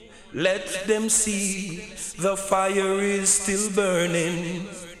Let them see the fire is still burning.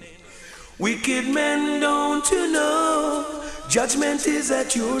 Wicked men, don't you know, judgment is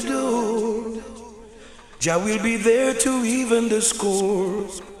at your door. Jah will be there to even the score.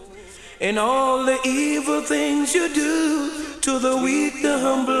 And all the evil things you do to the weak, the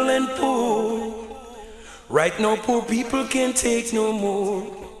humble and poor. Right now poor people can't take no more.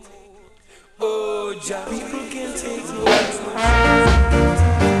 Oh, Jah, people can't take no more.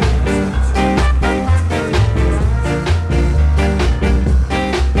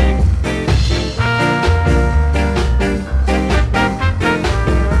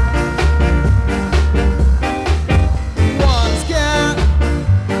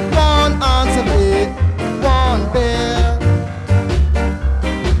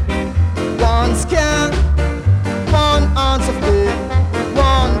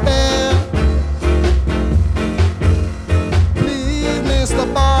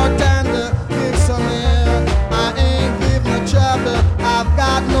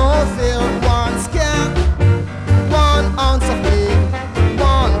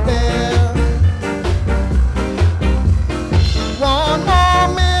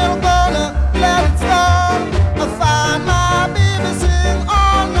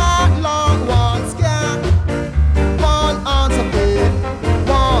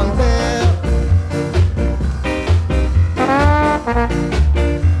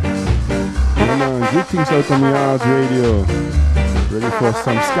 Greetings out on the Yard Radio. Ready for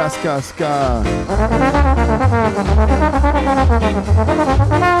some ska ska ska.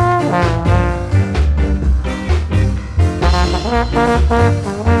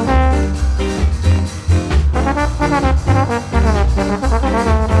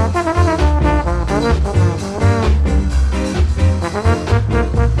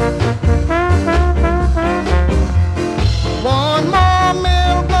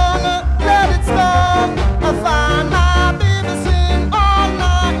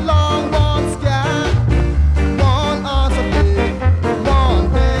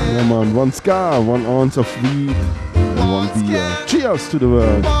 One ska, 1 ounce of weed, and 1 beer. Cheers to the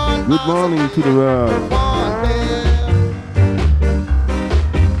world. Good morning to the world.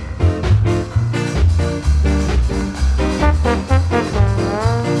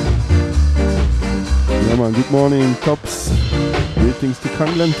 Yeah man, good morning Tops. Greetings to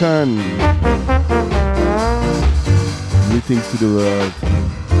Kanglantan. Greetings to the world.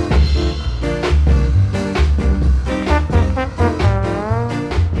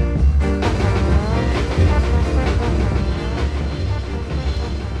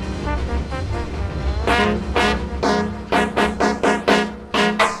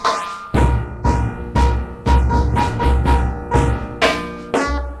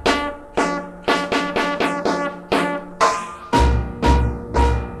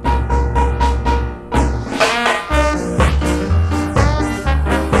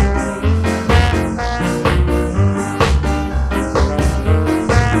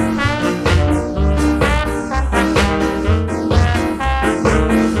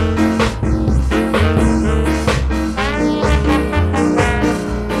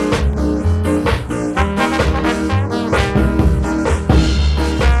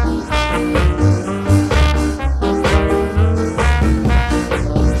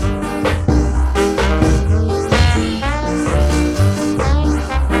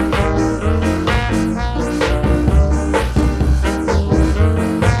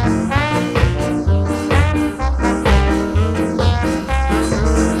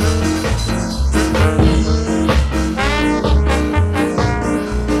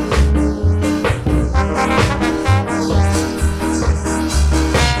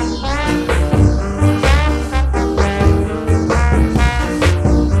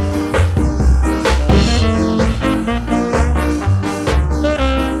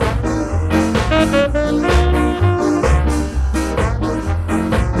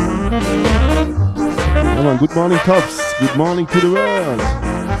 Good morning Tops, good morning to the world.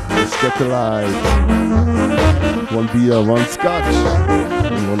 Let's get the light. 1 beer, 1 scotch,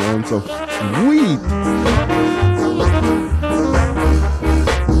 and 1 ounce of weed.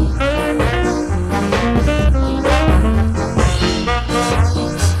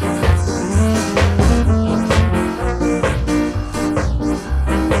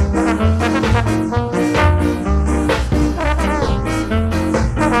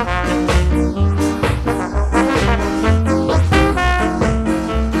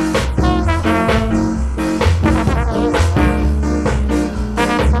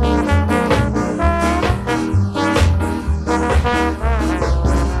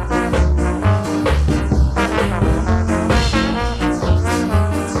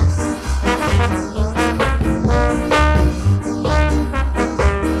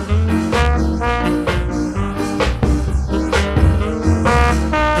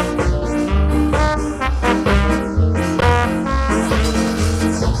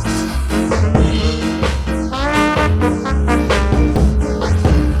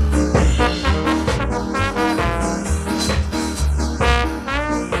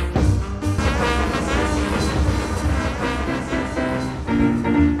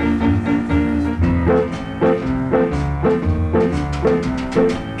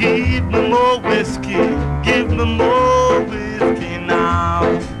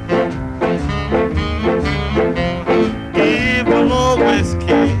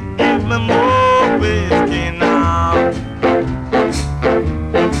 me more whiskey now.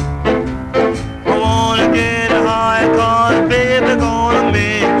 I wanna get high, cause baby gonna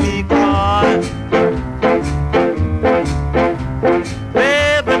make me cry.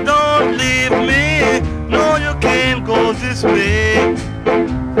 Baby, don't leave me, no you can't go this way.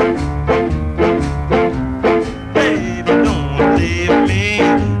 Baby, don't leave me,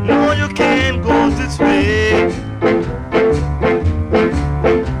 no you can't go this way.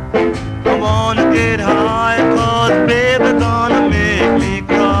 I wanna get high, cause baby gonna make me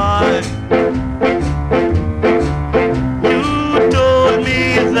cry. You told me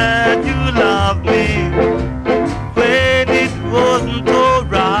that you loved me when it wasn't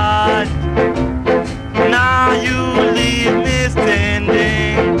alright. Now you leave me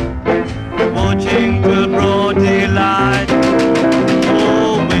standing, watching till broad daylight.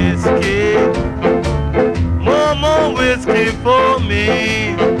 More whiskey, more whiskey for me.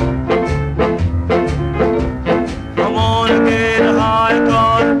 I wanna get high,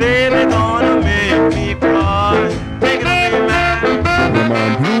 cause baby gonna make me cry. Take it away, man. Yeah,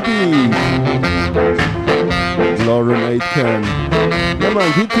 man, Blue Beat, Lauren Aitken. Yeah, man,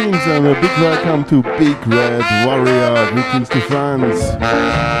 greetings and a big welcome to Big Red Warrior. Greetings to France.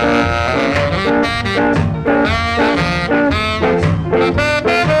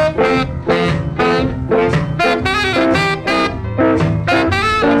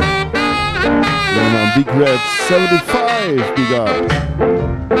 Yeah, man, Big Red 75, big up.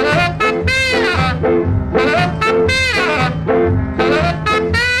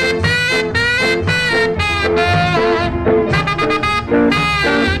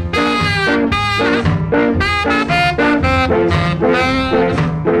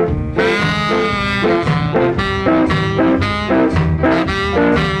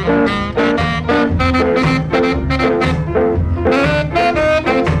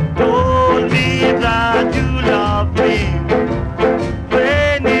 Told me that you loved me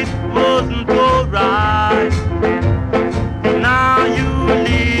when it wasn't alright. Now you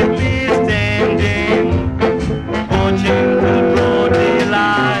leave me standing, watching the broad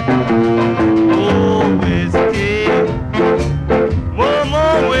daylight. More whiskey,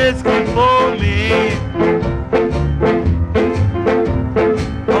 more whiskey for me.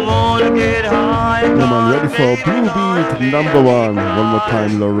 I wanna get high. Yeah, man, ready for Blue Beat number one. One more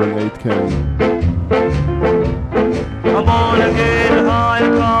time, Lauren Aitken. I wanna get high,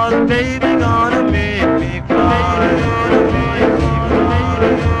 cause baby gonna make me cry.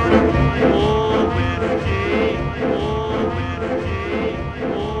 Oh, whiskey, oh, whiskey,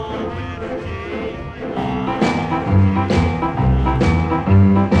 oh, whiskey.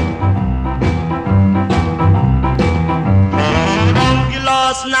 You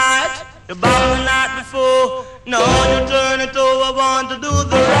last night, you bought the night before. Now you turn it over, want to do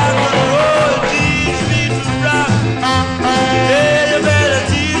the rock and roll. Teach me to rock. Yeah, you better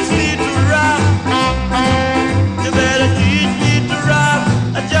teach me to rock. You better teach me to rock.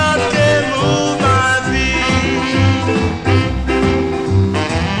 I just can't move my feet.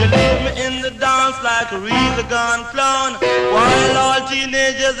 You leave me in the dance like a real gone clown, while all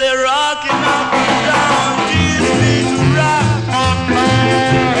teenagers they're rocking up and down. Teach me to rock.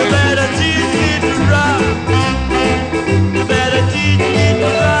 You better teach me to rock. You better teach me to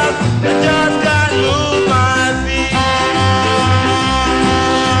rock. I just can't move my feet.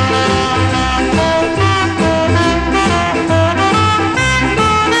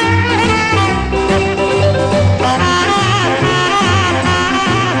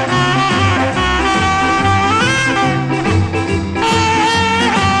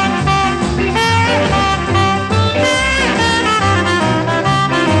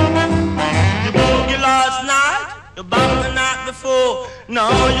 You boogie last night, you banged the night before. Now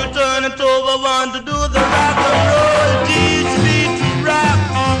you turn it over, want to do the rock and roll. Teach me to rock.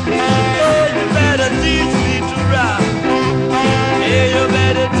 Oh, you better teach me to rock. Yeah, you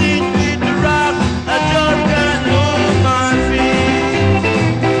better teach me to rock. I just can't move my feet.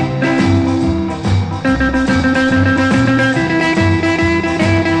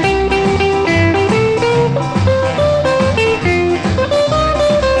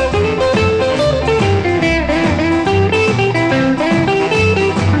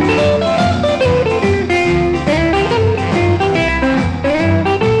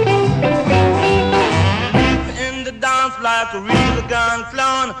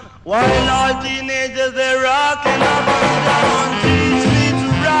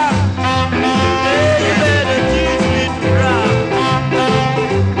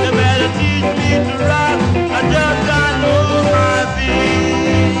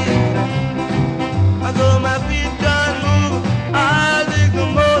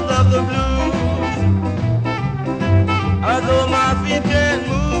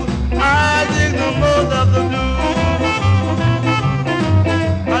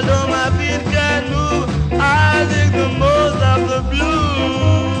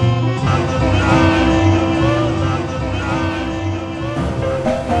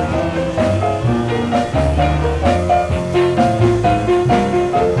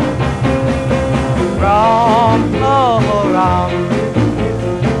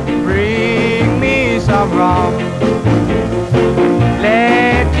 some rum.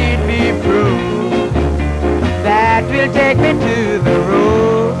 Let it be proof that will take me to the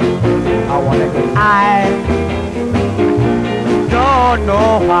roof. I wanna get high, don't know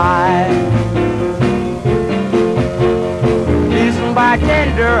why. Listen,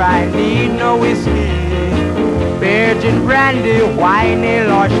 bartender, I need no whiskey, virgin brandy, wine,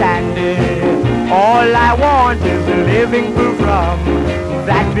 ale or shandy. All I want is a living proof rum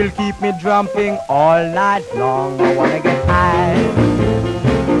that will keep me drumming all night long. I wanna get high,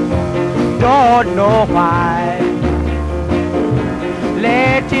 don't know why.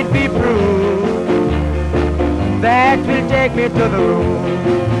 Let it be proof that will take me to the room.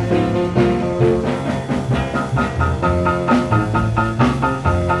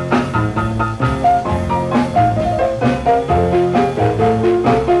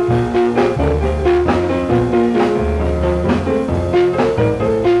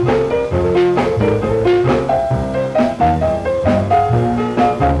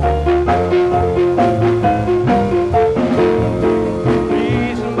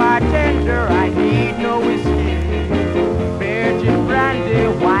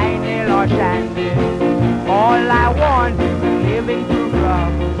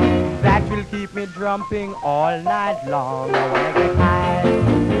 Drumming all night long. I wanna get high,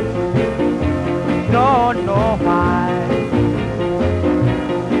 don't know why.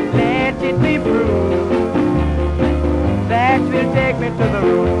 Let it be proof that will take me to the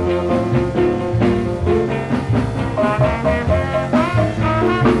room.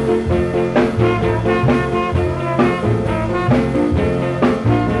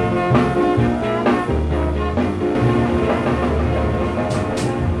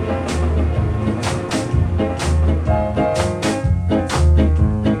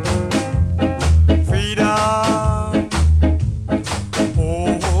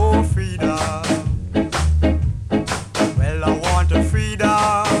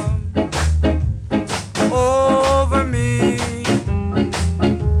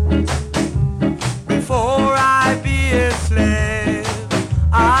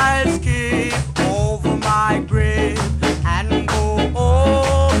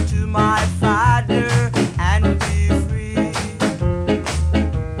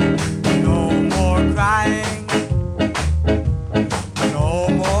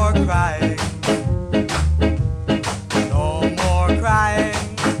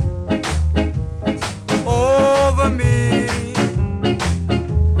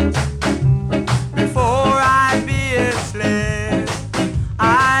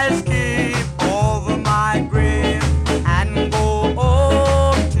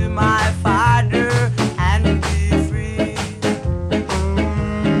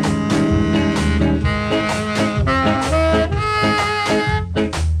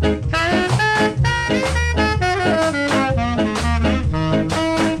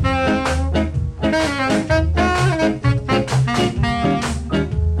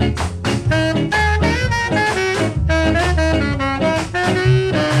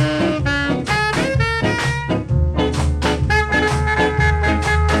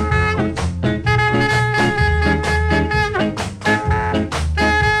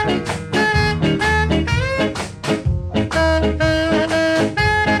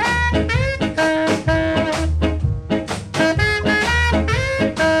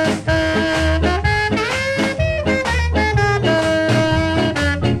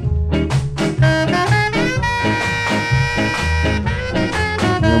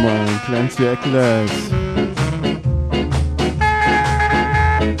 Reckless.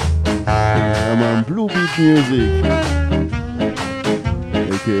 I'm on Blue Beat Music,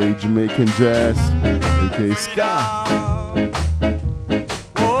 aka Jamaican Jazz, aka Ska.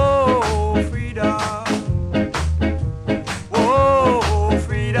 Oh, freedom. Oh,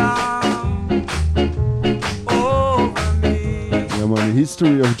 freedom. Over me. I'm on the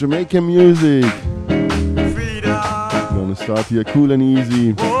history of Jamaican music. Freedom. Gonna start here cool and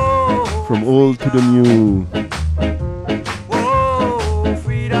easy. From old to the new. Oh,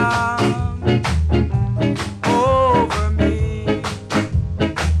 freedom over me.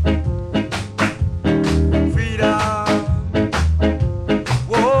 Freedom.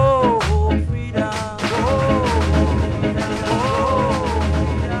 Whoa, freedom.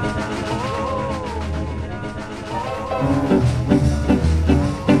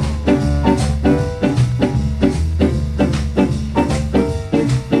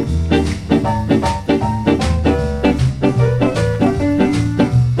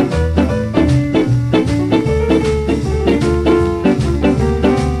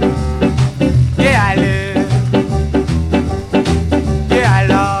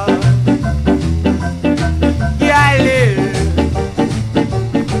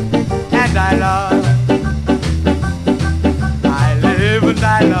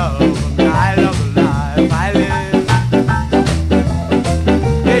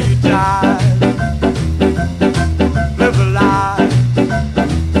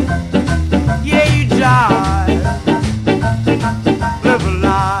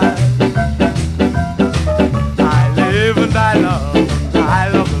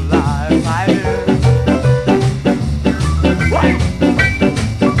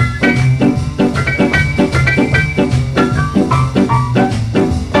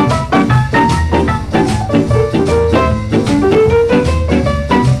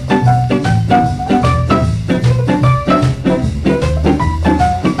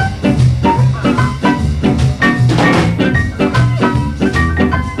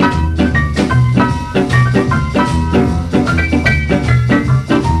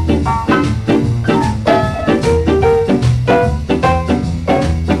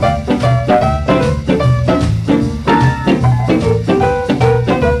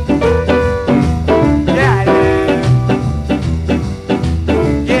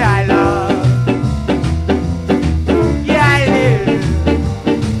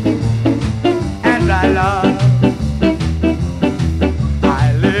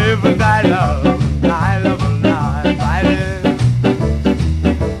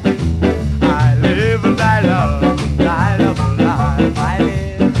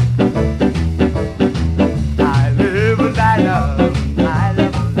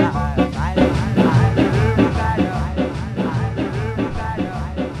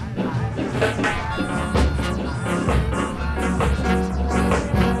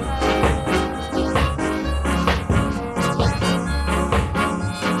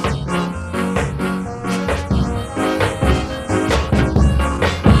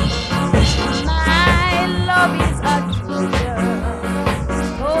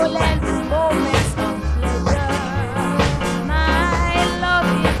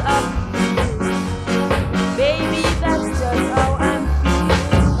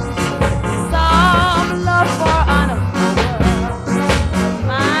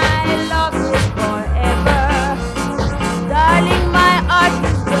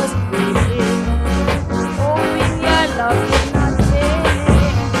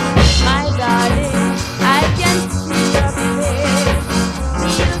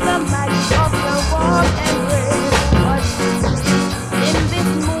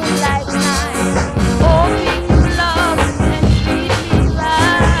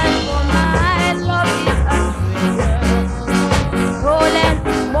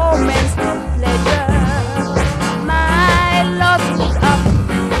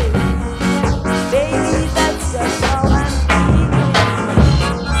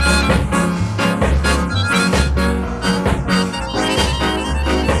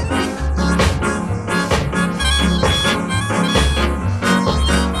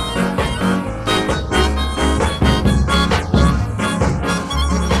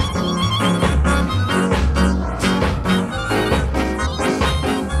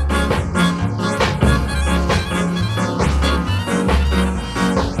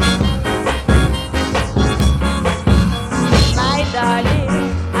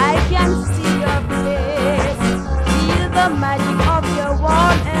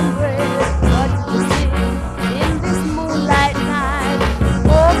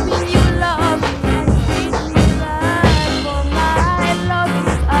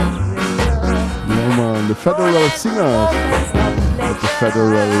 Federal singers at the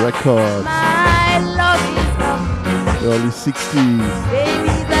Federal Records, early 60s.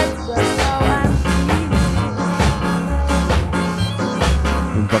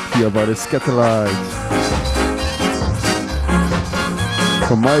 Und back hier bei der Scatterlight.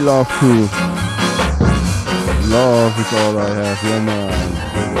 From my love to love is all I have, yeah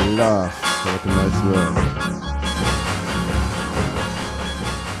man. Love, what a nice word.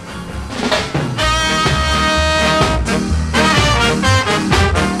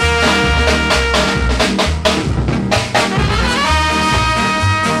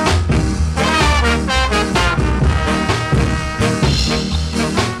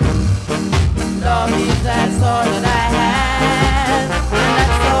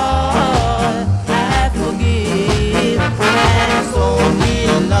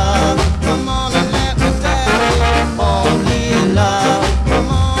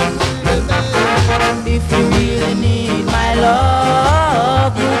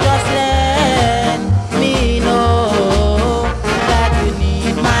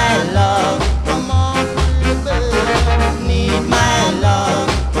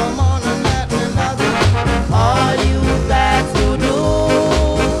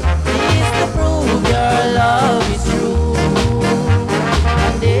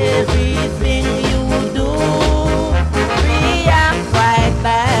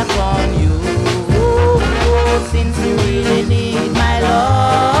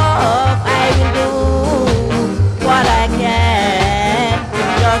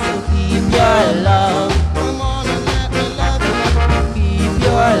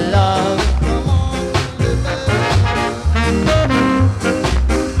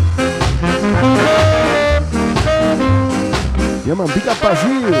 Yeah man, big up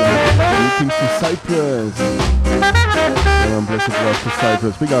Basil. Greetings to Cyprus. Yeah man, blessed love to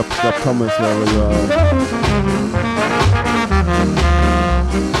Cyprus. Big up Thomas wherever you are.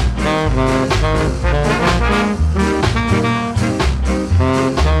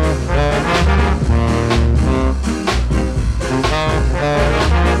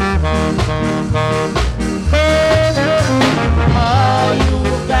 All you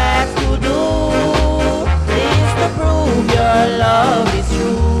got to do is to prove your love is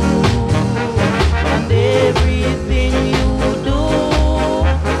true, and everything you do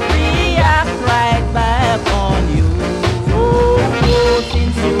react right back on you.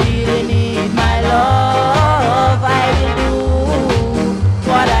 Since you really need my love,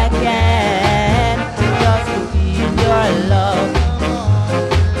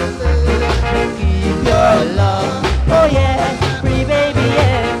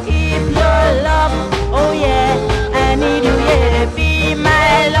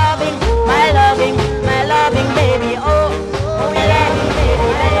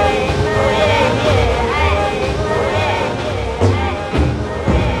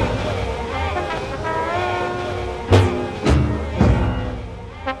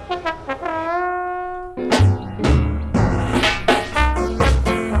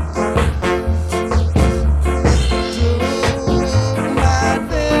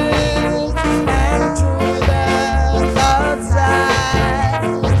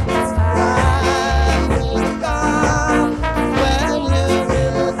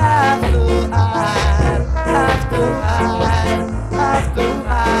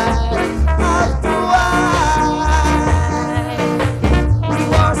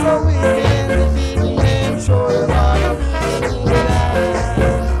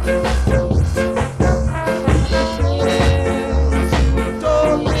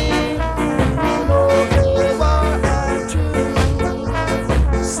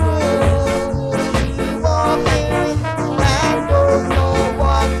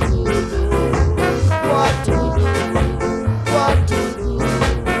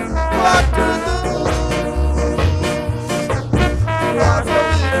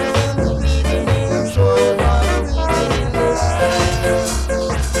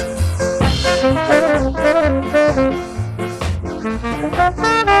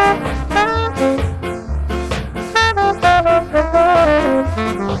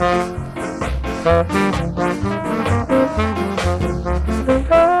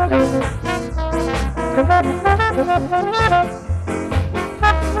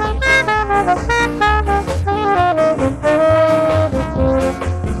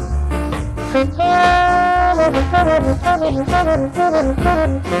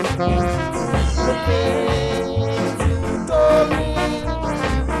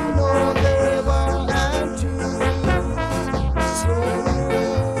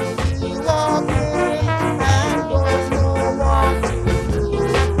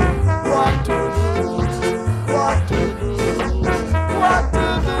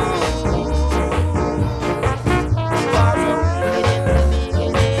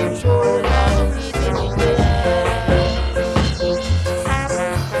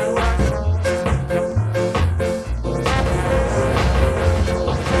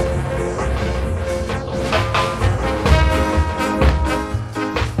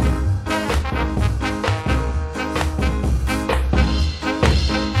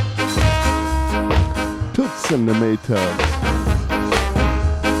 And the Maytals.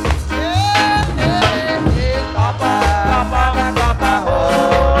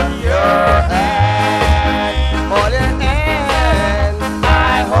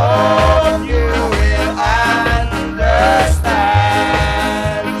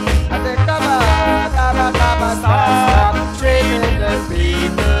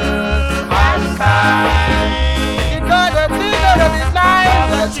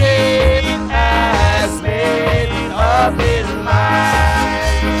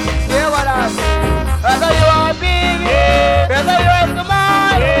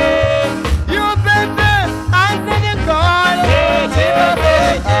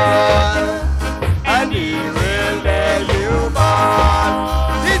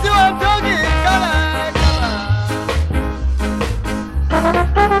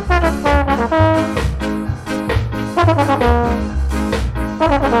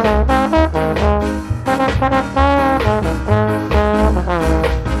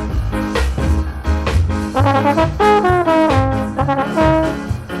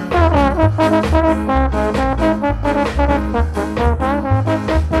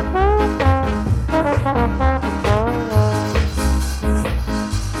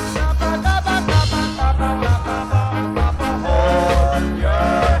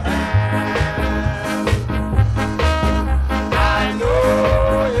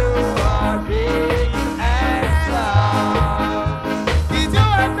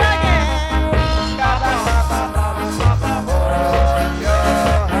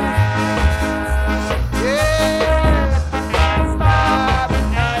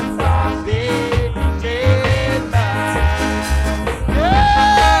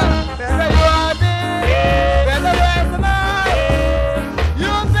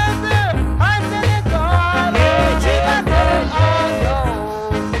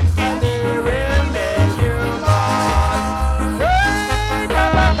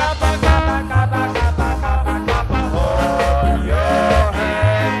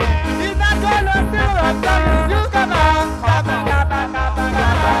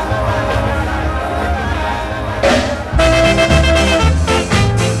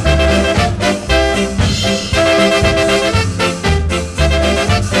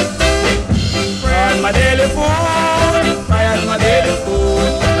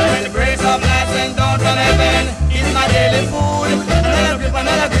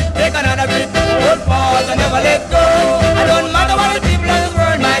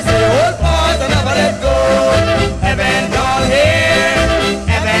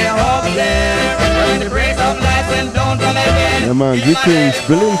 Greetings,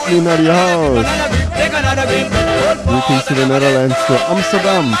 Billingsley in the house. Greetings to the Netherlands, to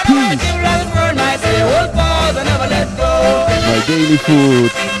Amsterdam. Peace. My daily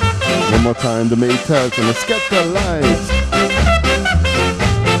food. One more time, the Maytals and the Scatter Lights.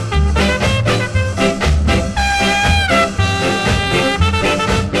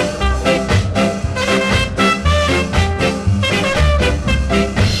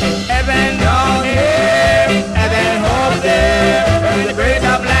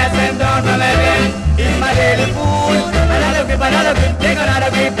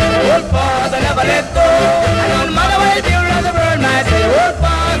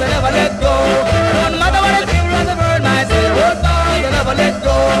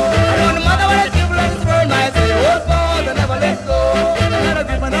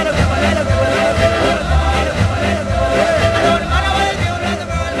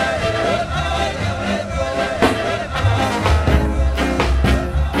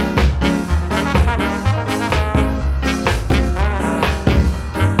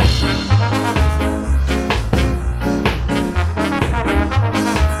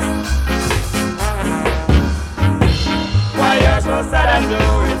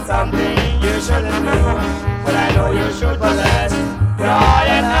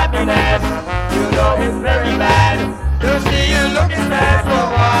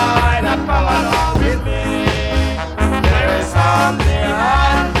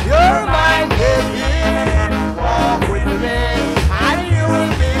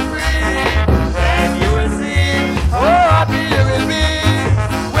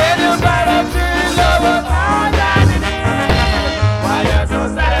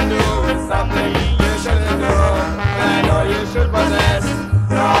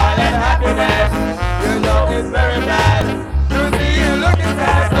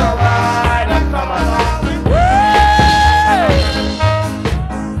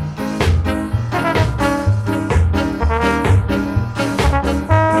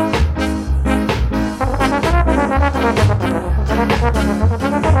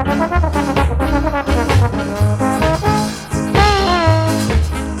 Yeah.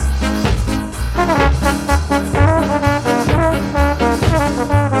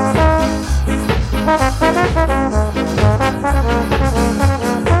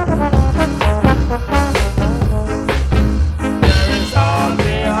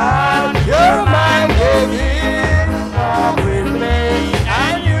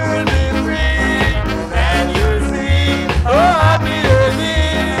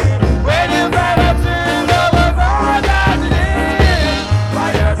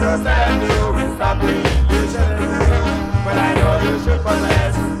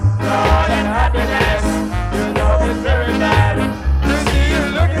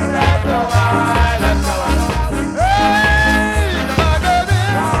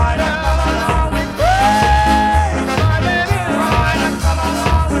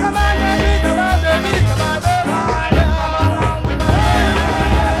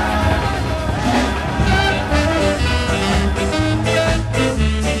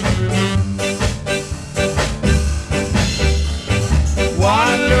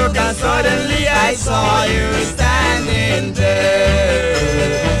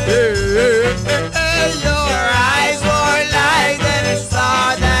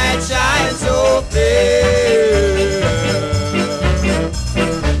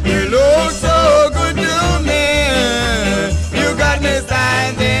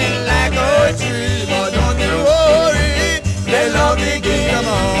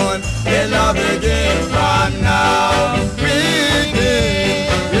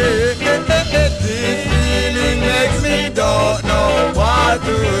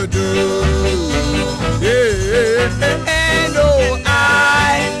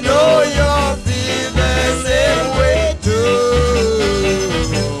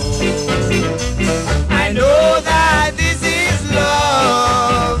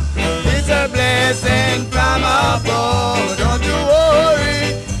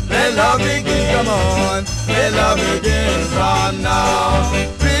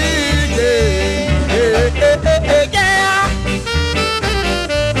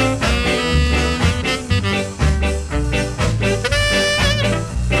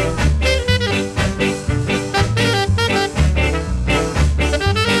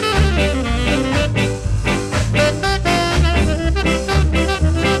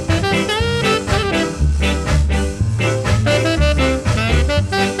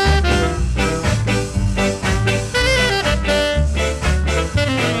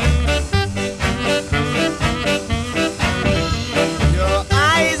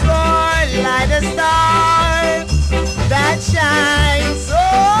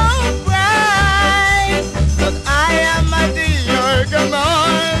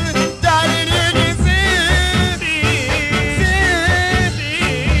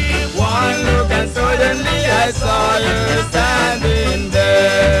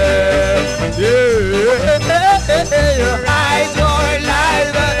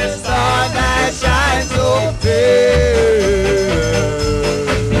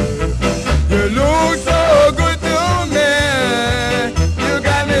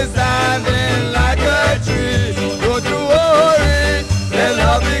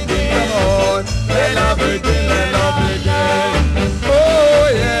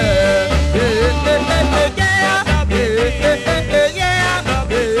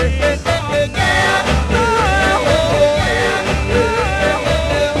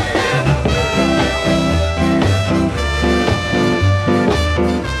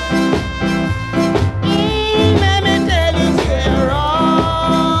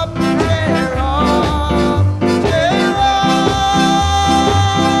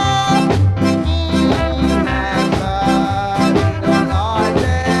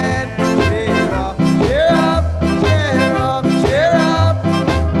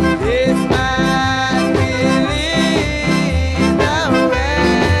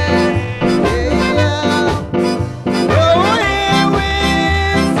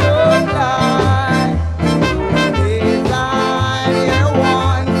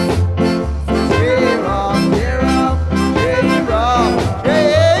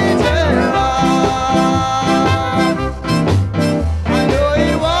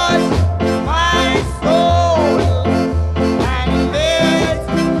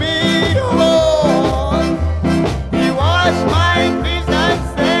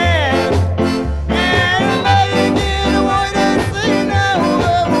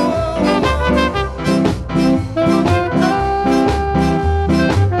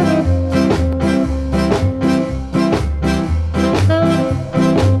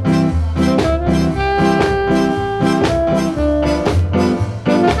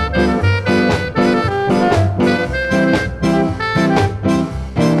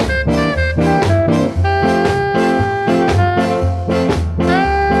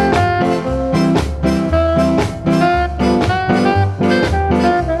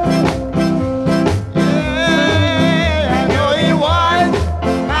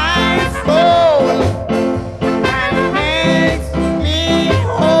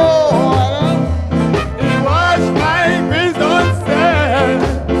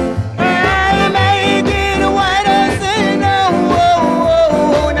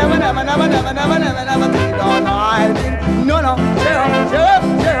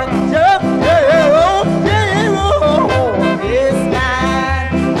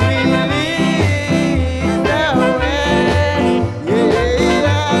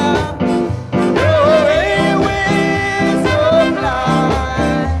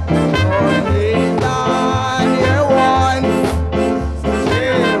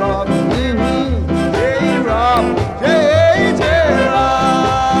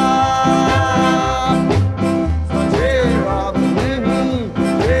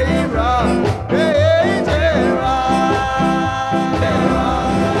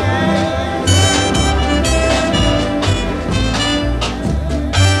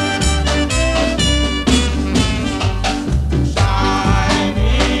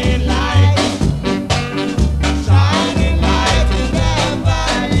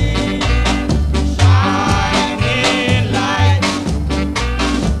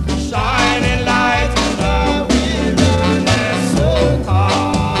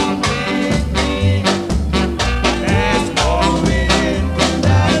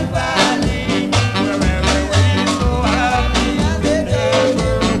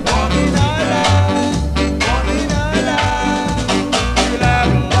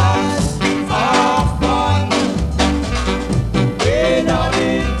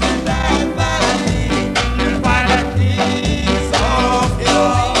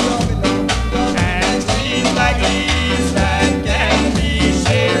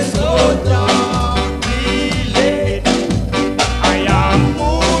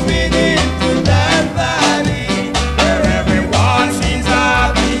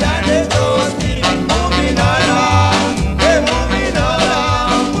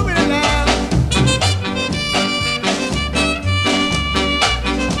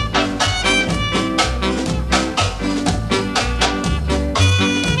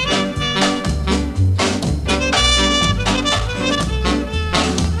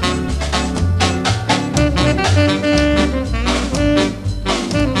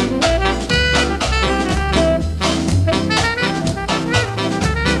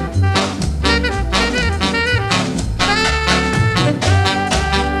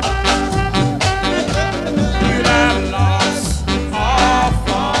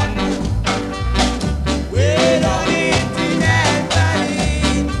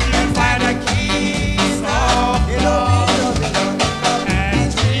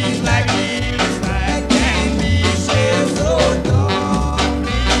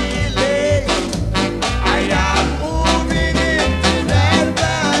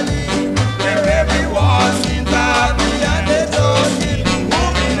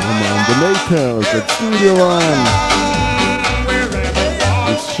 Studio One.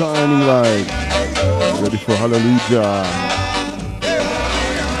 It's shining light. Ready for Hallelujah.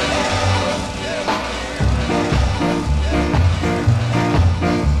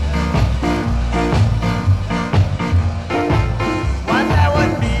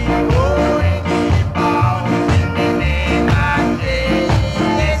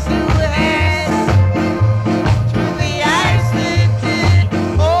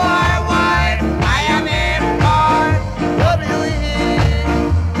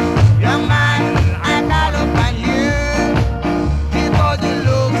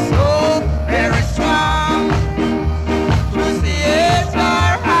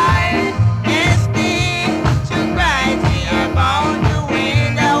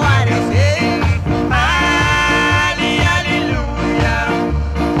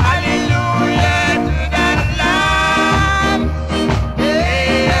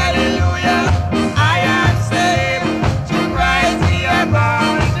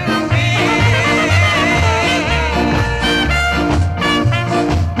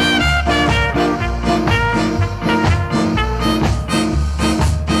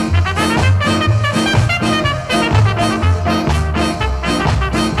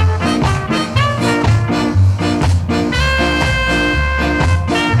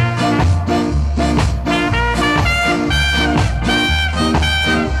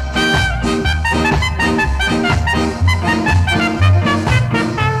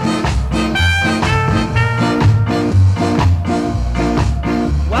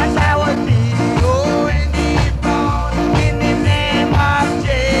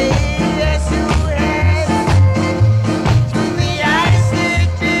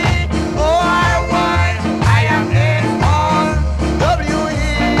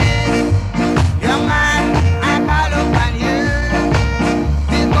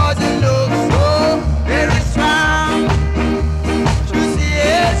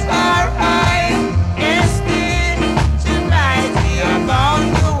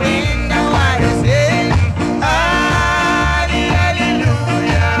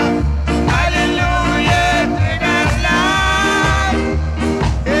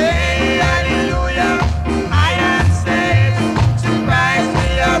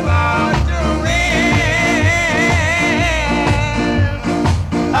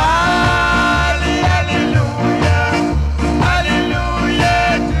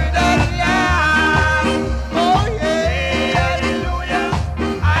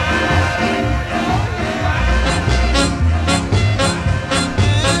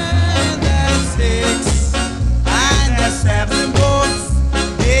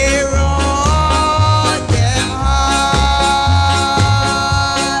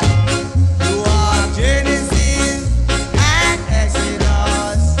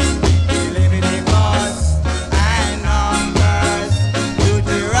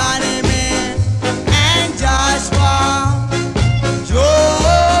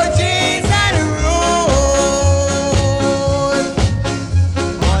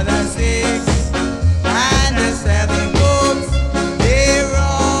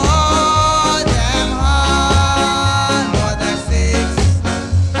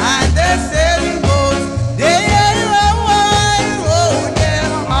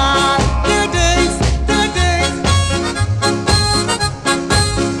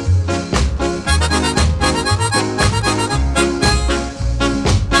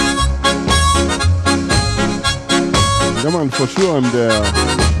 For sure I'm there.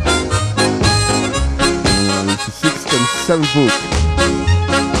 It's the 6th and 7th book.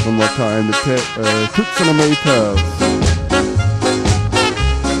 One more time, the Toots and the Maters.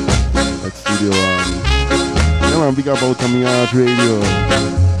 That's Studio One. Yeah man, big up Outta Mi Heart Radio.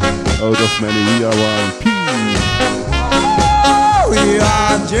 Out of many, we are one. Peace. We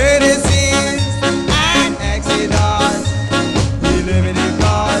are Genesis and Exodus. We live in the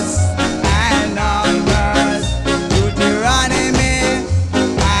gods and numbers. Deuteronomy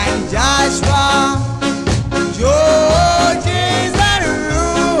and Joshua. Georges and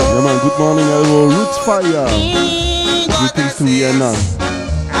Ruth. Yeah man, good morning Elbow. Roots Fire. Greetings to Vienna.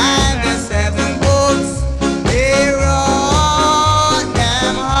 And the 7 books, they wrote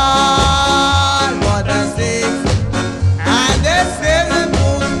them all. What the 6 and the 7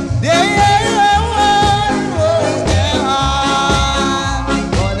 books, they wrote them all.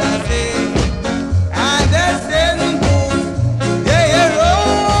 What the 6 and the 7 books, they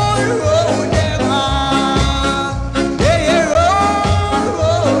wrote them all. They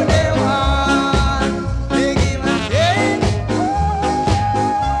wrote them all. They give a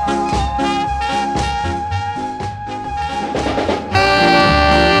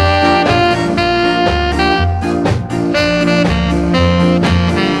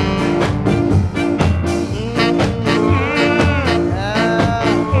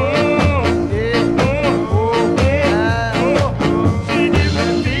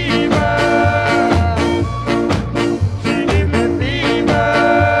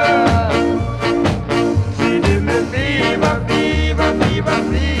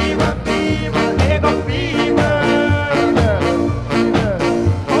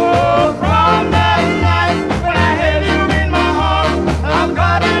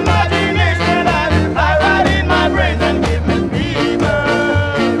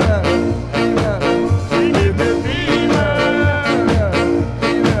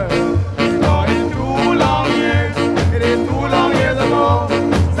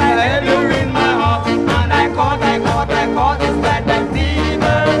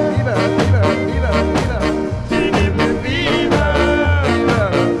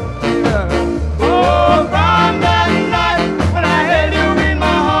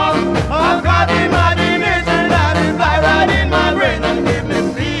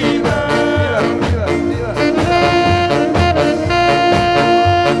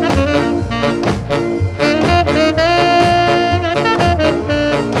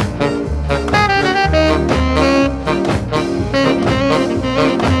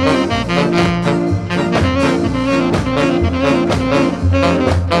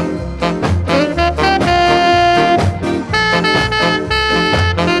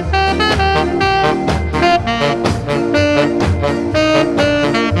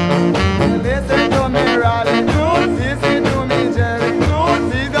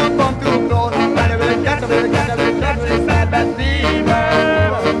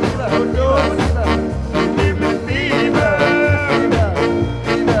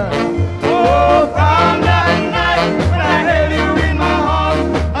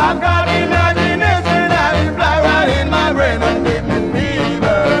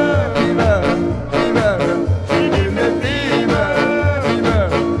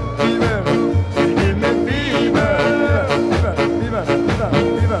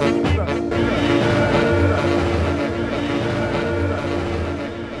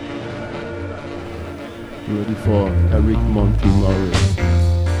Ready for Eric Monty Morris.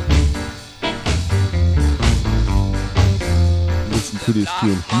 Listen to this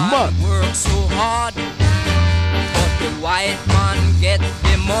tune. Man! Work so hard, but the white man get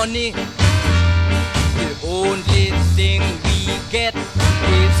the money. The only thing we get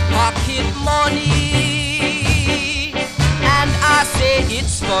is pocket money. And I say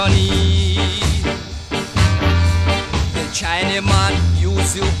it's funny. The Chinaman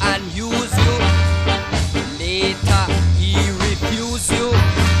use you and use you. Later he refuse you.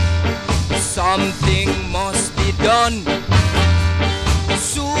 Something must be done.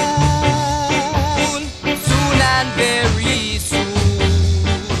 Soon, soon and very soon.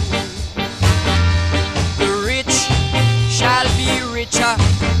 The rich shall be richer.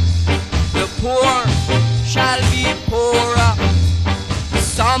 The poor shall be poorer.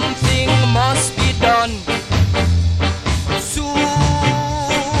 Something must be done. Soon,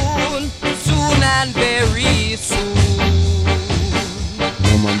 soon and very soon.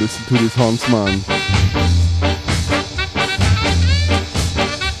 Oh man, listen to this horns, man.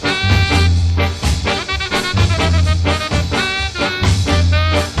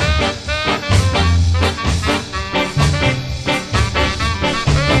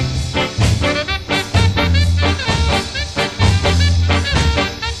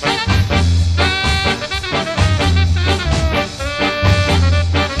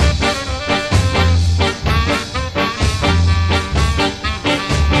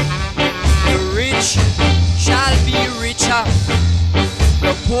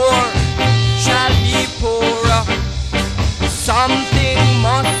 The poor shall be poorer. Something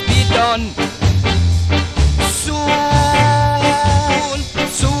must be done. Soon,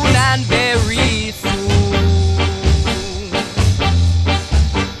 soon and very soon.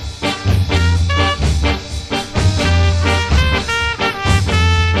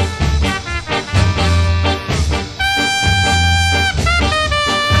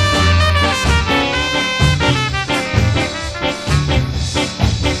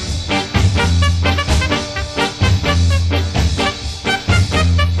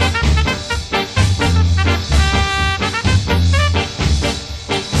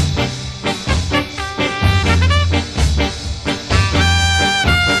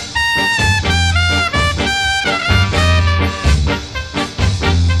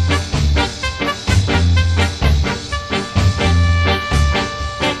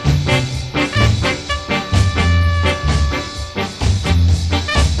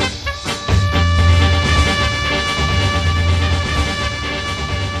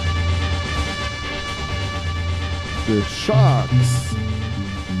 The Sharks.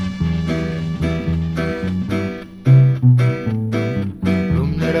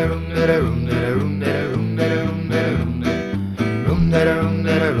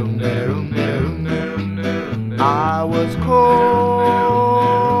 I was cold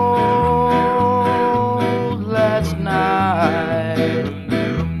last night.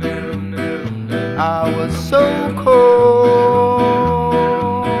 I was so cold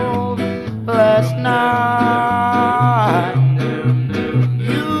last night.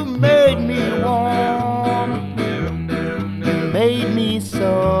 You made me warm. You made me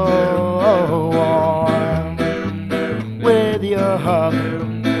so warm. With your hug,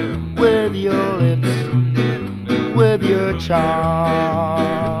 with your lips, with your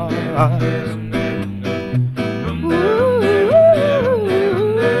charms.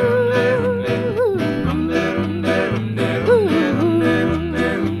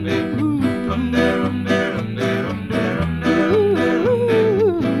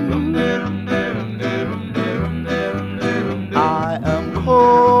 I am cold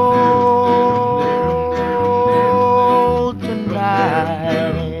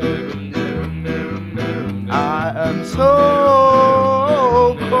tonight. I am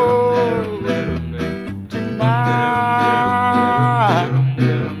so cold tonight.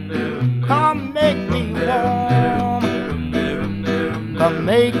 Come make me warm. Come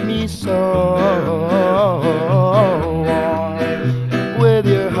make me so warm. With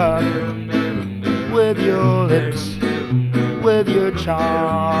your hug, with your lips, with your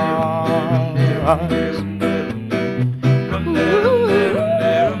charms.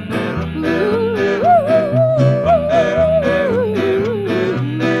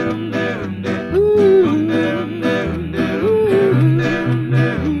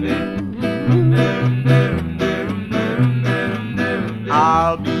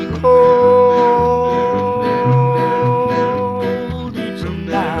 I'll be cold each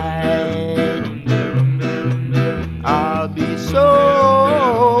night. I'll be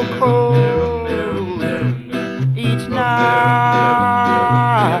so cold each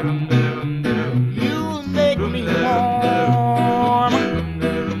night. You make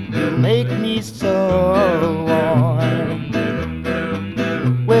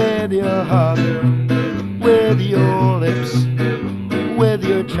with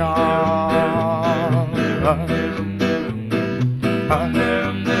your charm.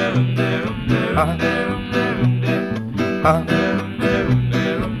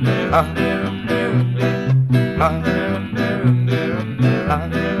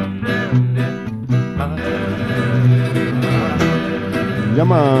 Yeah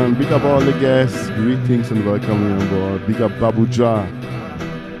man, big up all the guests, greetings and welcome on board. Big up Babuja.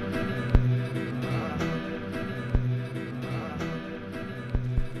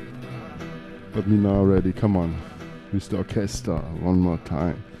 But me now ready, come on. Mr. Orchestra, one more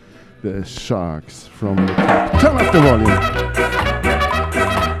time. The Sharks from the top. Turn up the volume.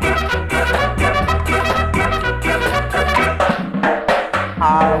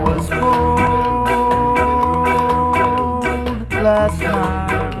 I was cold last night.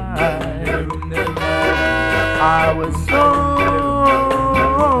 I was so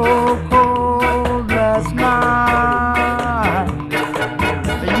cold last night.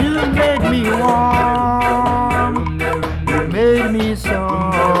 You made me warm. You made me so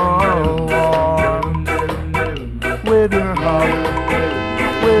warm. With your heart,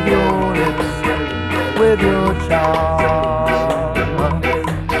 with your lips, with your charm.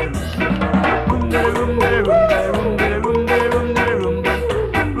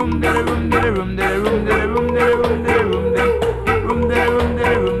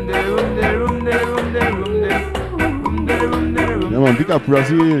 Big up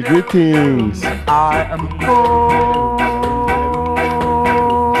Brazil, greetings. I am cold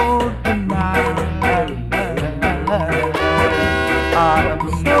tonight. I am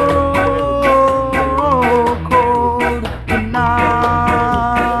so cold tonight.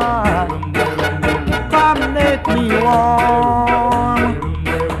 Come make me warm.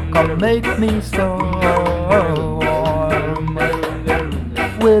 Come make me so warm.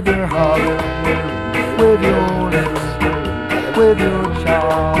 With your hug, with your lips, with your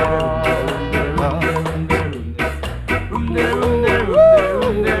charm.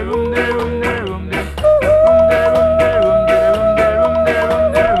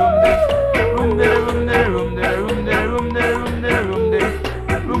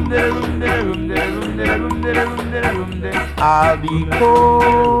 I'll be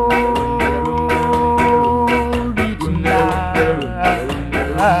cold tonight.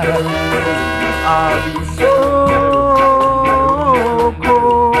 I'll be so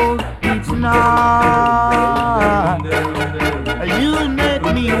cold tonight. You make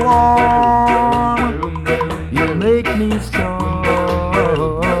me warm. You make me so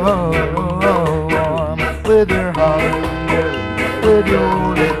warm. With your heart, with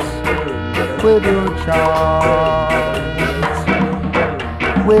your lips, with your charms.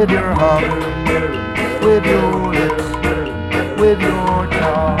 With your heart, with your lips, with your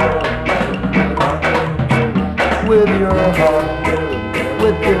charms. With your heart,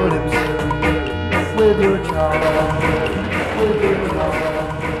 with your lips, with your charm, with your heart, with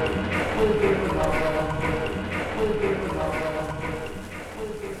your heart, with your heart.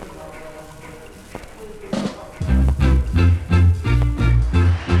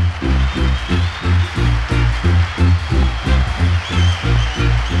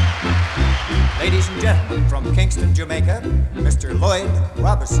 Ladies and gentlemen, from Kingston, Jamaica, Mr. Lloyd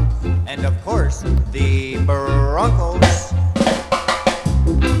Robinson, and of course, the Broncos.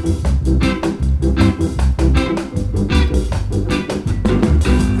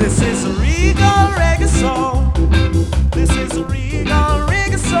 This is a regal reggae soul. This is a regal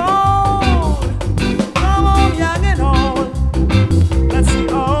reggae soul. Come on, young and old. Let's see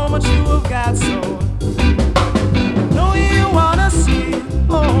how much you have got sold. Know you wanna see,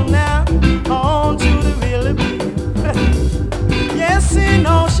 oh now, on to the really be. Yes, you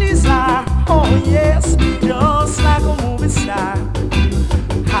know she's high, oh yes, just like a movie star.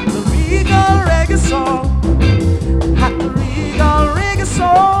 Hot the regal reggae soul. Hot the regal reggae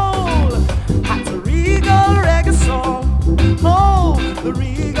soul. Hot the regal reggae soul. Oh, the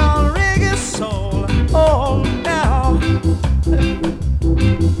regal reggae soul. Oh, now.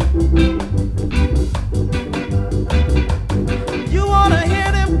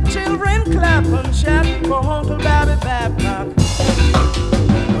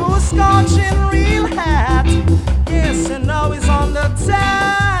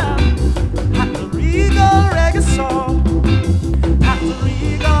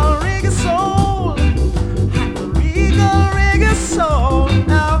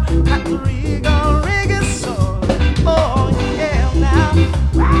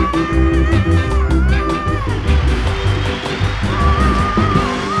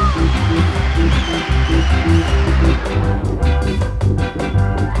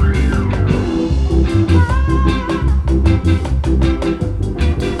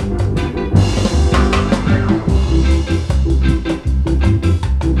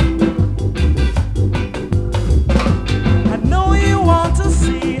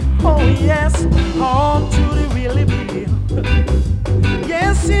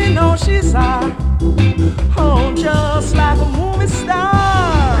 see, no, she's oh, just like a movie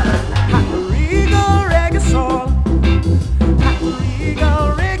star. At the Regal Reggae Soul, at the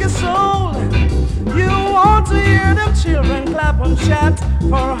Regal Reggae Soul. You want to hear them children clap and chat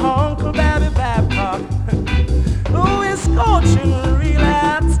for Uncle Babby Babcock, who is coaching real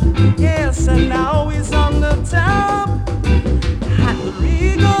ads. Yes, and now he's on the top. At the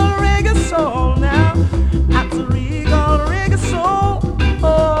Regal Reggae Soul now, at the Regal Reggae Soul.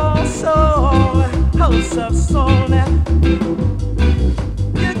 Oh, soul, house of soul now.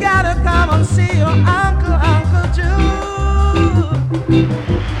 You gotta come and see your uncle, Uncle Jude. You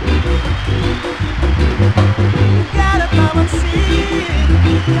gotta come and see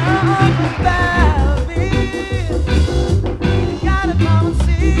your Uncle Babby. You gotta come and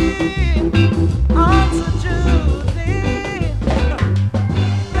see Uncle Judy.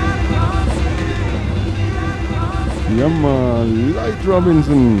 Yeah, man, Light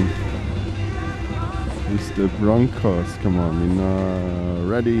Robinson. It's the Broncos. Come on,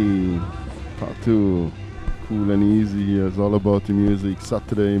 ready. Part 2. Cool and easy here. It's all about the music.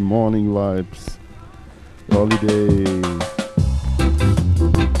 Saturday morning vibes. Holiday.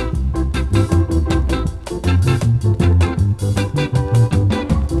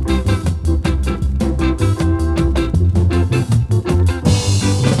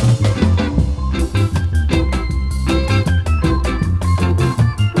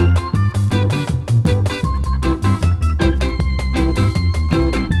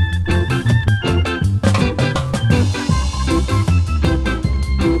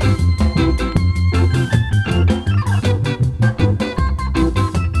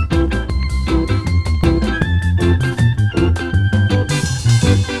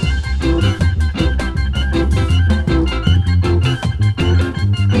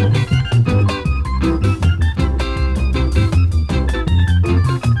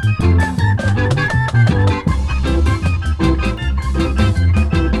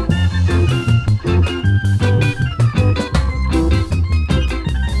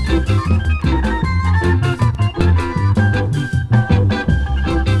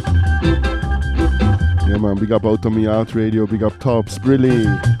 Big up Outta Me Out Radio, big up Tops, Brilly,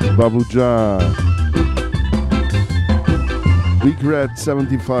 Babuja, Big Red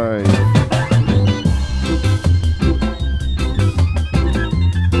 75,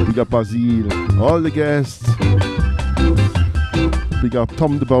 big up Basil, all the guests, big up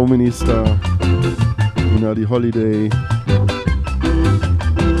Tom the Bauminister, the holiday.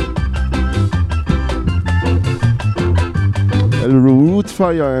 El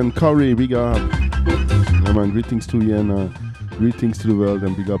Rootfire and Curry, big up. Yeah, man, greetings to Vienna, greetings to the world,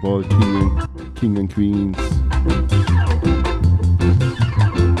 and big up all king and queens.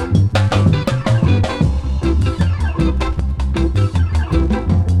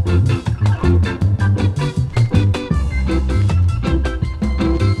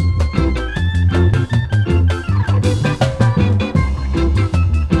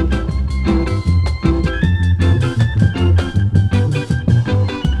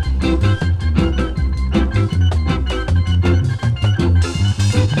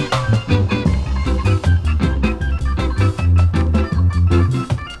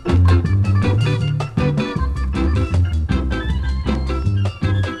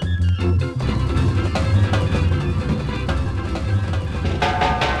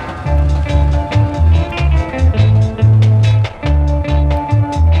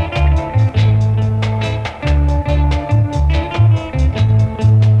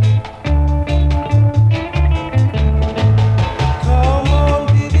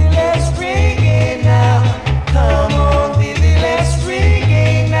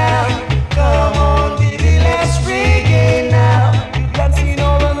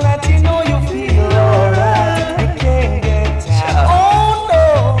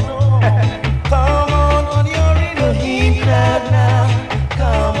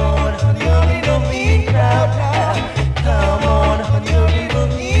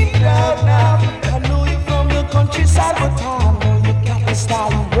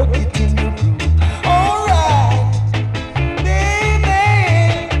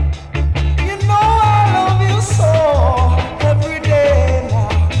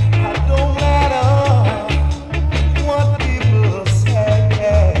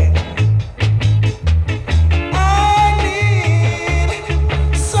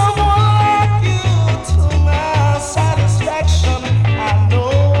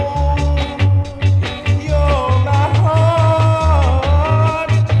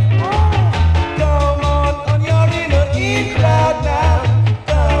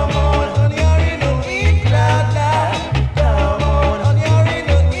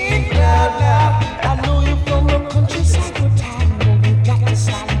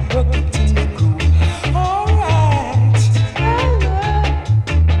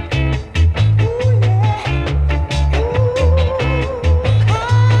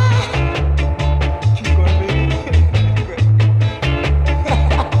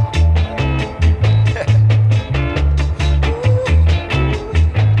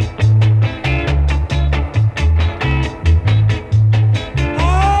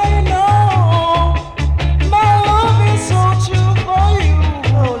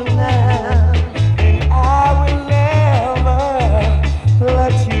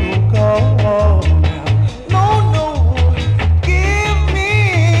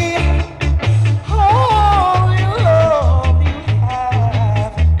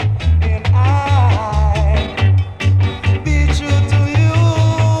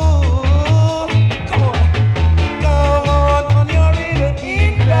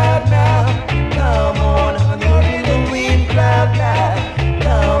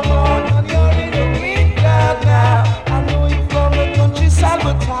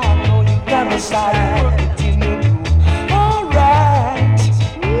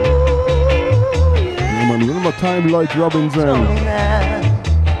 time, Lloyd Robinson.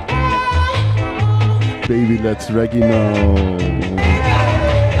 Baby, let's reggae now.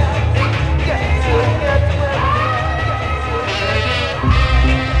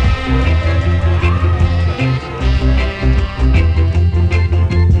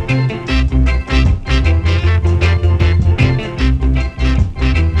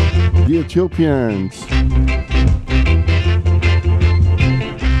 The Ethiopians.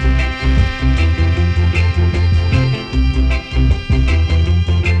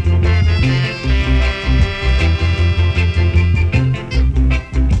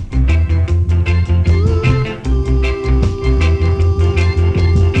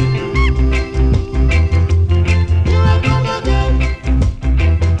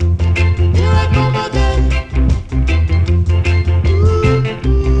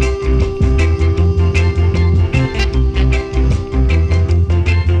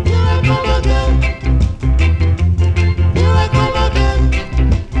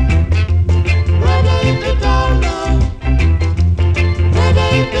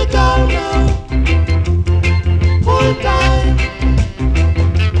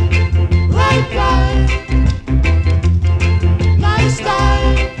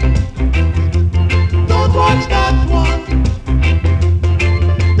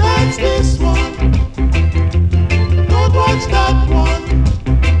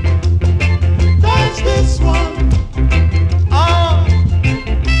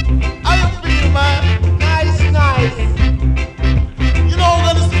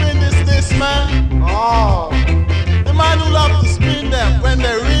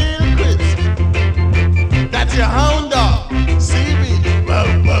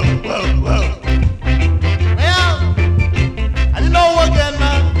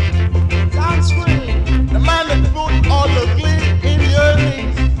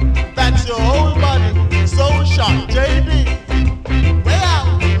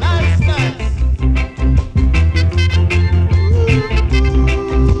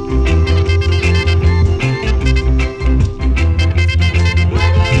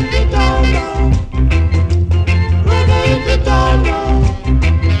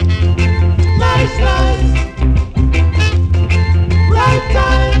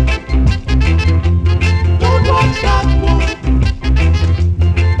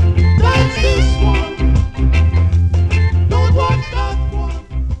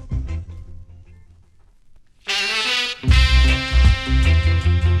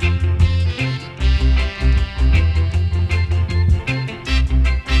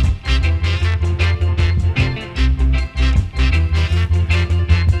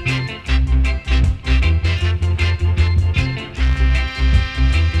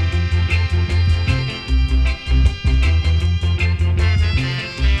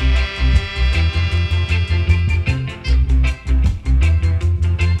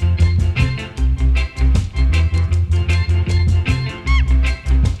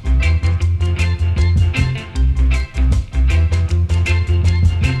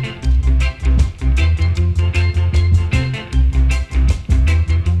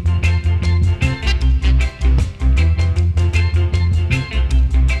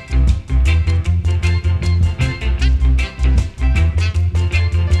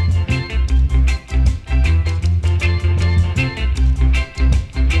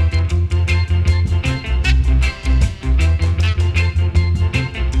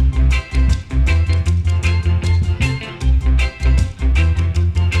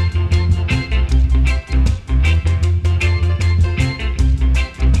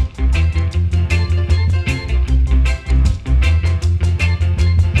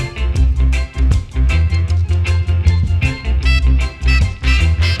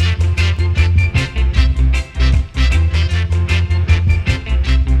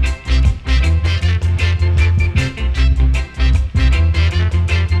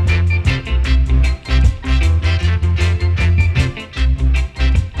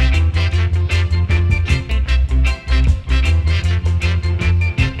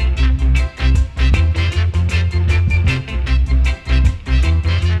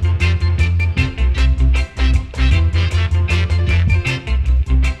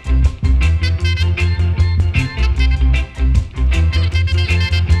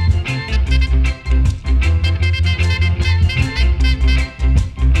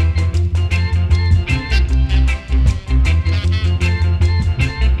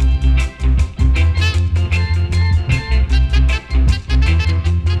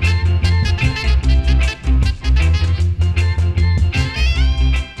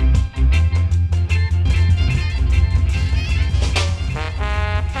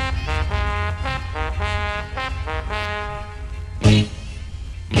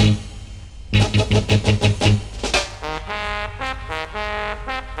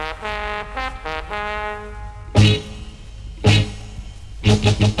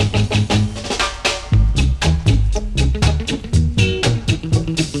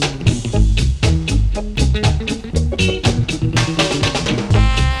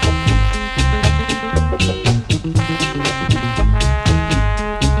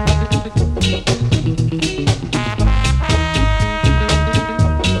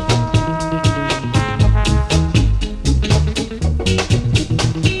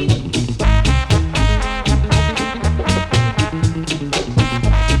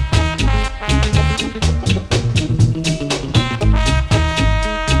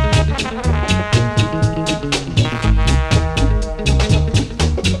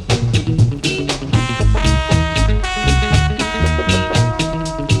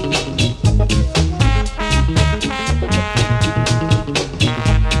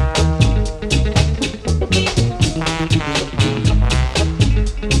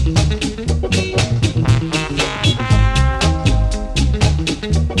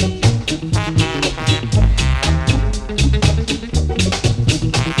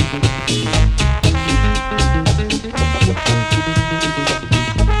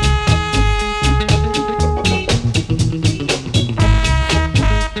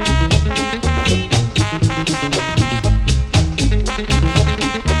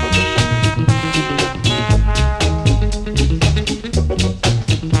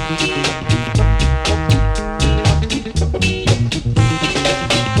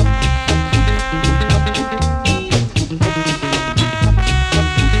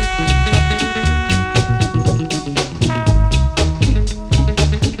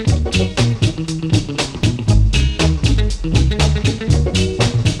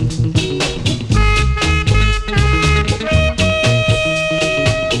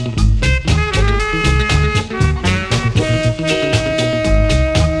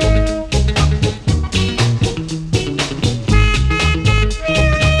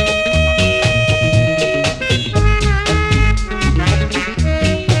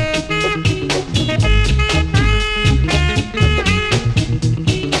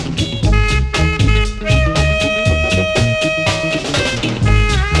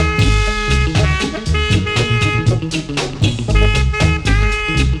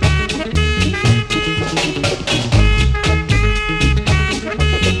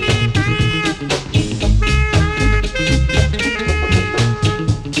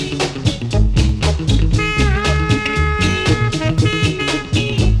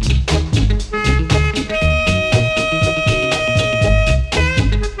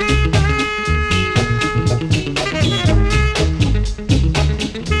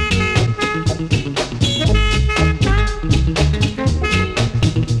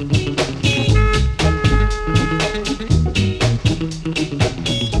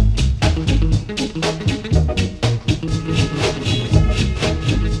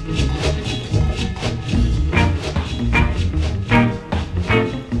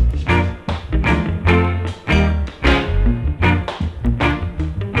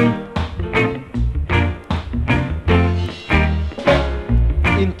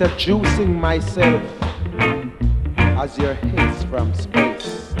 Introducing myself as your haze from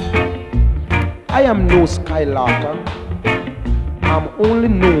space. I am no skylarker. I'm only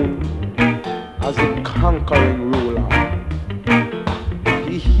known as a conquering ruler.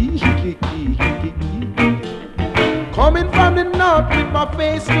 Coming from the north with my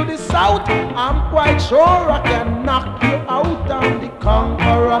face to the south, I'm quite sure I can knock you out. I'm the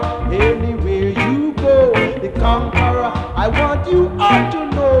conqueror, anywhere you go. The conqueror, I want you all to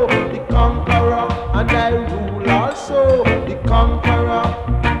know. The conqueror, and I rule also. The conqueror,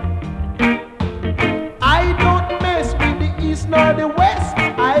 I don't mess with the east nor the west.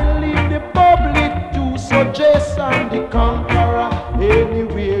 I leave the public to suggest. I'm the conqueror,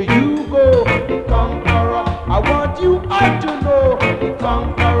 anywhere you go. The conqueror, I want you all to know. The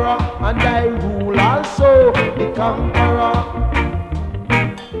conqueror, and I rule also. The conqueror.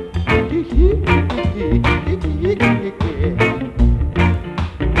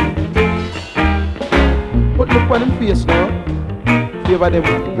 But look on him face now. Favor them.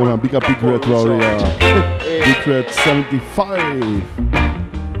 Come on, big up Big Red Warrior. Big Red 75.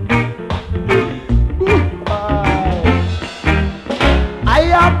 I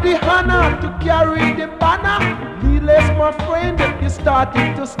have the honor to carry the banner. Needless, my friend, you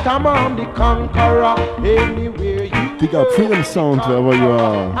started to stammer. I'm the conqueror, anywhere you Big up Freedom Sound wherever you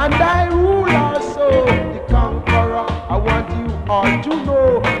are. and I rule also. The conqueror, I want you all to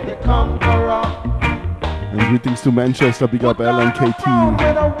know. The conqueror. And greetings to Manchester, big up L and KT.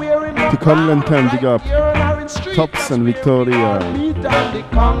 To Conlanton, big up Tops and Victoria. Meet the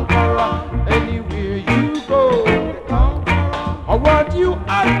conqueror, anywhere you go. I want you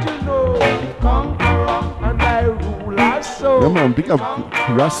all to know the conqueror and I rule also. Yeah, man, big up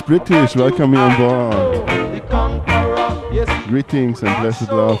Russ British, welcome you on board. The conqueror, yes. Greetings and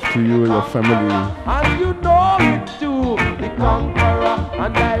blessed love to you and your family. And you know it too, the conqueror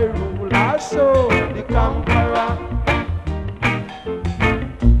and I rule also, the conqueror.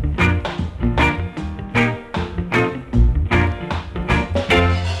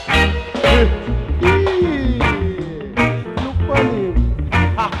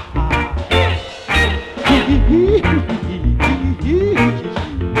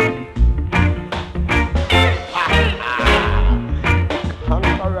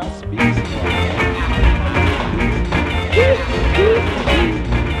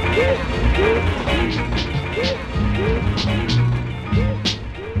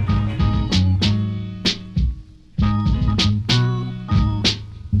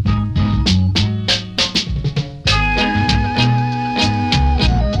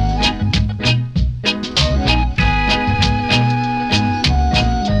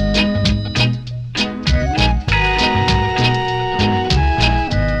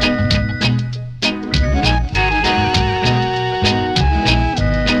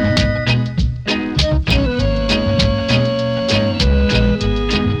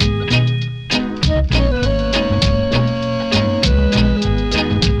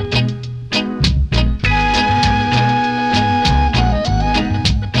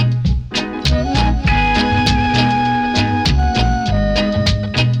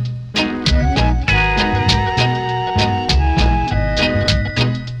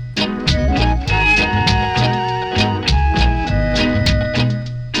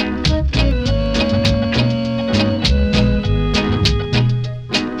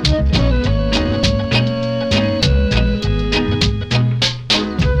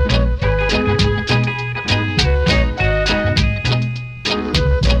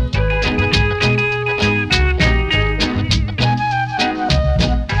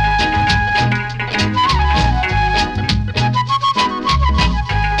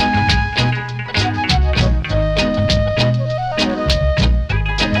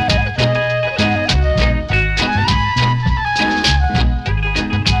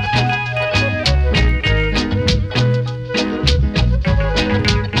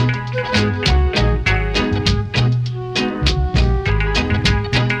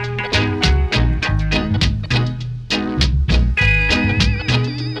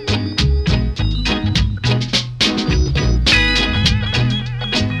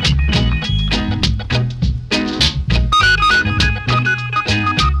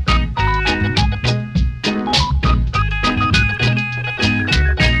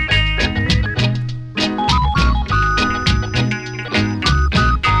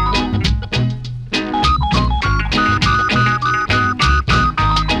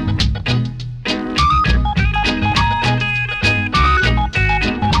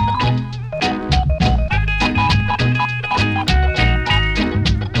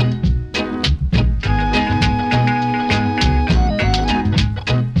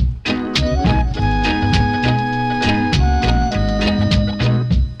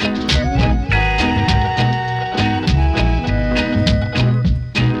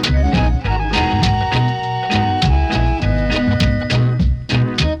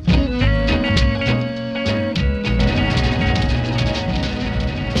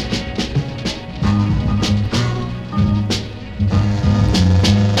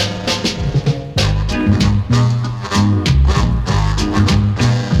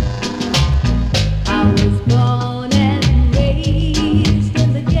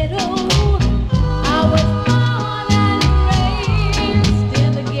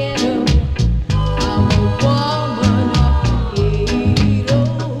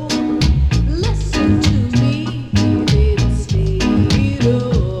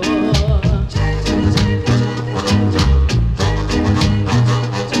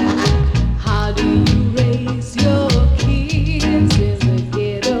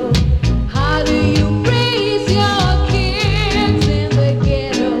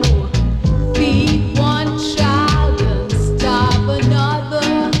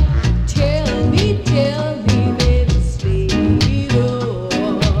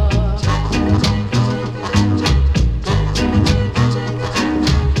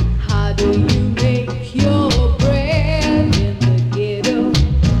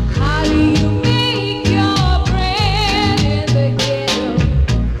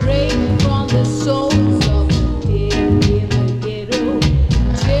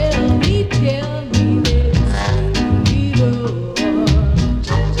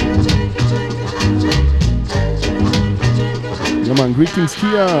 Greetings,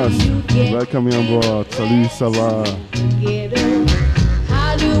 Tias. Welcome on board. Salut, ça va?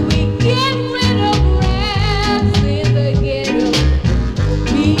 How do we get rid of rats in the ghetto?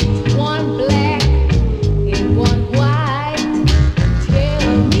 Meet one black and one white.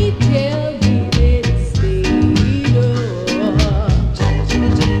 Tell me this state of.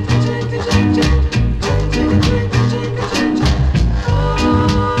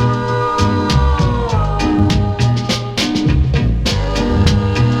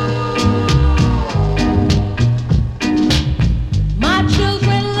 My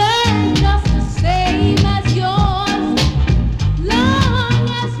children learn just the same as yours. Long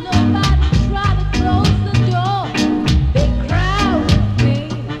as nobody try to close the door, they cry with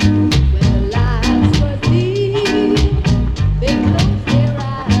pain when the lights were dim. They close their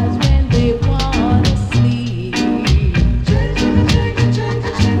eyes when they wanna sleep.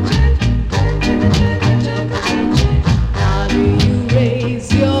 How do you raise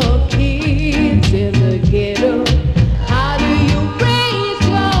your kids in the ghetto? How do you raise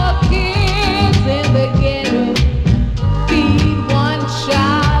your kids in the ghetto? Feed one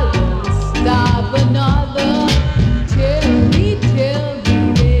child and starve another. Tell me this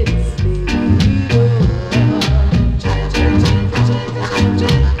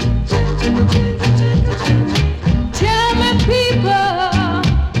Tell me people,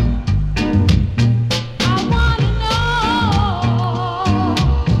 I wanna know.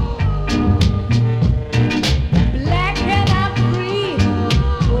 Black and I'm free.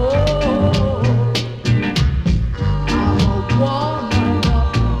 Oh, I'm a woman of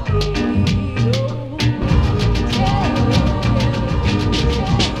the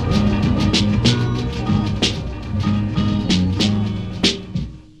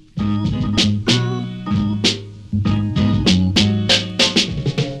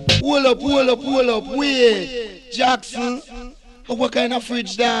Hold up, wait. Jackson, what kind of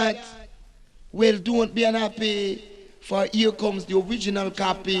fridge that? Well, don't be unhappy, for here comes the original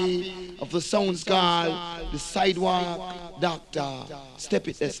copy of the sounds called The Sidewalk Doctor. Step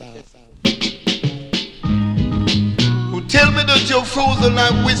it aside. Who tell me that you're frozen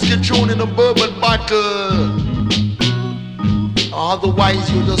like whiskey thrown in a bourbon bottle? Otherwise,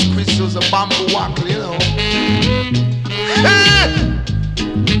 you're just crystals of bamboo wackle, you know.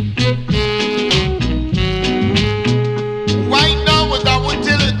 Right now, what I will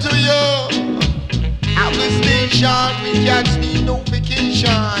tell it to you, at the station, we can't need no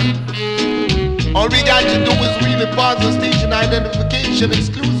vacation. All we got to do is really pass the station identification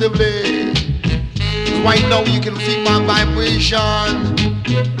exclusively. 'Cause right now, you can feel my vibration.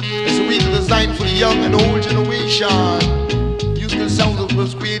 It's really designed for the young and old generation. Musical sounds that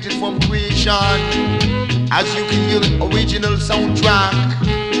was created from creation. As you can hear the original soundtrack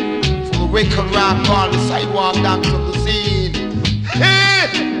from the record rap called The Sidewalk Doctor of the Scene. Hey!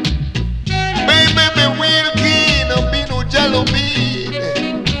 Baby, be real keen, don't be no jello bean.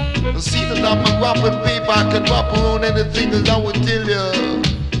 See that I'm a rapping paper, I can rap around anything as I would tell you.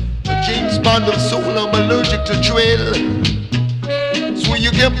 A James Bond of soul, I'm allergic to drill. So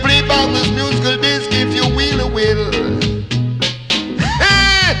you can play back this musical disc if you will.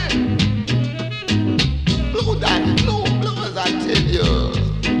 Hey! Blow daddy, blow as I tell you.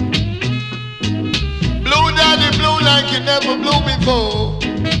 Blow daddy, blow like you never blew before.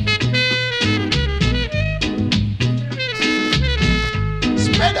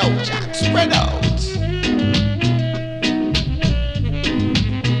 Spread out, Jack, spread out.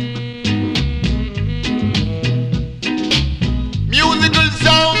 Musical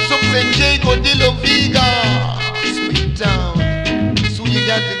sound, some say Jago de la Viga. Sweet town. So you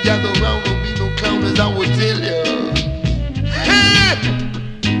got to gather around, don't be no clown as I would tell you. Hey!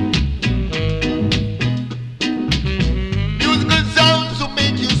 Musical sounds will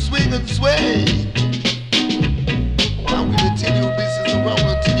make you swing and sway. I will tell you this is around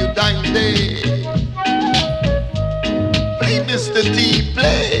until your dying day. Play Mr. T,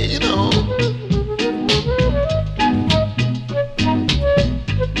 play, you know.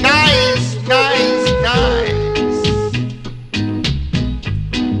 Nice.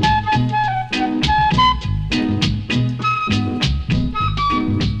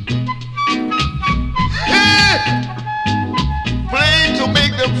 Hey! Play to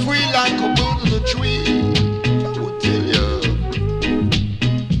make them free like a bird in a tree. I will tell you.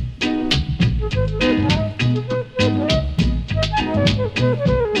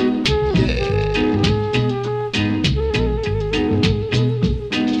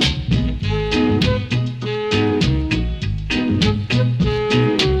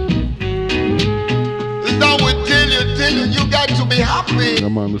 You got to be happy. Yeah,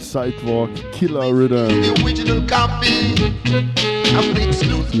 man, the Sidewalk Killer Rhythm. The original copy. I'm the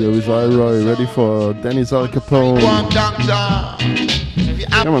exclusive. Here is Iroy, ready for Dennis Al Capone. Warm doctor.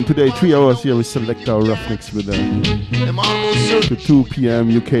 Come on, today 3 hours here we select our Ruffneck-Smille to 2 p.m.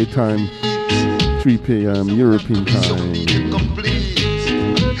 UK time, 3 p.m. European time.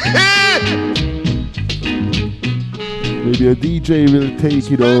 Maybe a DJ will take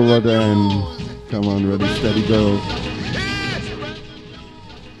it over then. Come on, ready, steady, go.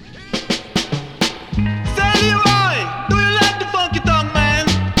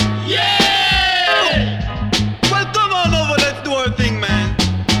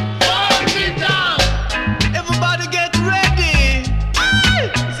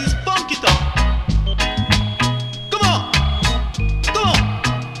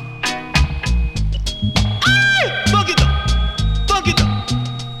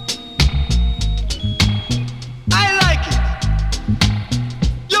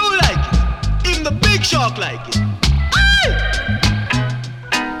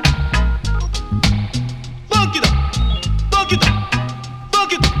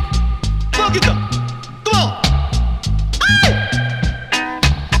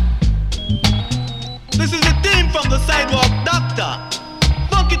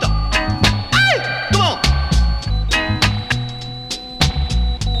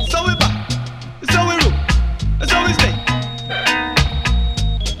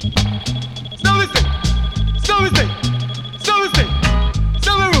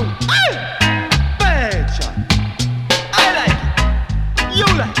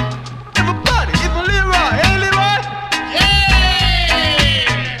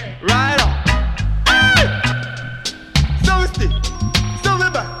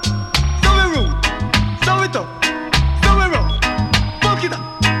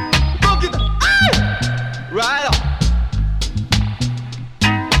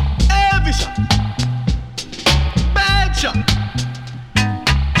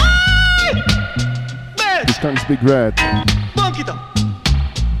 Big Red. Funk it up.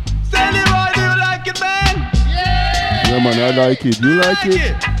 Say Leroy, do you like it, man? Yeah, man, I like it. You like it?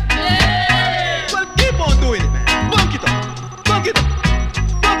 Yeah. Well, keep on doing it, man. Funk it up. Funk it up.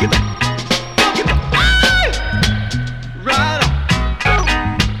 Funk it up. Funk it up. Right on.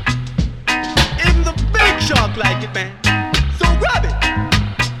 Even the big shark like it, man. So grab it.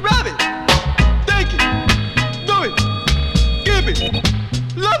 Grab it. Take it. Do it. Give it.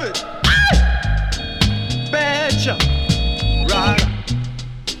 Love it. Right.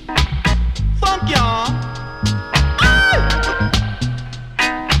 Funk y'all.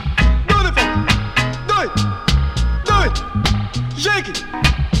 Beautiful. Do it. Do it. Shake it.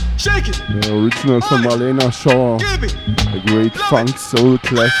 Shake it. The original from Marlena Shaw. A great funk soul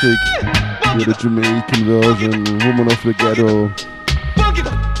classic. Here the Jamaican version, Woman of the Ghetto.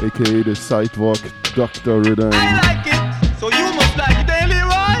 AKA the Sidewalk Doctor Rhythm. I like it. So you must like it, Daily,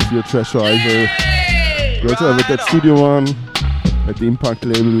 right? Your Treasure Isle. We also have that Studio One at the Impact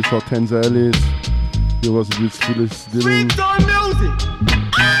label with Hortense Ellis. Here was it with Phyllis Dillon.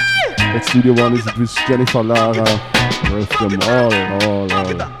 That Studio One is it with Jennifer Lara. With them all. Funk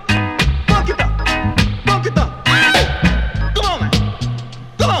it up. Funk it up. Funk it up. Come on, man.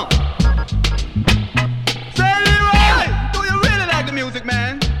 Come on. Say Leroy, do you really like the music,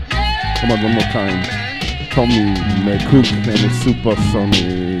 man? Come on, one more time. Tommy McCook and the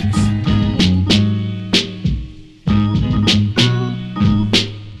Supersonics.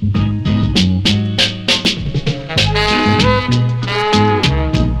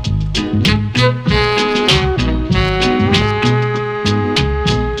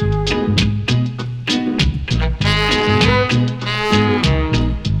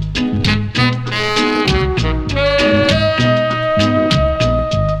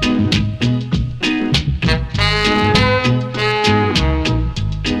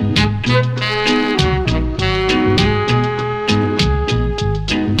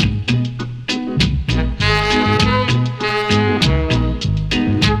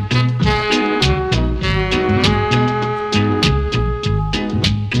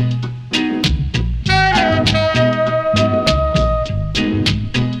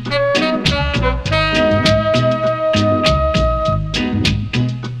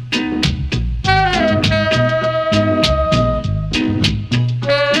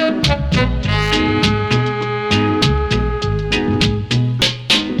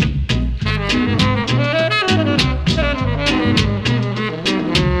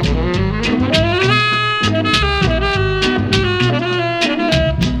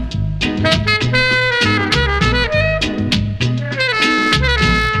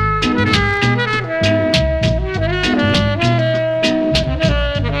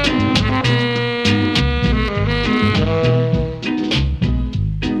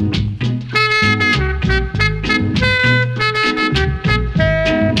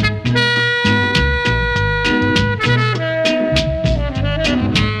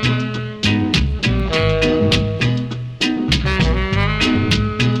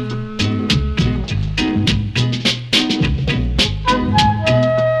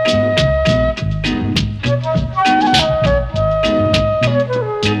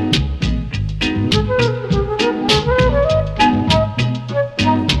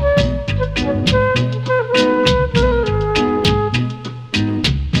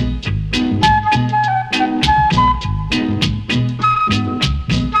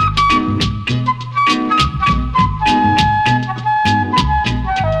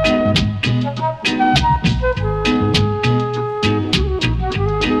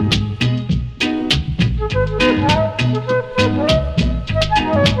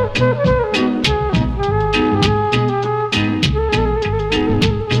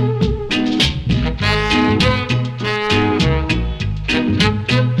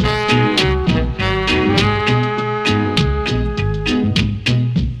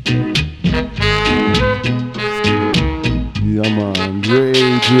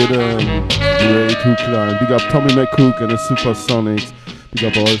 great rhythm, great hook line. Big up Tommy McCook and the Supersonics. Big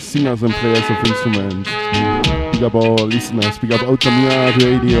up all singers and players of instruments. Big up all listeners. Big up Outta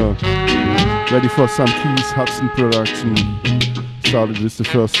Radio. Ready for some Keith Hudson production. Started with the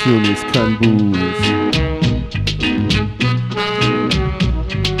first tune is Can Booze.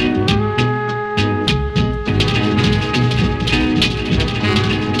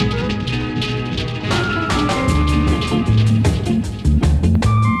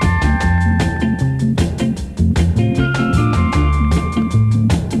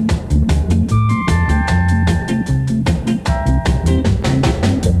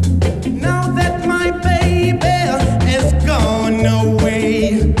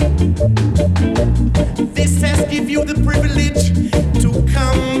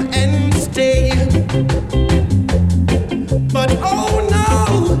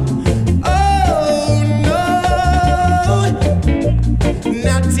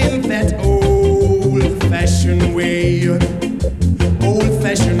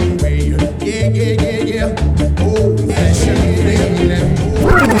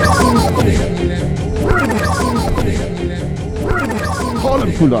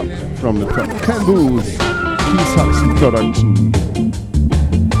 Pull up from the top. Can Booze, Keith Hudson production.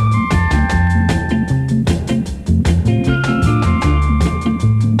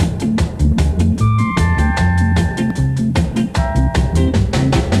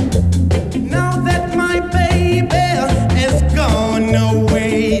 Now that my baby has gone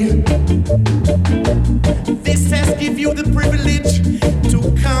away, this has given you the privilege to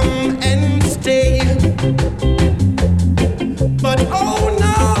come and stay. But oh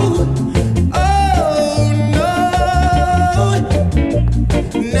no,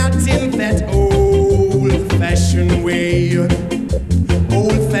 not in that old-fashioned way.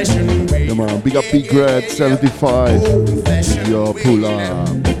 Old-fashioned way. Come on, big up Big Red 75. Your pull up.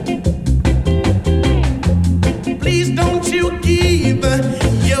 Please don't you give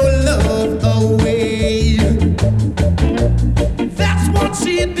your love away. That's what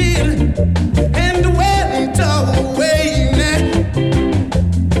she did and went away.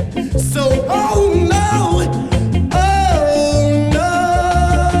 So, oh no,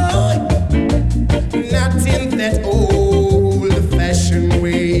 not in that old-fashioned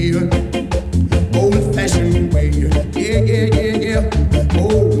way. Old-fashioned way, yeah.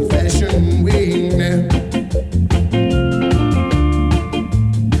 Old-fashioned way now.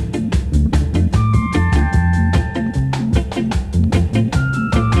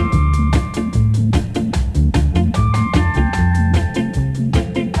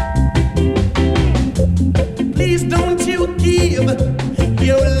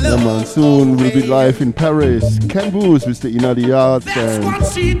 Soon we'll be live in Paris. Can Booze with the Inna the Yard band.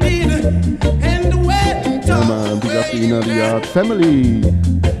 Yeah man, big up the Inna the Yard family.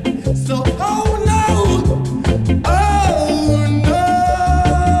 So oh no.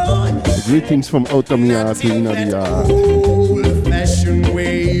 Greetings from Outta to Inna the Yard. Old-fashioned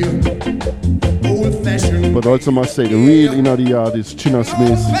way. Old-fashioned. But also must say the real Inna the Yard is China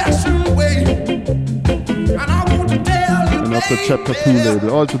Smith. Old-fashioned way. And after Chapter 2 label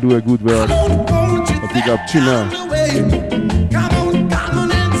also do a good work. A big up China.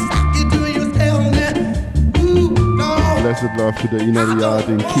 Blessed love to the Inna the Yard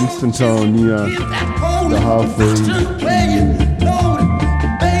in Kingston Town near the halfway.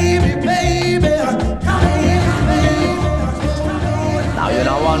 Now you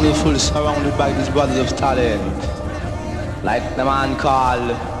know one me full surrounded by these brothers of talent. Like the man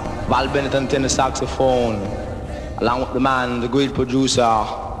called Val Bennett and tenor saxophone. Along with the man, the great producer,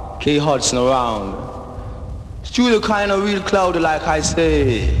 K. Hudson around. Studio kind of real cloudy like I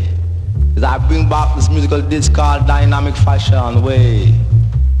say. As I bring back this musical disc called Dynamic Fashion Way.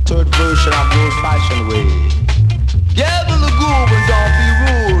 Third version of the old fashioned way. Get in the groove and don't be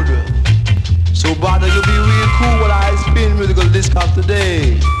rude. So brother, you be real cool while I spin musical disc of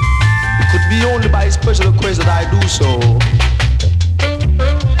today. It could be only by special request that I do so.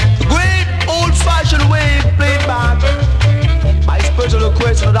 Old-fashioned way played back by special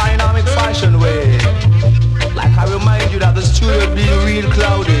request in a dynamic fashion way. Like I remind you that the studio be real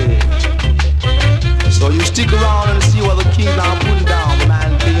cloudy. So you stick around and see what the kings are putting down. The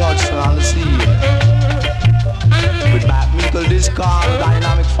man K. Hudson on the scene. With back musical discard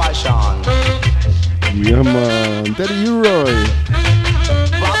dynamic fashion. Yeah man, Daddy Uroy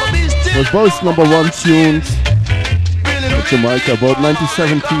was both #1 tunes in Jamaica about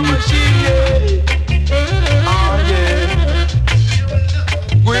 1970.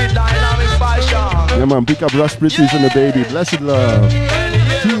 Yeah man, pick up Russ British and the baby. Blessed love.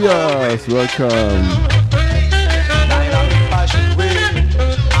 Yes, welcome.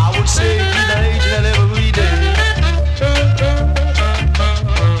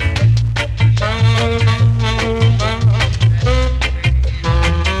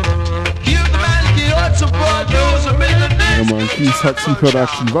 Saxon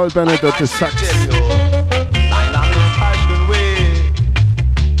production. Val Bennett at the sax.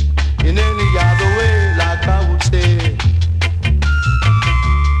 In any other way, like I would say.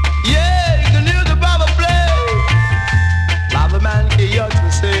 Yeah, you can hear the brother play. Love a man can hear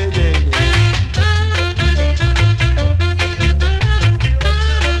to say,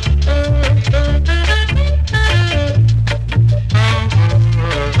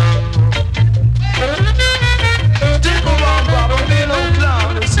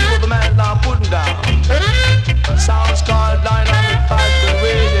 sounds called dynamic fashion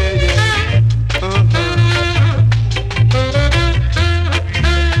way,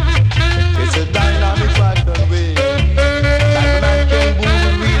 It's a dynamic fashion way. Like a man can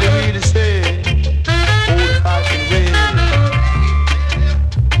move really, really say, old fashioned way.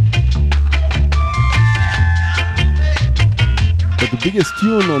 But the biggest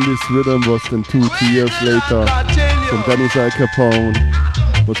tune on this rhythm was then 2-3 years later from Dennis Al Capone.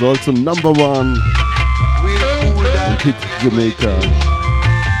 Was also number one in hit Jamaica.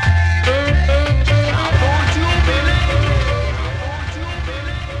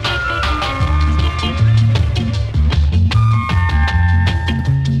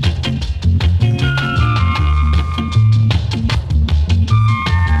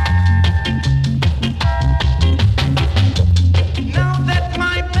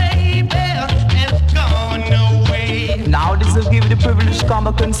 Now this will give you the privilege to come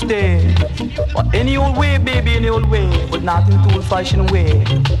back and stay. But any old way, baby, any old way, but not in the old-fashioned way.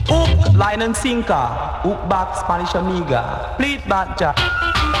 Hook, line and sinker, hook back, Spanish amiga, pleat back, jack.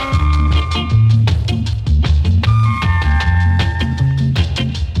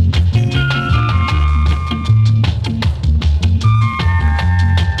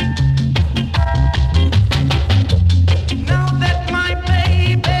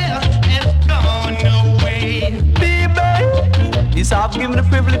 I've given the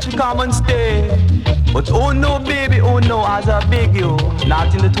privilege to come and stay. But oh no, baby, oh no, as I beg you,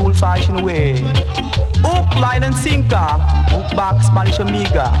 not in the old-fashioned way. Hook, line and sinker, hook back, Spanish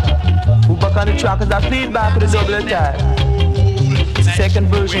amiga. Hook back on the track as I plead back with a double attack. Second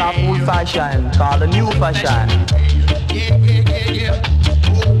version of old-fashioned, called a new fashion.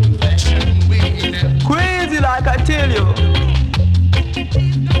 Crazy like I tell you.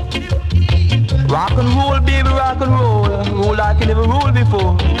 Rock and roll, baby, rock and roll. Roll like you never rolled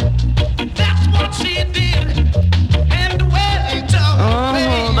before. That's what she did. And the way they told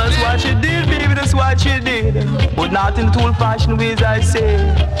me. That's what she did, baby, that's what she did. But not in the old-fashioned ways, I say.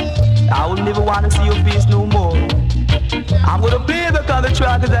 I will never want to see your face no more. I'm gonna play back on the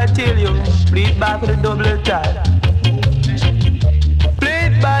track as I tell you. Play it back with a double attack. Play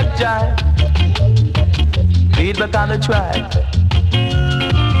it back, Jack. Play it back on the track.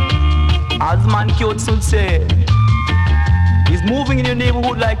 As man cute would say, he's moving in your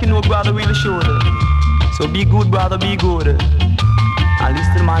neighborhood like you know brother really should. So be good, brother, be good. And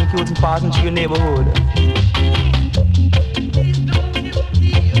listen to the man cute and passing through your neighborhood.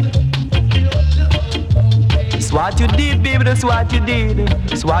 It's what you did, baby, that's what you did.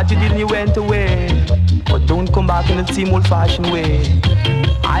 It's what you did and you went away. But don't come back in the same old-fashioned way.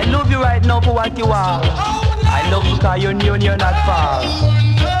 I love you right now for what you are. I love you because you're near and you're not far.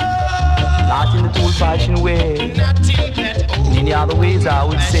 Not in the old-fashioned way. In any other ways, I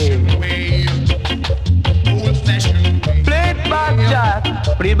would say. Play it back, Jack.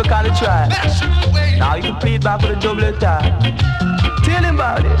 Play it back on the track. Now you can play it back with a double attack. Tell him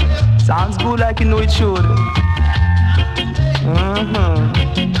about it. Sounds good like you know it should.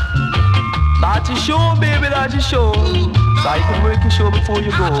 That's your show, baby, that's your show. So you can work your show before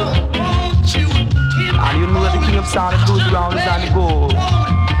you go. And you know that the king of sound that goes around is on the go.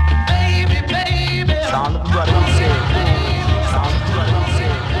 Sound of the brother would say. Sound of the brother would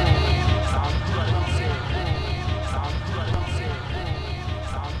say. Sound of the brother would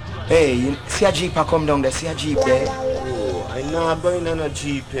say. Hey, you see a jeep a come down there, see a jeep there. Oh, I not going on a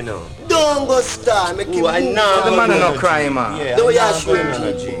jeep, you know. Don't go star, make him. I know. The man no cry, man. Yeah, Do I'm you not sure? going on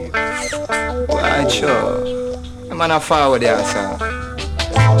a jeep. Right, sure. The man a forward there, sir.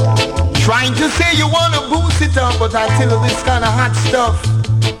 Trying to say you wanna boost it up, but until this kind of hot stuff,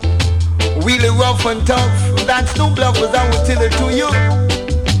 really rough and tough, that's no bluff, but I will tell it to you.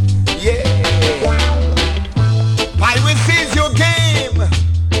 Yeah. Piracy is your game.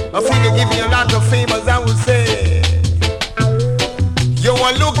 I think you give you a lot of fame, as I would say. You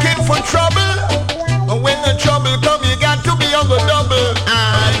are looking for trouble, and when the trouble come, you got to be on the double.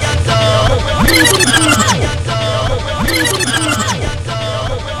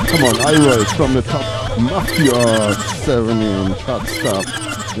 Come on, I rise from the top. Mafia 7-inch hot stuff.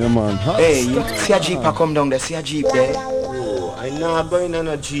 Yeah, man. Hot Hey, you stuff. see a jeep a come down there, see a jeep there. Oh, I not going on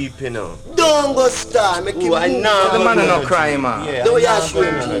a jeep, you know. Don't go star, make him I move. not The man going no on a cry, jeep. man. Yeah, Don't I you not show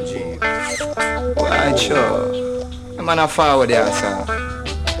going him on a jeep. Right, sure. The man a forward there, sir.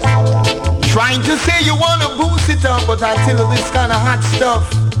 Trying to say you wanna boost it up, but I tell you this kind of hot stuff.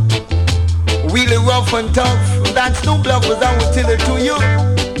 Really rough and tough. That's no bluffers, I will tell it to you.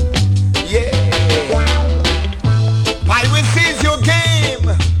 Yeah. Piracy is your game.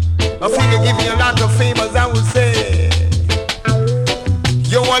 I feel to give you a lot of fame, as I would say.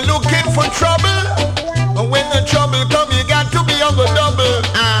 You are looking for trouble, and when the trouble come, you got to be on the double.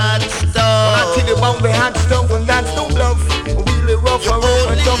 Hot stuff. I tell you about the hot stuff, and that's no bluff. Really rough and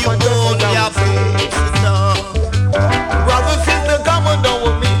tough and tough, brother, sister, come on down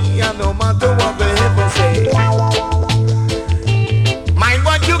with me, and no matter what the heaven say. Mind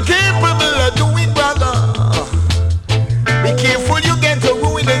what you capable of doing, brother. Be careful you get to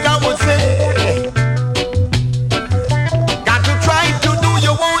ruin it, I would say. Got to try to do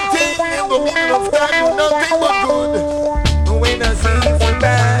your own thing. In the middle of time, do nothing but good. When I say for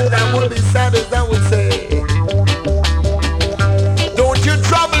bad, I will be sad as I would say. Don't you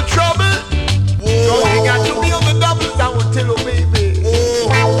trouble. Don't you got to be on the doubles, I would tell you, baby.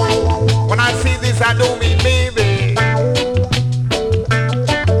 When I say this, I don't mean maybe.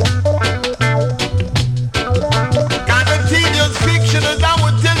 Kind of tedious fiction as I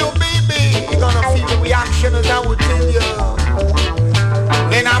would tell you, baby. You're gonna feel the reaction as I would tell you.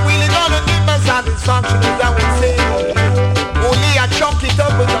 Then I'm really gonna need my satisfaction as I would say. Only I chunk it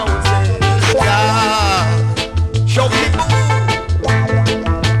up as I would say. Yeah. Chunk it up.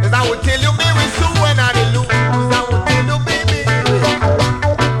 As I would tell you, baby, so when I lose, I would tell you, baby.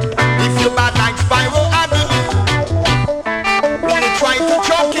 If you're bad like Spiral Avenue, when you try to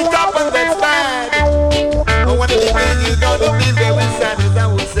choke it up and that's bad. But when it is, you're gonna be very sad, as I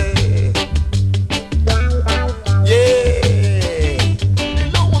would say. Yeah.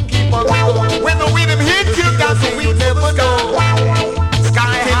 No one keep on going. When the rhythm hits you, got to we never know.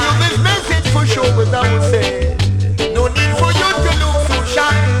 Sky tell you this message for sure, as I would say. No need for you to look so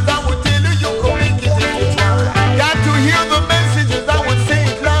shy, as I would tell you, you can make it if you try. Got to hear the messages, I would say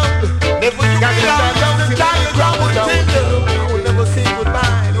it loud. Never you got to stand down the diagram, I would tell you. I will never say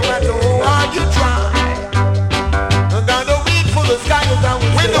goodbye, no matter how hard you try. And got to wait for the sky, as I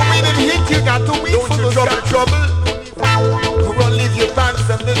would say. When the rhythm hit you, got to wait for the sky. Trouble. Run, leave your pants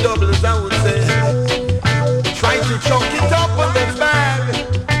and the double, as I would say. Try to chunk it up, but that's bad.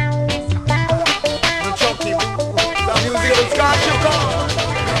 Chunk it. The music will scratch your car.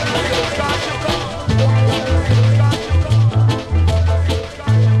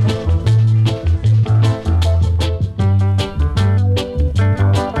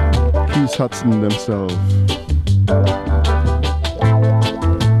 Keith Hudson themselves.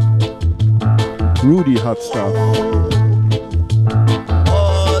 Rudy Hot Stuff.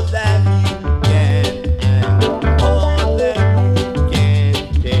 All that you can and all that you can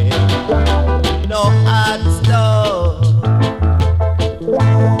take. No hard stuff.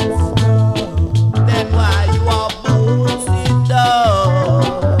 Then why you are boots it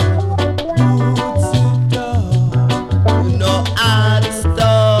up? Boots it up. No hard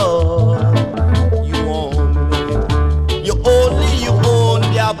stuff. You only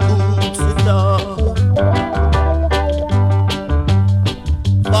your boots it up.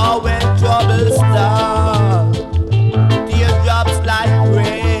 For when trouble starts, teardrops like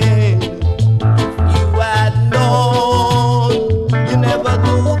rain. You had known, you never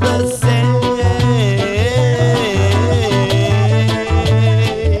do the same.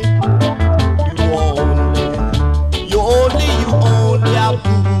 You only have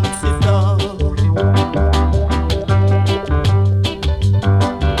boots it up.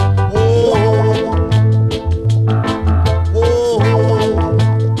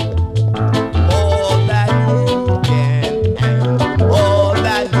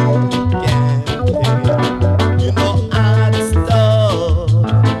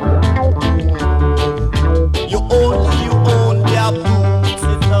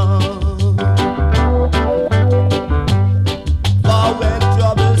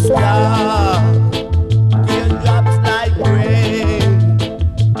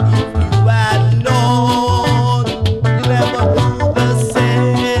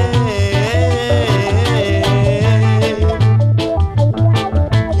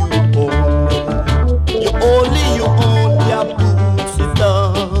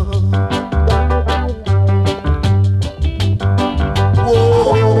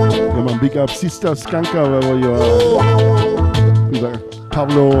 Big up Sister Skanka wherever you are.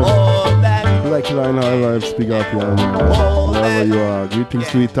 Pablo, Blackline High Vibes, big up, yeah. Wherever you are. Greetings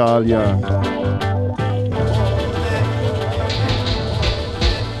to Italia.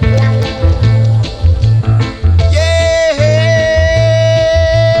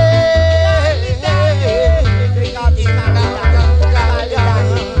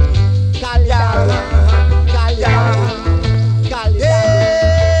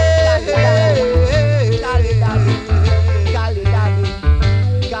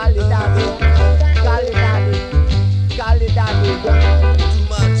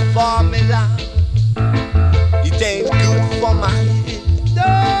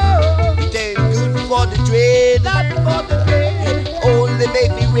 the dread. Not for the dread. Only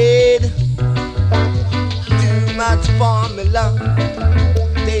make me red. Too much formula.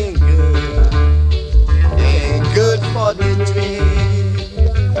 They ain't good. They ain't good for the dread.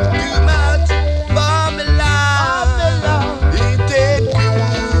 Too much formula. It ain't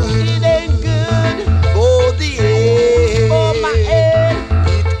good. It ain't good for the head. for my head.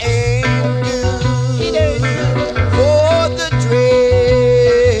 It ain't good. It ain't good for the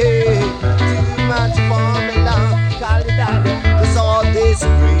dread. Too much formula. call it that. Cause all this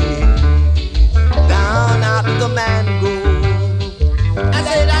breed down at the mango. I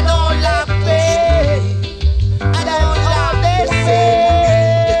said I don't like bread. I don't like this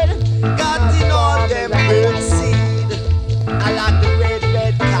seed. Got in all them bird seed. I like the red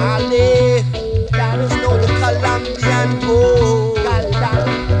Cali. You know the Colombian gold.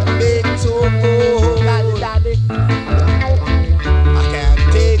 Big Togo. I can't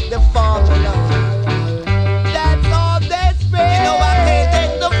take the formula. That's all they spread. You know I can't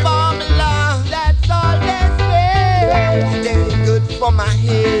take the formula. That's all they spread. It ain't good for my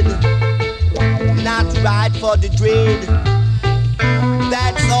head. Not right for the dread.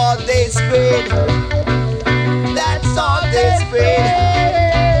 That's all they spread. That's all they spread.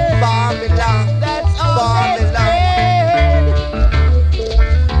 Formula. That's all Formula. they spread.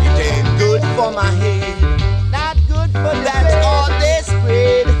 It ain't good for my head. Not good for the That's dread. all they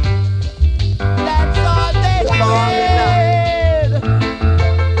spread. That's all they Formula. spread.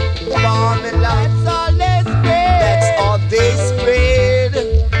 Formula. That's all they spread. That's all they spread.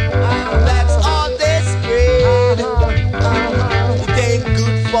 That's all they spread. It ain't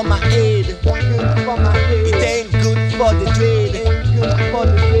good for my head. It ain't good for the dread.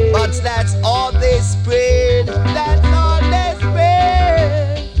 But that's all they spread. That's all they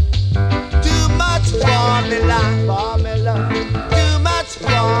spread. Too much formula. Too much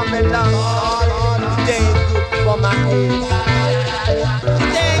formula. It ain't good for my head.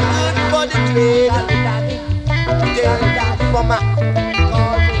 It ain't good for the dread. It ain't good for my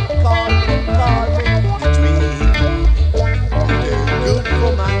the dread. It ain't good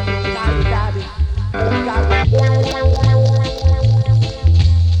for my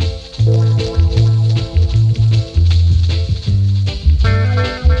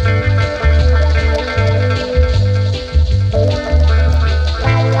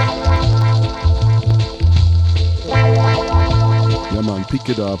Yeah, man, pick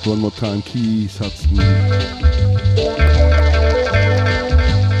it up one more time. Keys, Hudson.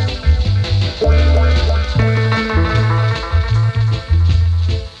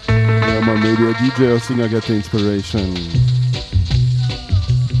 Yeah, man, maybe a DJ or singer get the inspiration.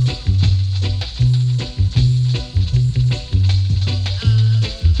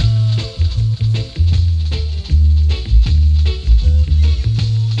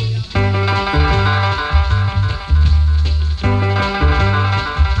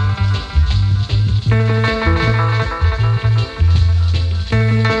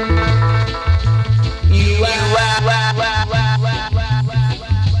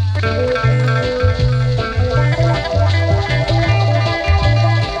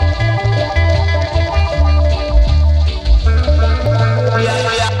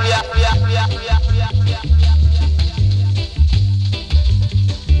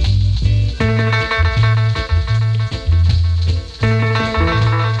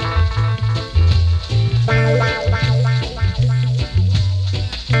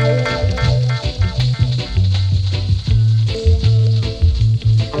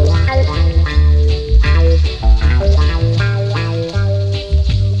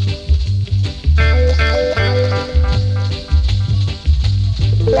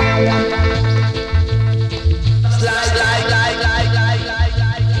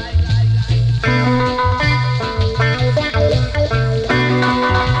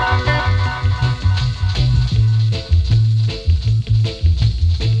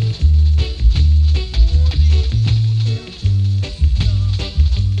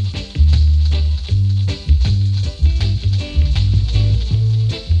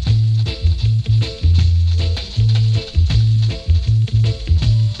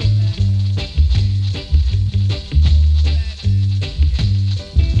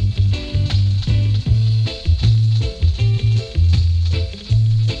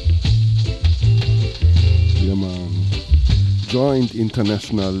 Joint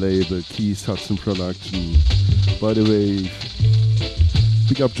international label, Keys Hudson Production. By the way,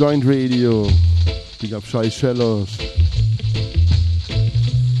 pick up Joint Radio, pick up Shy Shellos,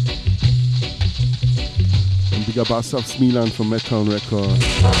 and pick up Ruffneck-Smille from Madtown Records,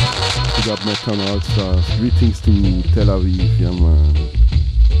 pick up Madtown All Stars. Greetings to Tel Aviv, yeah man.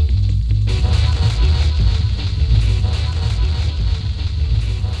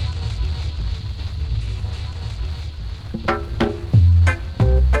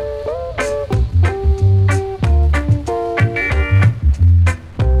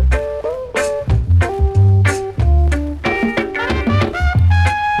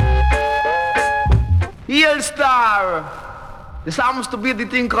 gather. This happens to be the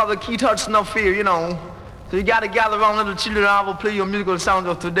thing called the key touch no fear, you know. So you gotta gather around little children and I will play your musical sound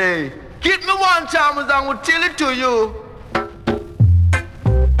of today. Get me one time and I will tell it to you.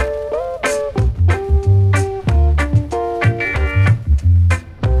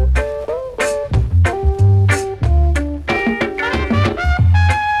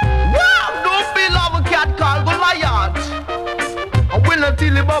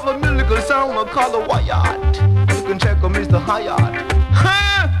 Baba musical sound I call the Wyatt. You can check on Mr. Hyatt.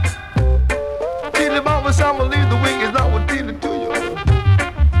 Huh? Tilly Baba sound will leave the wing is not what Tilly to you.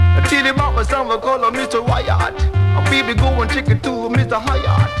 Tilly Baba sound I call him Mr. Wyatt. A baby go and check it to Mr.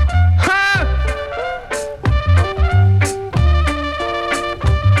 Hyatt. Huh?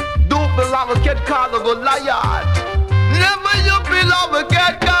 Don't belong a cat called a Goliath. Never you belong a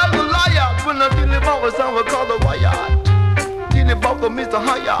cat called a Goliath. When I Tilly Baba sound I call the Wyatt. About Mr.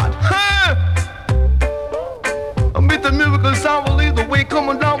 Hyatt. Huh? Mr. Miracle sound will lead the way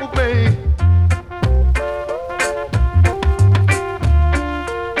coming down with me.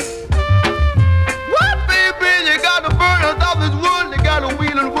 What, baby? You got to burn out of this wood. You got to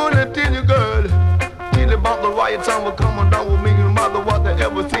wheel and run until you good. Tell about the riot sound will coming down with me. No matter what they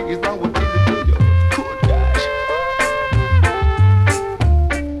ever think is down with you. Good gosh.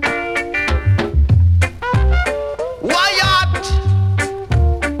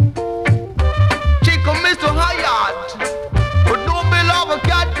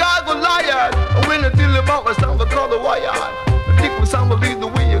 About my sound, I call the Wyatt. I think my sound will lead the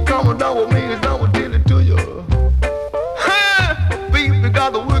way. You're coming down with me, it's not what tell it to you. Huh? Baby,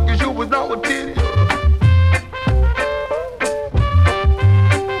 got the work as you was not what tell you.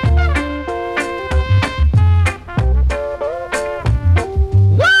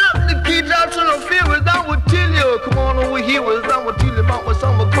 Wow, the key drops on the field is not what tell you. Come on over here, it's not what tell you about my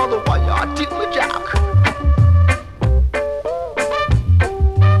sound, I call the Wyatt. Take my jack.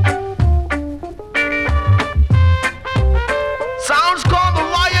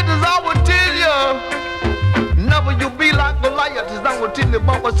 Till the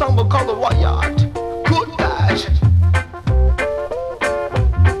bumper song will call the Wyatt. Good gosh.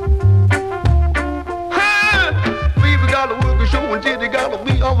 Hey, baby gotta work a show until they gotta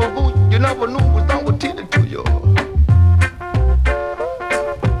be on the boot. You never know what's done with tell it to you.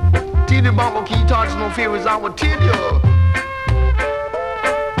 Till the bumper key touch no fear is I will tell you.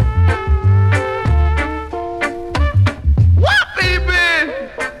 What, baby?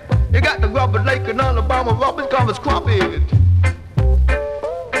 You got the rubber lake and on the bottom of rubber covers crop it.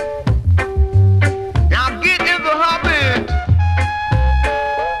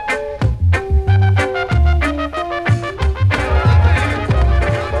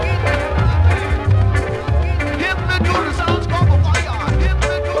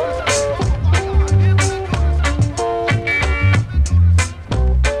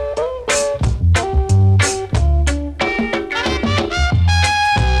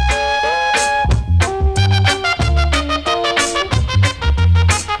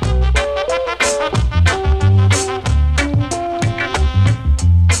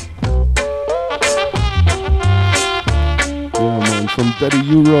 Daddy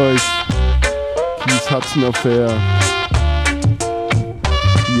U-Royce, Keith Hudson Affair.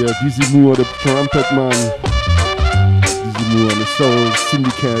 Hier, Dizzy Moore, der Trumpet Man. Dizzy Moore, eine Soul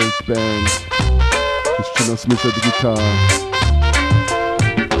Syndicate Band. With Chinna Smith at the guitar.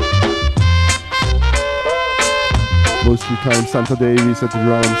 Most of the time, Santa Davis at the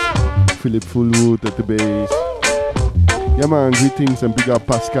drums. Philip Fullwood at the bass. Yeah man, greetings and big up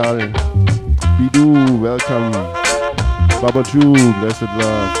Pascal. Bidou, welcome. Baba Ju, blessed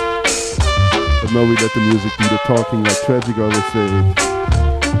love. But now we let the music do the talking like Tragic always say.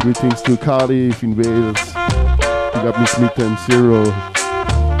 Greetings to Cardiff in Wales. Big up Miss Mita and Zero.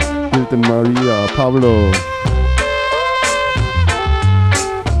 Hilton Maria, Pablo.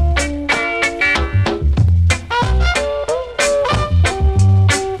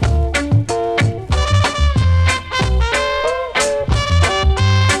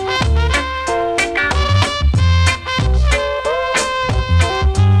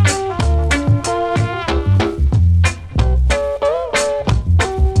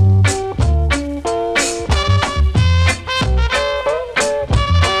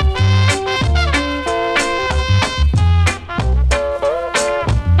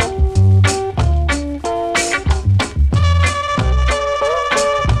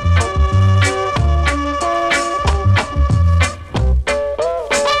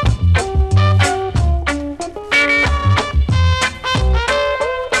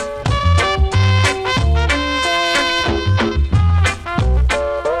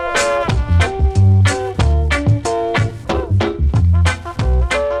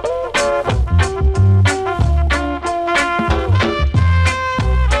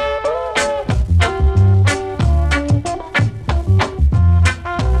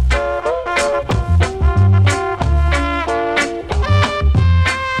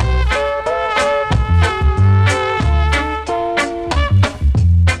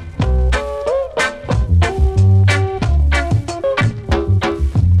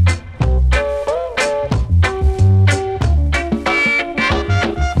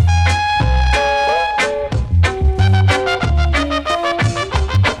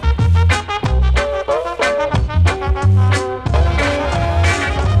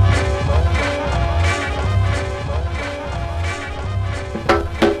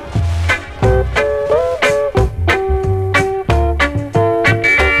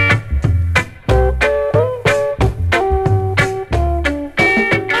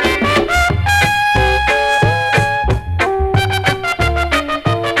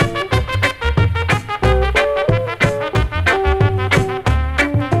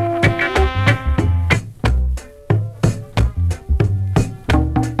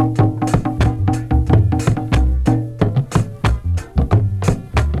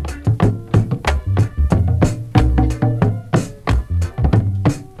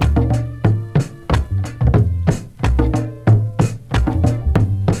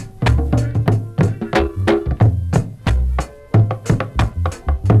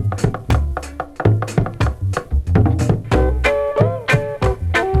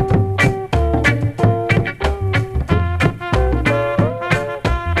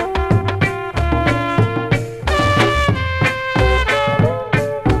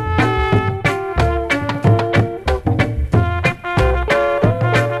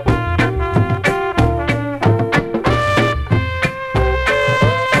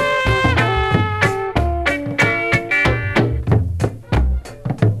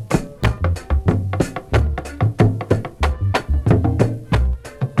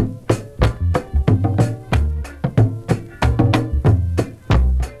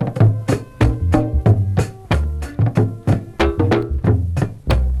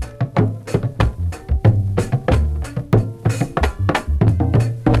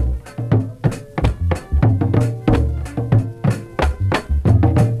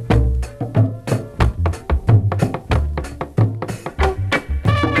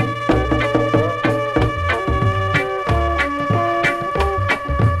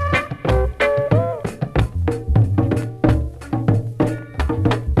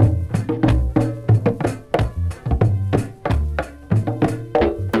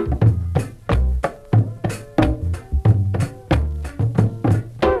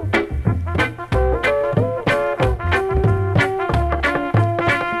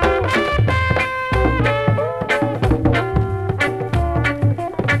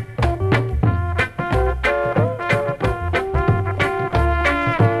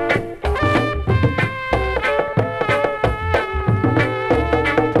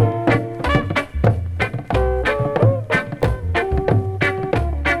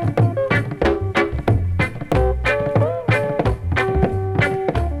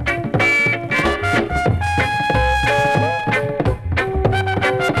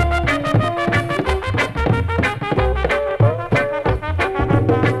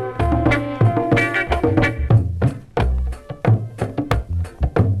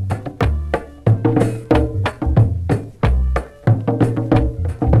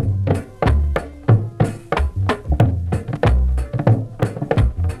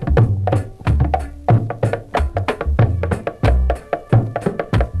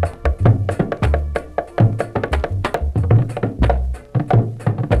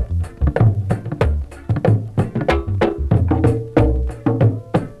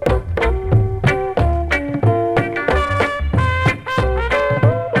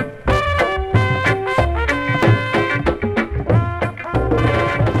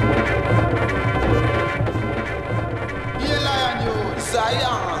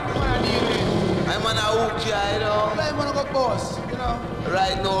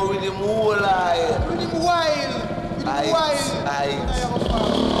 rhythm whole eye. Rhythm wild. Rhythm wild.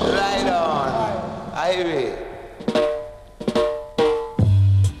 Right on. I hear it.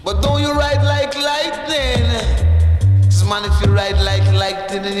 But don't you ride like lightning? 'Cause man, if you ride like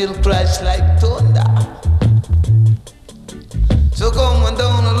lightning, it'll crash like thunder. So come on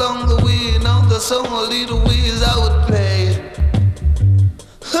down along the way, and on the song a little ways I would play.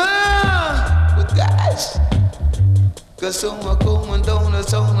 But guys, 'cause someone coming down the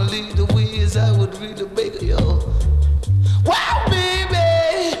song a little ways I would really beg you. Wow,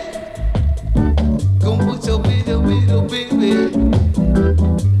 baby, come put your video, baby.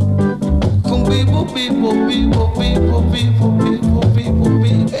 Come people, baby.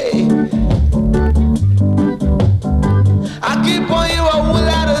 I keep on you a whole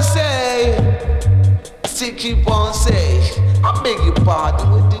lot to say. Still keep on saying. I beg your pardon,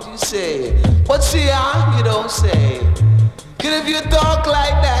 what did you say? But see how you don't say. 'Cause if you talk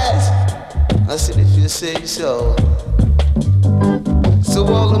like that, I said if you say so. So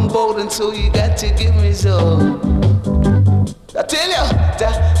all I'm bold until you got to give me so. I tell you,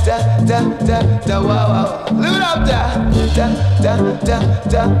 da, wow. Live it up, da,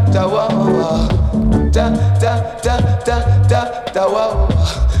 wow. Da, wow.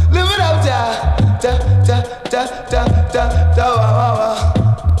 Live it up, da, wow.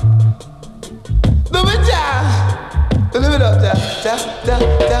 Live it up,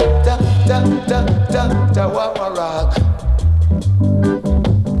 da, wow, rock.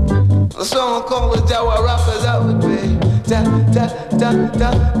 The song called the Jawa Rockers I would play.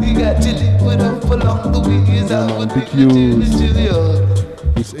 You got to live with them for long the years I would be Use.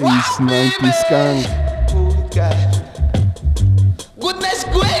 It's Ace 90 Skunk. Goodness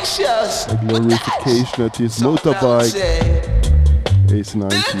gracious! A glorification of his motorbike. Ace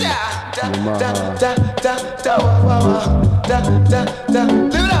 90. Yamaha.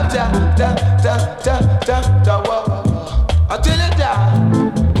 I tell you that.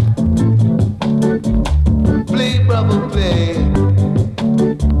 Play, brother, play.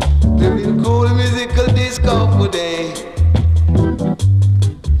 There is cool musical disco today.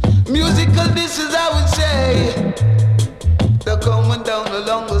 Musical discs, I would say. They're coming down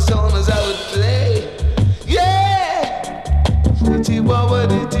along the songs I would play. Yeah! Wow,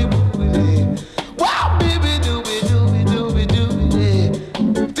 baby,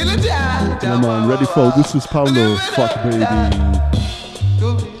 Yeah, man, ready for this is Paulo. Fuck, baby.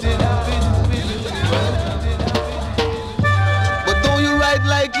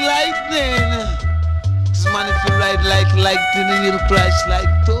 Like lightning. 'Cause man, if you ride like lightning, you'll crash like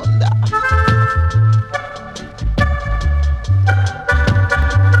thunder.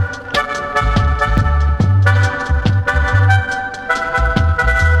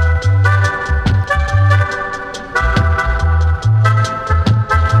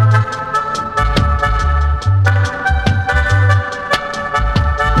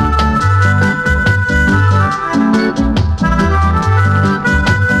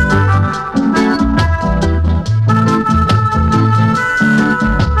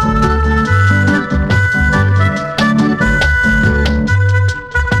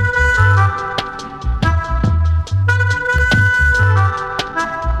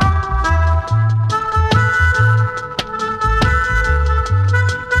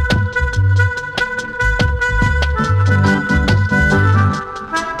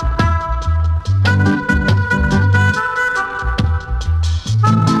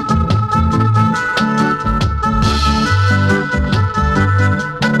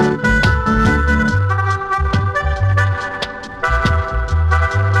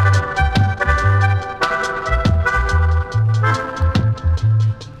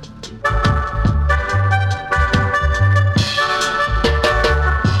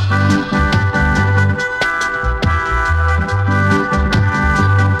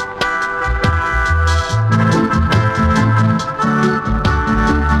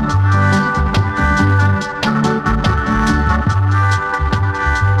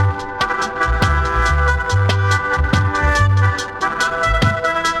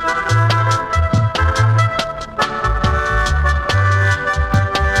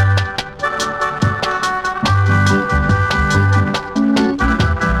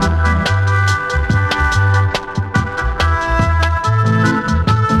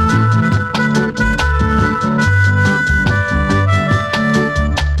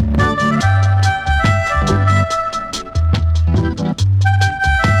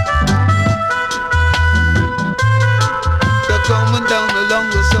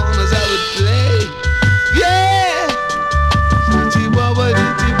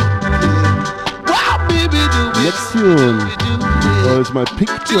 is my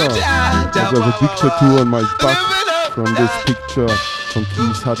picture. I have a big tattoo on my back from this picture from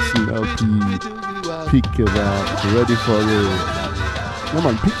Keith Hudson LP. Pick it up, ready for it. Come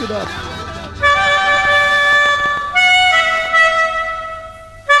on, pick it up.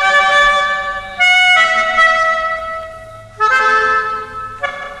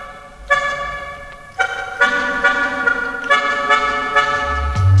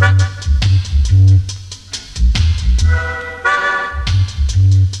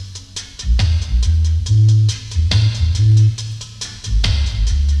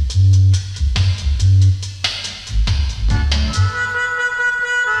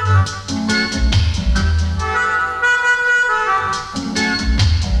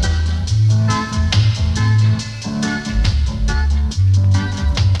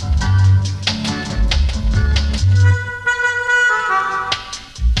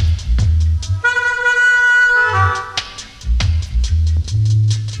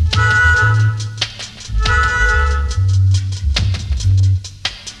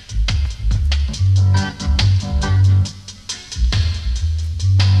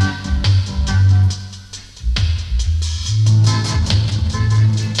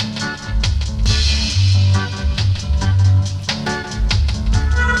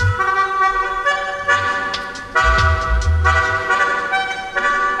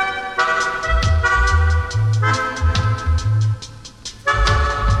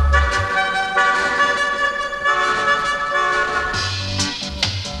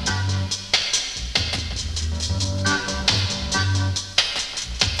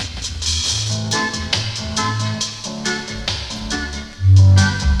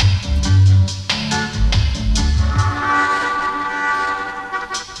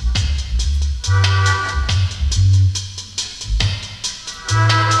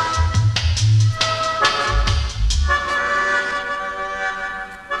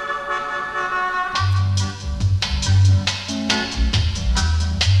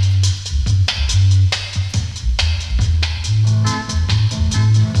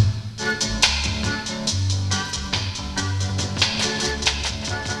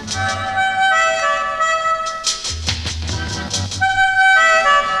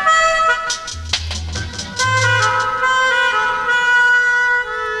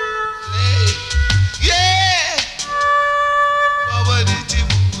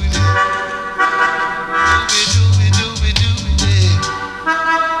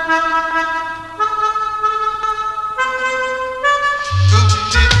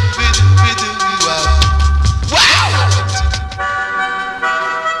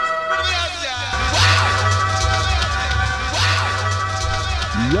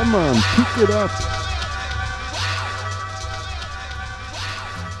 Pick it up.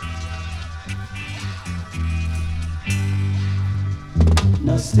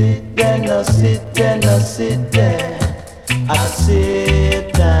 No sit there, no sit there, no sit there. I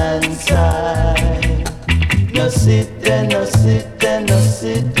sit inside. No sit there, no sit there, no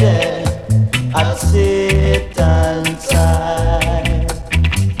sit there. I sit inside.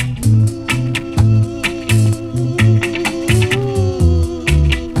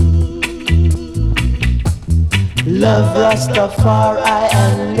 Love Rastafari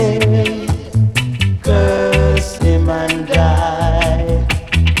and live, curse him and die.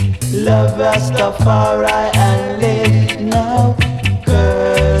 Love Rastafari and live now,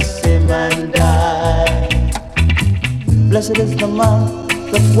 curse him and die. Blessed is the man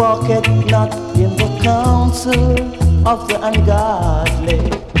that walketh not in the counsel of the ungodly,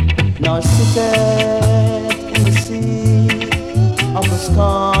 nor sitteth in the seat of the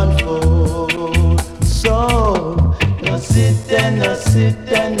scornful. So no sit there, no sit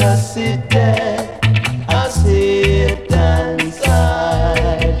there, no sit there. I sit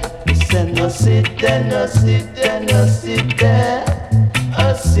inside. He said no sit there, no sit there, no sit there.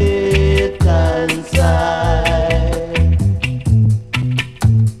 I sit inside.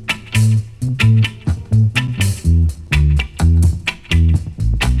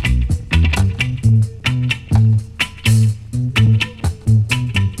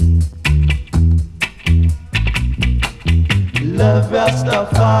 Love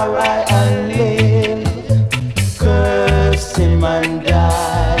Rastafari and live, curse him and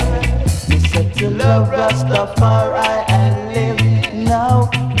die. He said to love Rastafari and live now,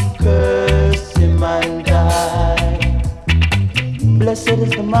 curse him and die. Blessed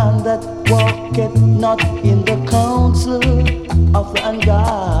is the man that walketh not in the counsel of the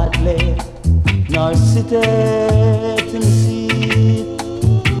ungodly, nor sitteth in the seat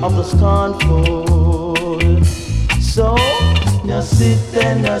of the scornful. So no sit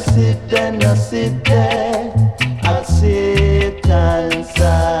there, no sit there, no sit there. I sit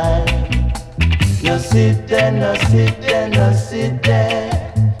side. No sit there, no sit there, no sit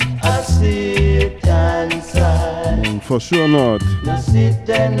there. I sit side. For sure not. No sit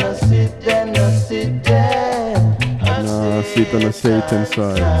there, no sit there, no sit there. Nah, sit on the Satan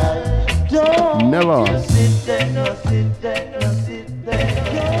side. Never.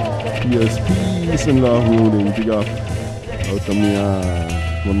 Yes, peace and love ruling. Big up. Out of me.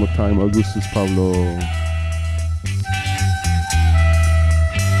 One more time, Augustus Pablo.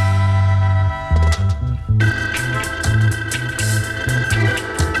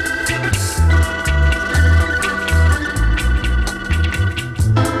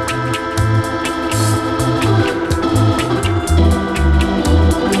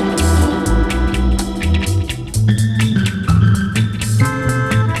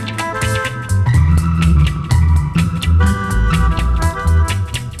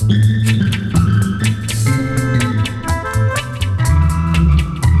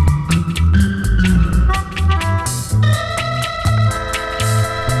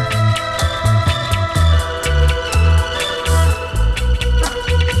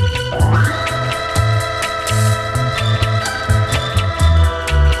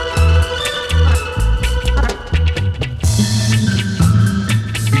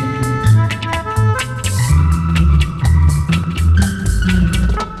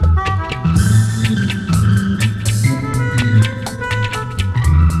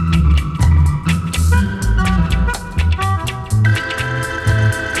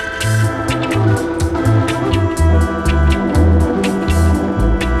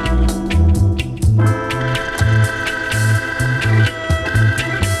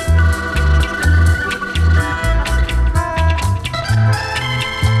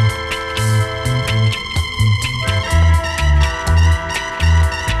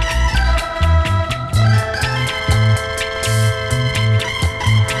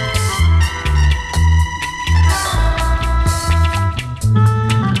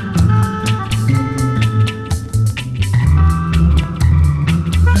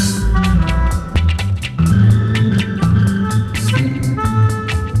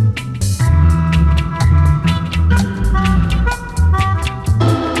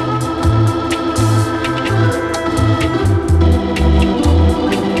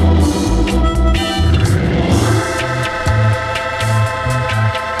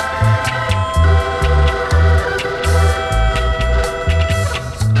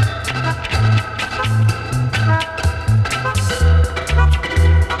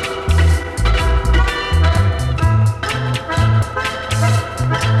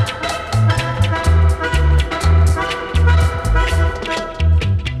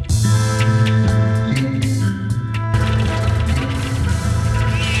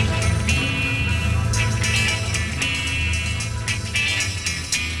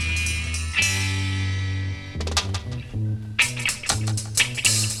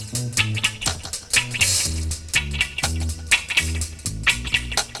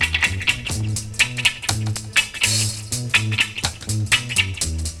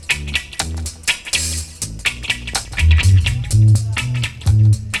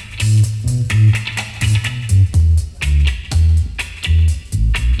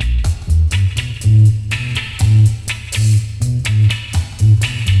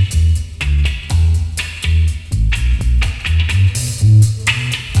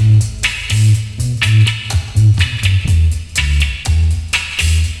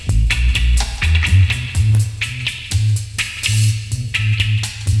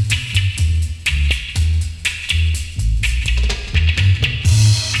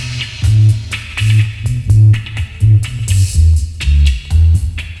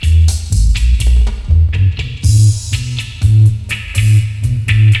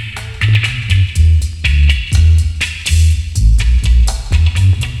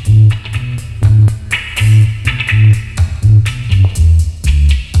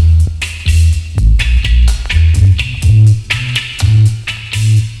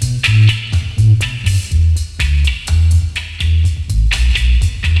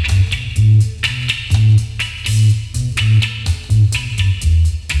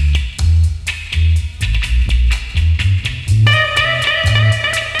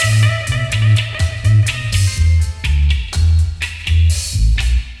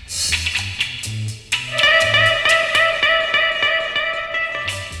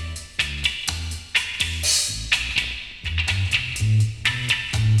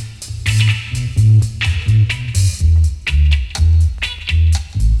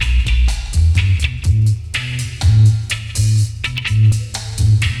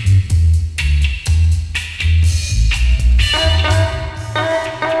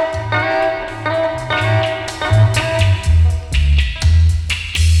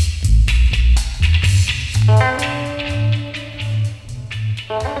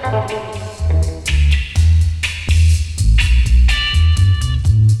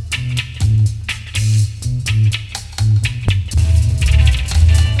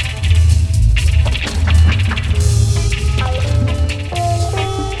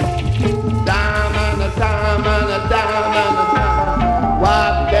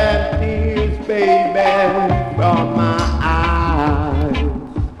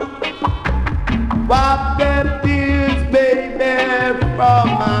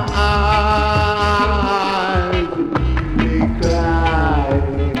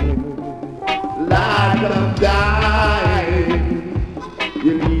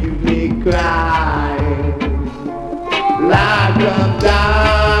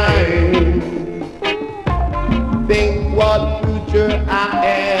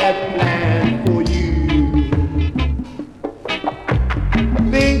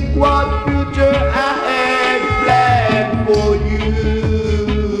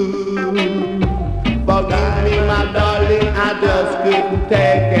 couldn't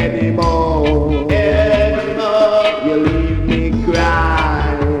take anymore. You leave me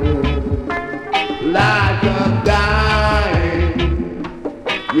crying like I'm dying.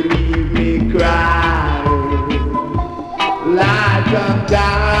 You leave me crying like I'm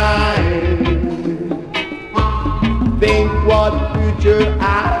dying. Think what future I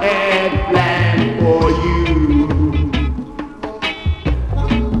had planned for you.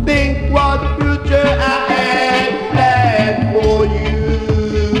 Think what future I had planned for you.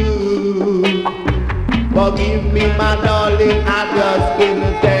 Forgive me, my darling, I just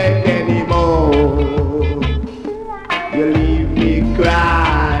couldn't take anymore. You leave me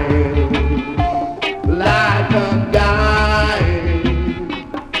crying like I'm dying.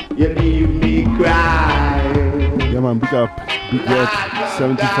 You leave me crying. Yeah man, big up, big red,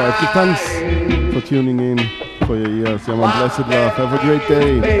 75 to thanks for tuning in, for your ears. Yeah man, blessed love, have a great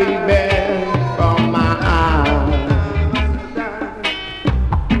day. Baby, from my eyes.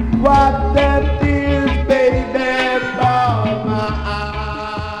 What that is, baby, from my eyes.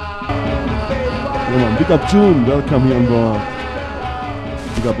 Yeah man, big up June, welcome here on board.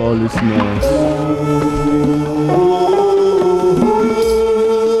 Big up all listeners.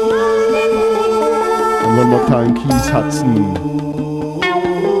 And one more time, Keith Hudson,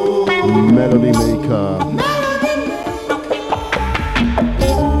 Melody Maker.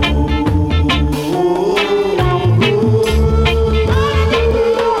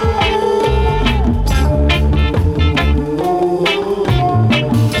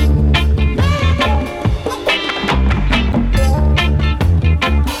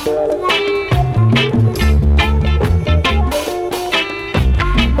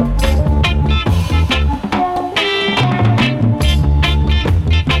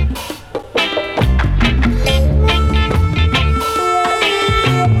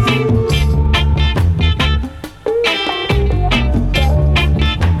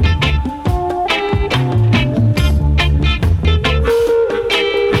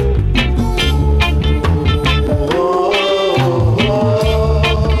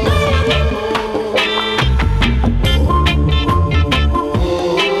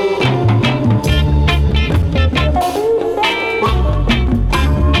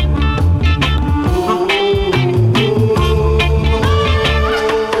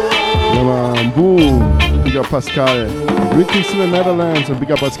 Pascal. Greetings to the Netherlands and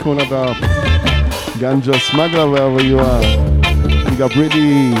big up Ascona da. Ganja Smuggler wherever you are. Big up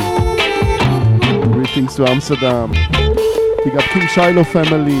Brady. Greetings to Amsterdam. Big up King Shiloh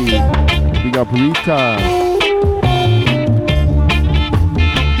family. Big up Rita.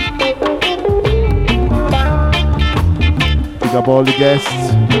 Big up all the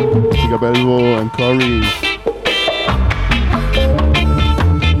guests. Big up Elvo and Corey.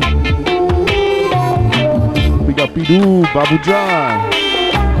 Big up Pidu, Babu Jan.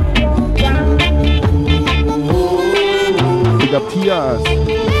 Big up Tias.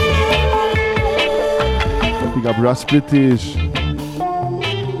 Big up Russ British.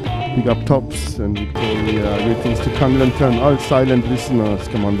 Big up Tops and Victoria. Greetings to Congleton, all silent listeners.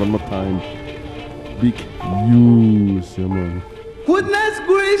 Come on, one more time. Big news, yeah, man. Goodness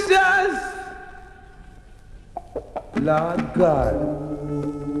gracious! Lord God.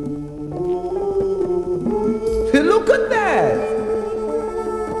 Hey, look at that!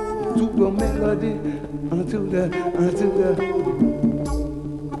 To the melody, unto the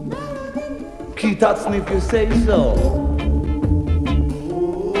Keith Hudson, if you say so.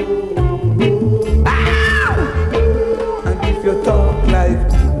 Ah! And if you talk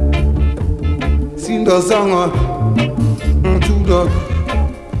like, sing the song to the,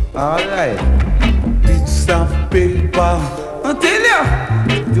 alright, bits of paper, I tell ya,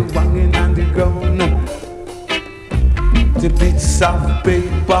 the banging on the ground. The bits of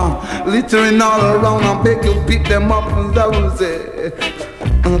paper littering all around. I beg you pick them up and I will say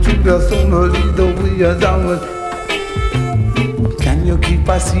until the sun will lead the way as I will. Can you keep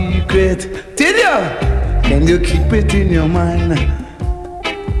a secret? Tell ya, can you keep it in your mind?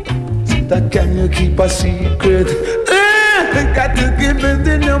 That can you keep a secret? Got to keep it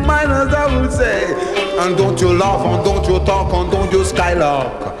in your mind as I will say. And don't you laugh and don't you talk and don't you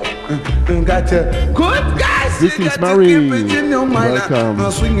skylark. Got to good guys. Greetings, Mary.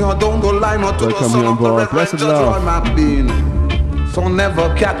 Welcome. Swing your down the line or to the sun of the red blessed love. So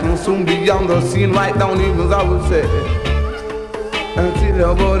never cat will soon be on the scene right down even as I would say. Until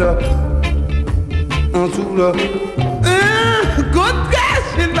the border, until the good guys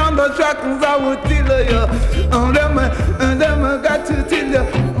in on the track as I would tell you. And them got to tell you.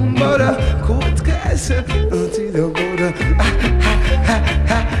 But good guys until the border.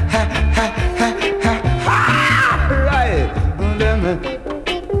 Right, them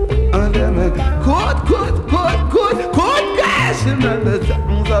And then could cash and the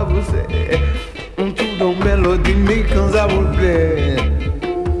songs I will say. To the melody makers I will play.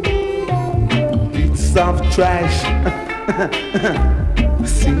 Beats of trash.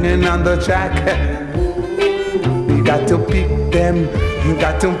 Singing on the track. You got to pick them. You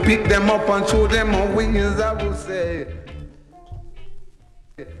got to pick them up and show them on wings I will say.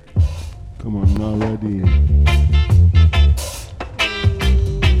 Come on, now ready.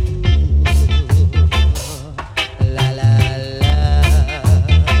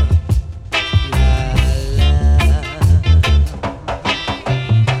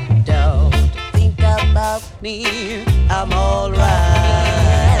 Me, I'm alright.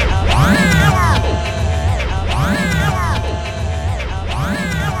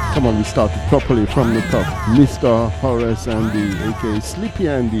 Come on, we started properly from the top. Mr. Horace Andy, aka Sleepy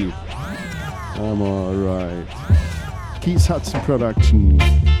Andy. I'm alright. Keith Hudson production.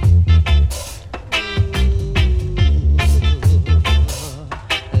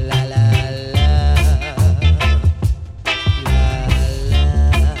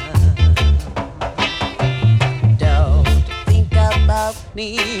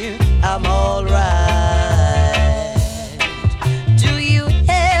 Me, I'm alright. Do you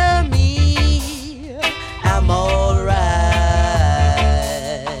hear me? I'm alright.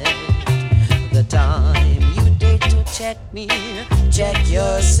 The time you take to check me, check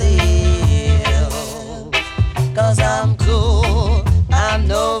yourself. 'Cause I'm cool, I'm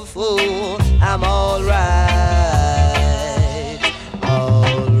no fool, I'm alright.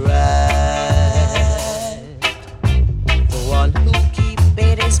 Alright. The one who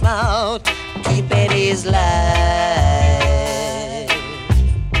his mouth, keep it his life.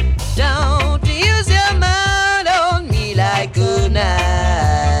 Don't use your mouth on me like a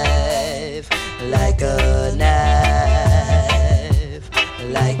knife, like a knife,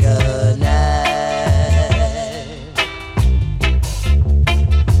 like a knife.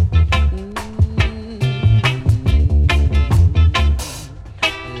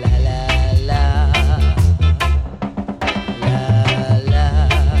 La la la.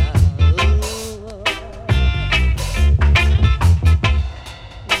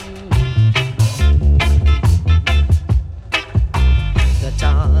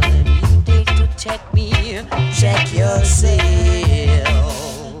 Check me, check yourself.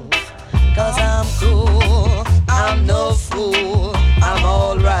 'Cause I'm cool, I'm no fool, I'm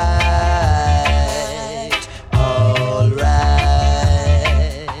alright, alright.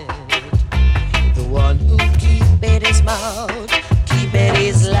 The one who keep it his mouth, keep it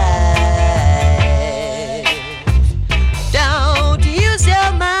his life. Don't use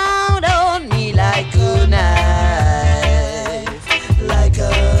your mouth on me like a knife, like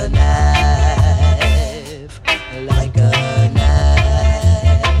a knife. Like a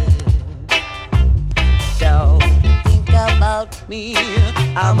knife. Don't think about me,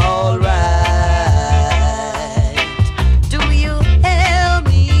 I'm alright. Do you hear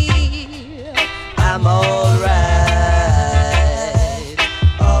me? I'm alright.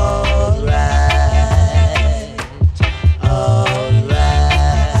 Alright. Alright.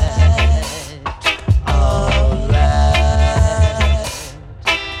 Alright.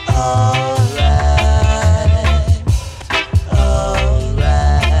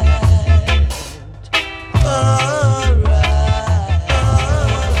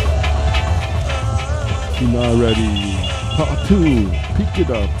 Now ready. Part 2. Pick it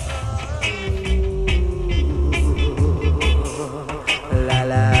up. La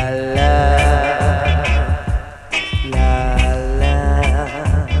la la. La la.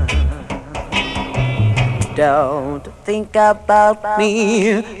 Don't think about me,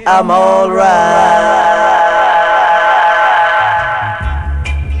 I'm alright.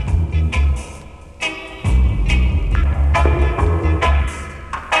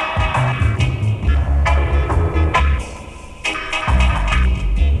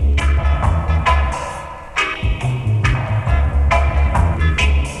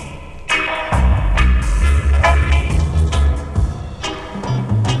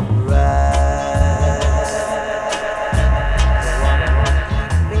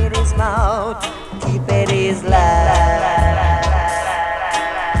 Keep it his life.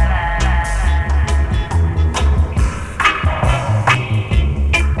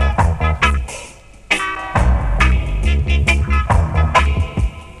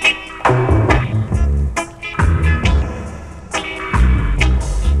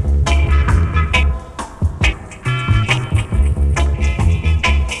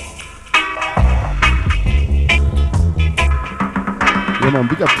 Yeah, man,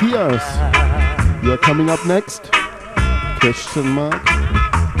 big up Tias. You are coming up next? Question mark.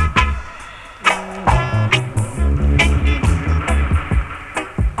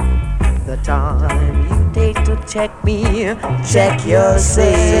 check me, check yourself.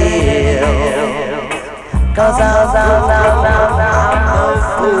 Cause I'm no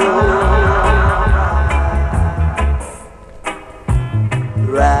fool.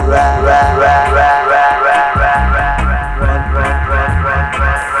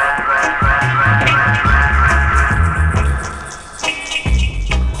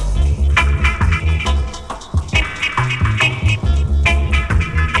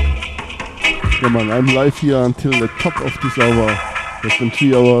 Yeah man, I'm live here until the top of this hour. Less than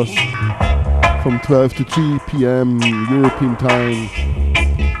 3 hours. From 12 to 3 p.m. European time.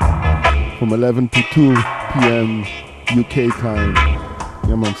 From 11 to 2 p.m. UK time.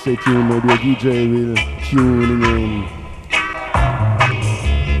 Yeah man, stay tuned, maybe a DJ will tuning in.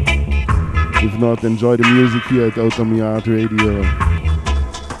 If not, enjoy the music here at Outta Radio.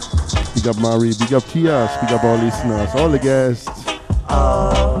 Big up Mari, big up Tias, big up all listeners, all the guests.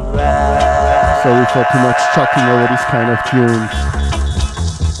 Sorry for too much chatting over this kind of tunes.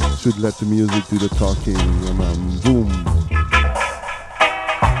 Should let the music do the talking. Yeah man, boom.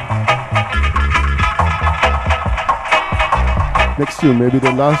 Next tune, maybe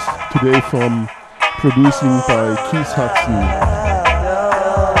the last today from producing by Keith Hudson.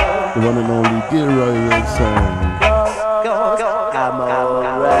 The one and only Gilroy Wilson.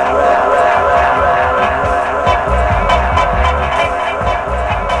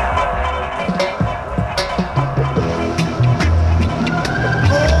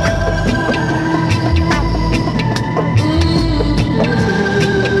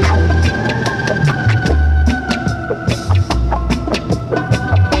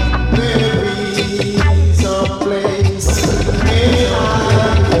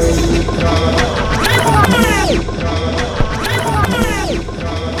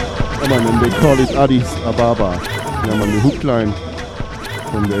 And they call it Addis Ababa. Yeah man, the hook line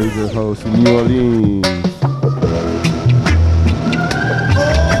from the Hazel House in New Orleans.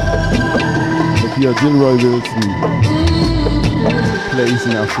 But here Gilroy Wilson plays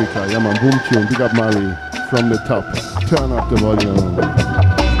in Africa. Yeah man, boom tune, big up Mari from the top. Turn up the volume.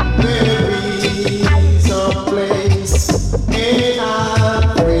 There is a place in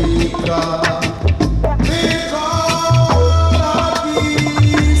Africa.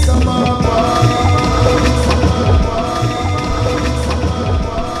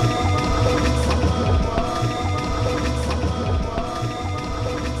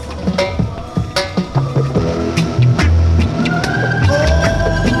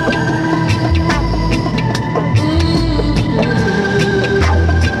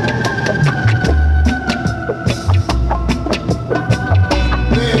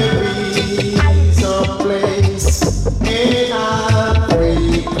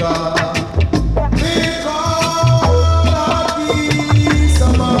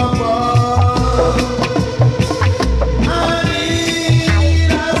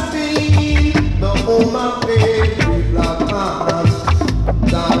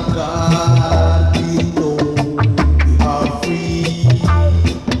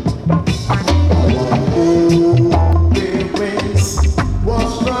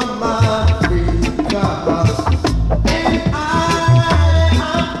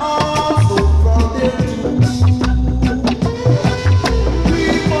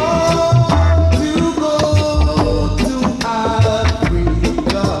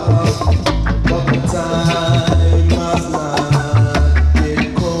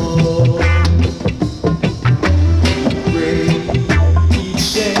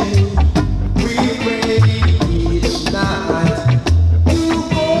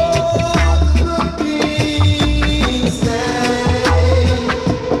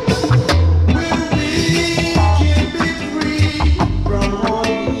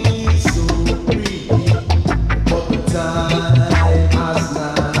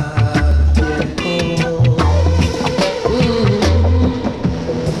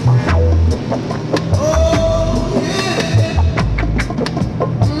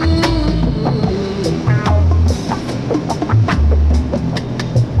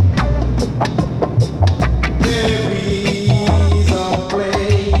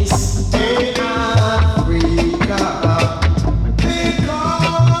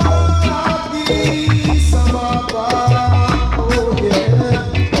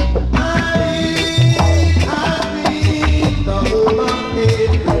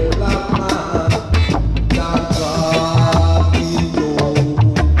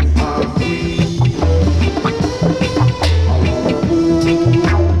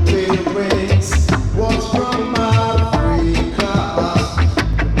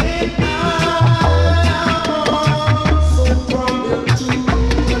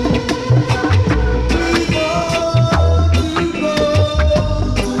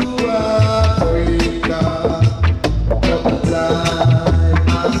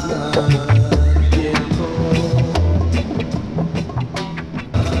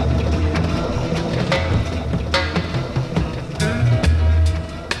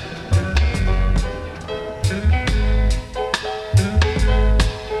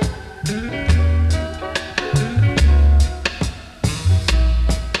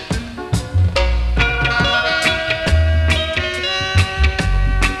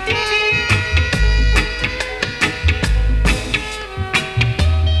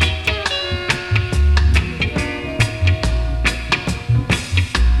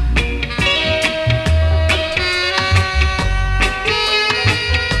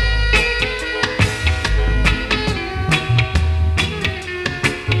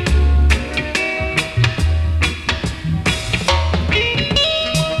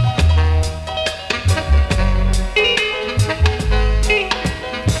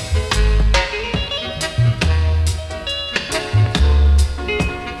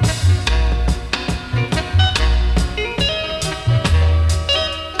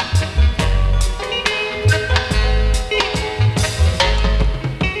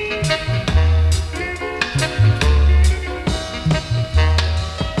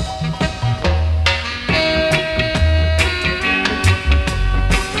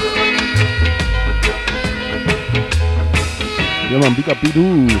 Yeah man, big up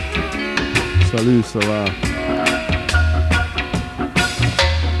Bidou. Salut, ça va?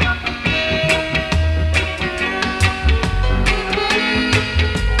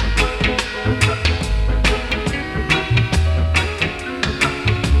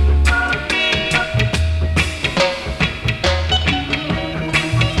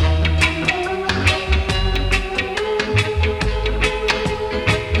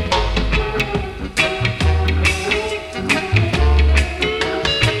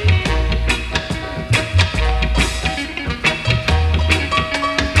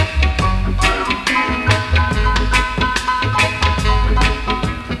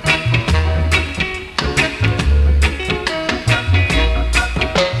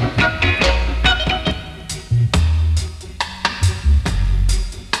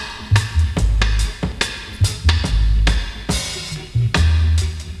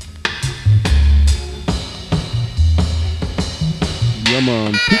 Yeah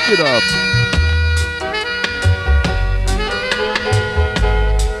man, pick it up.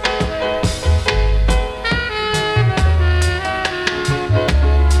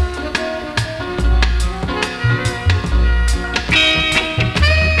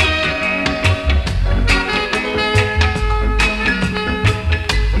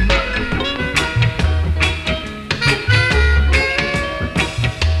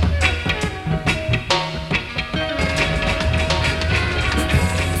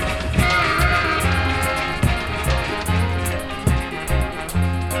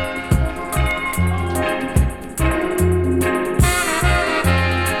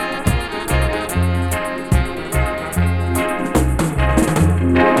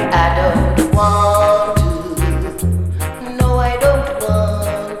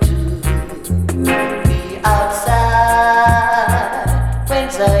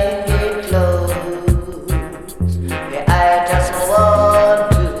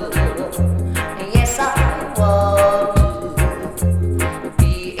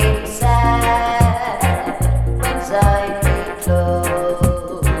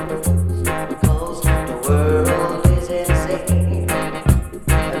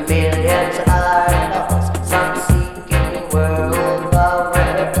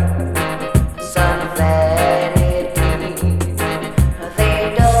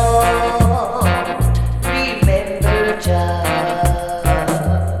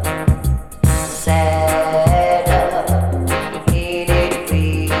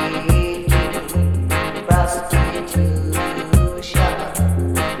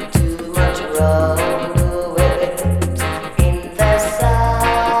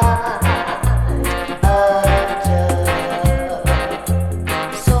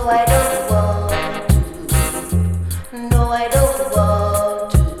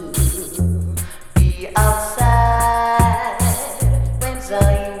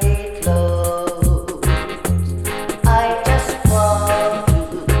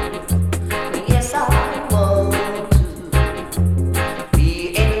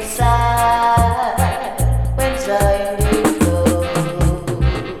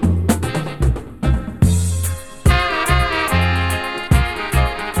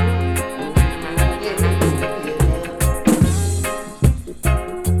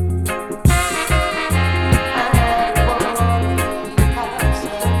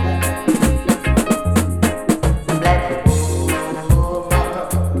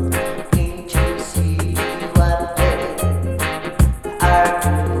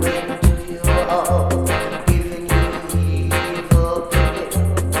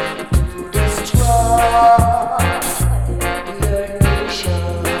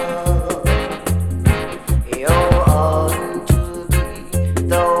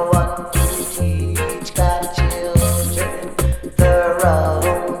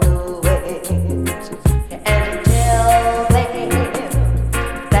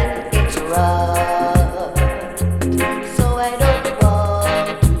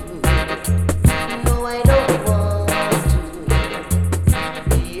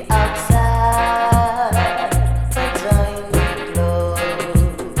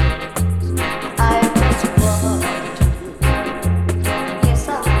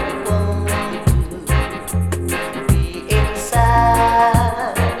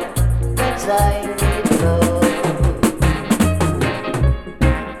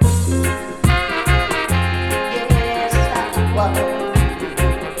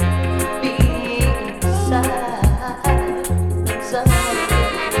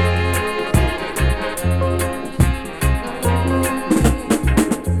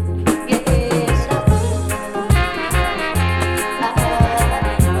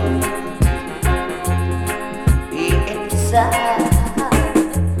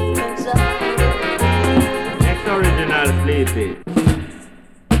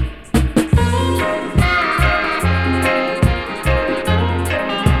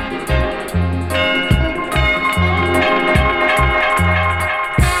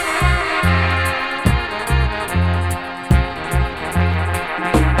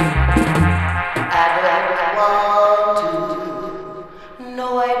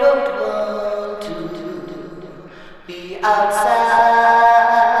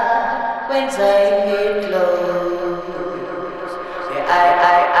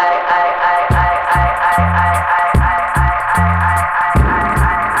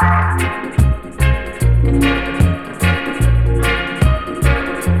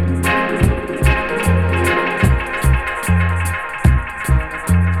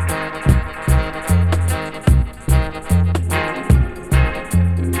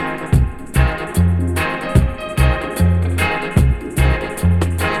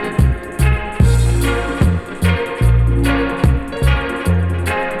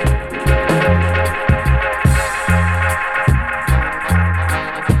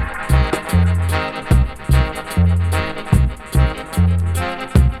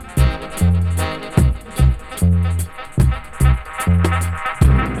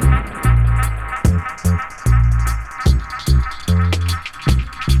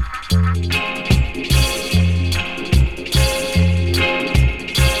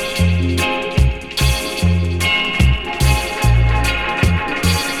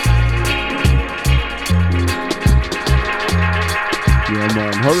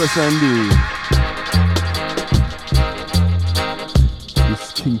 Sandy.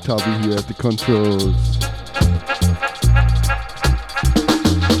 This King Tubby here at the controls.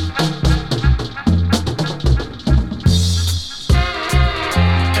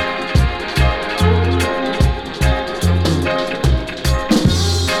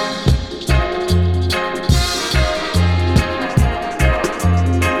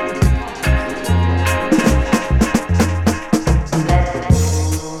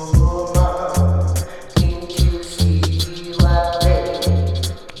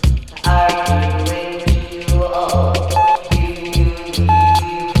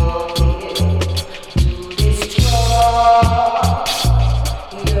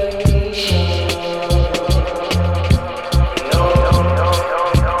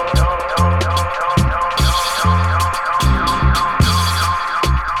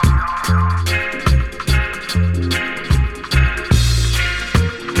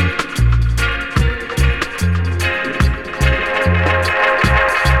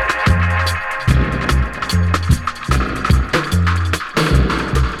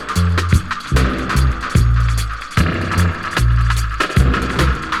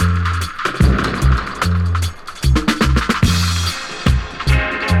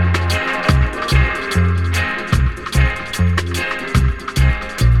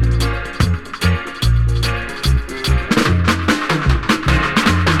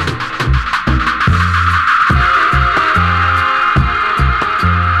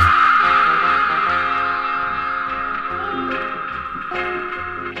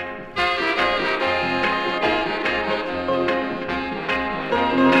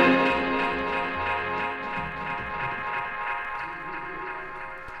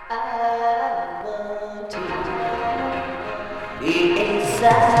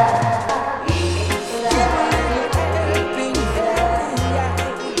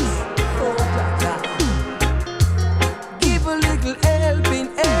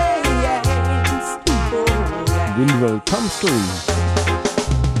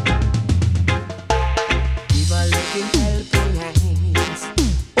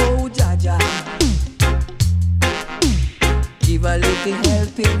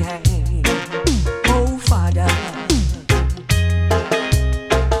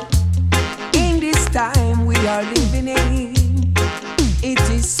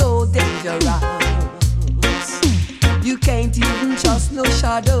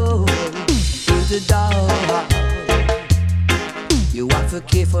 the door. You have to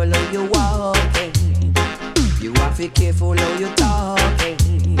careful how you walking. You have to careful how you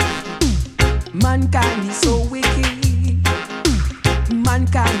talking. Mankind is so wicked.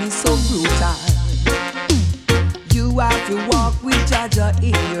 Mankind is so brutal. You have to walk with Jaja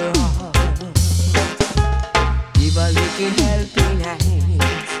in your heart. Give a little helping hand.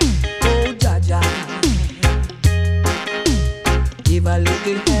 Oh Jaja. Give a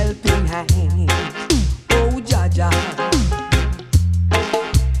little helping hand. Oh Jaja.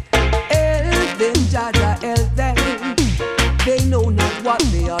 Help them, Jaja, help them. They know not what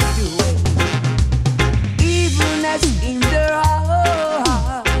they are doing. Evilness in their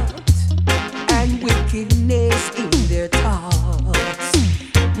heart and wickedness in their thoughts.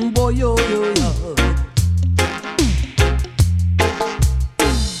 Boy, yo, yo, yo.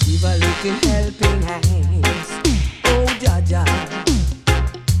 Give a little helping hand. Oh, Jaja.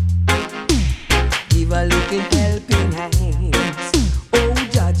 Give a little helping hand. Oh,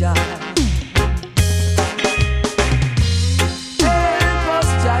 Jaja. Help us,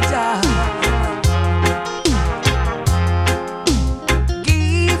 Jaja.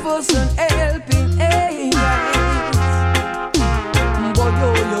 Give us an helping hand. Boy, yo,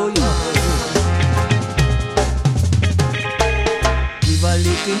 yo, yo. Give a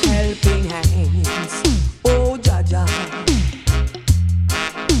little helping hands. Oh, Jaja.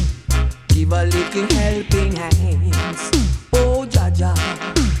 Give a little helping hands. Oh, Jaja.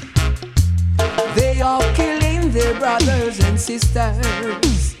 They are killing their brothers and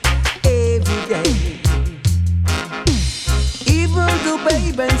sisters every day. Even the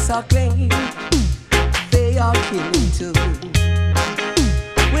babe and suckling, they are killing too.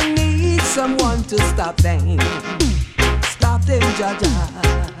 We need someone to stop them. Stop them, Jaja.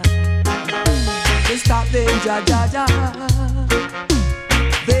 Stop them, Jaja.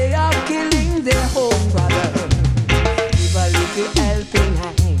 They are killing their own brother. Give a little helping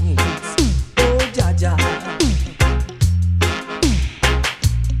hands. Oh, Jaja.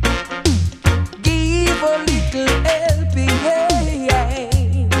 Give a little helping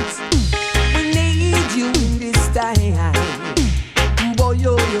hands. We need you in this time. Boy,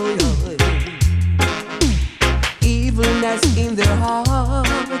 yo, yo, yo. Evilness in their heart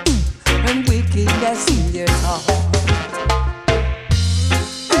and wickedness in their heart.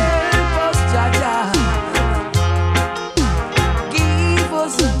 Help us, Jaja. Give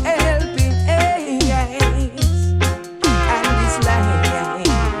us a helping hands and this land.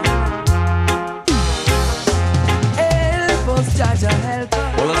 Help us, Jaja, help us.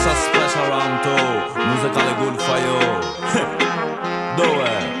 Well, it's a special round too. Musically good for you. Do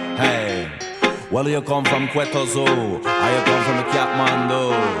it, hey. Well, you come from Queto Zoo, or you come from the Kathmandu.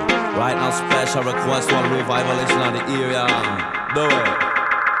 Right now, special request for revivalation of the area. Do it.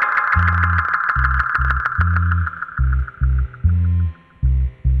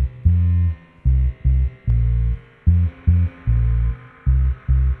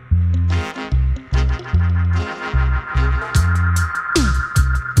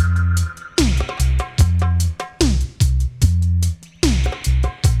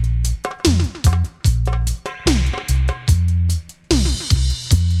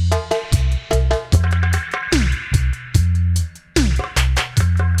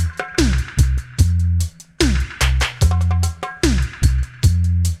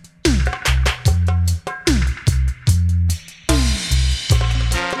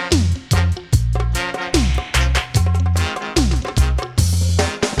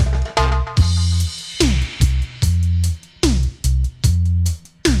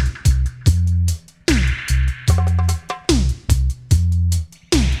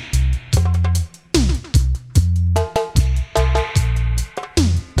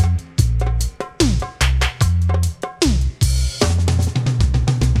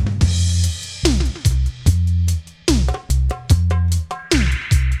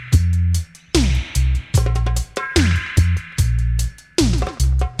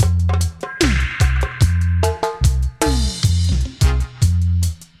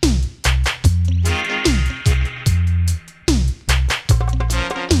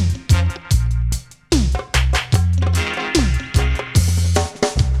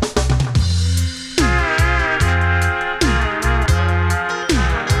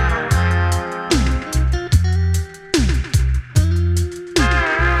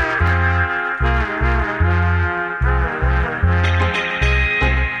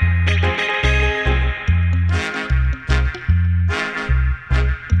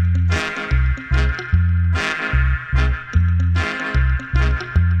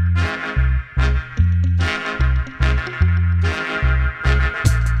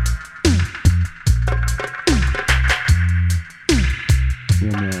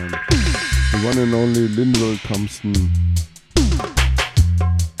 Yeah, man. The one and only Linville Thompson.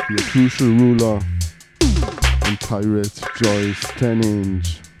 The crucial ruler. And pirate Joyce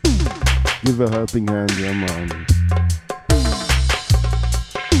 10-inch. Give a helping hand, yeah, man.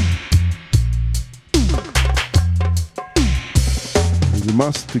 You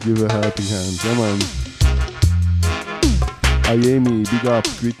must to give a helping hand, yeah, man. Ayemi, big up,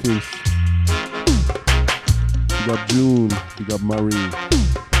 greetings. Big up June, big up Marie.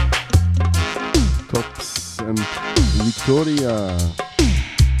 Tops and Victoria.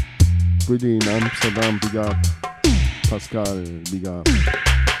 Pretty in Amsterdam, big up. Pascal, big up.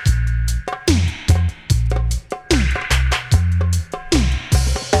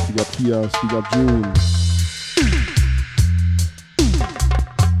 Big up Kias, big up June.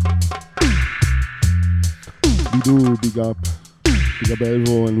 Bidu, big up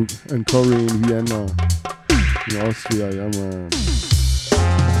Elvo and Corey in Vienna, in Austria, yeah, man.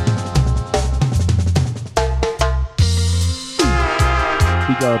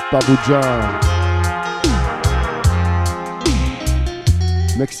 Big up Babuja.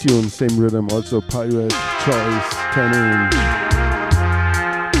 Next tune, same rhythm, also Pirate Choice 10-inch.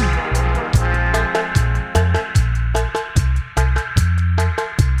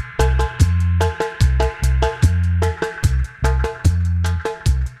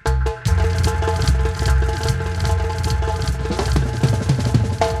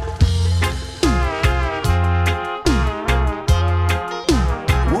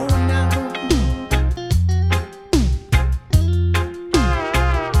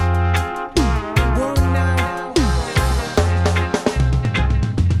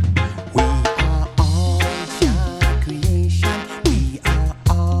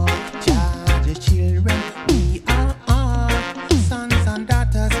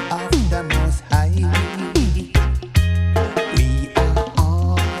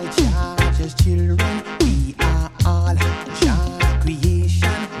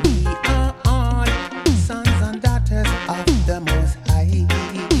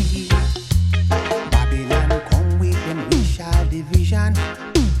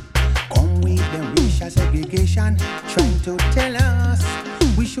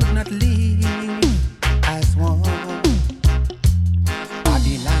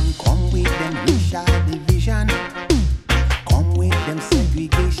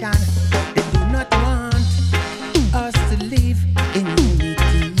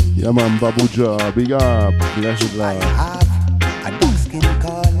 Babuja, big up, blessed love. I have a dark skin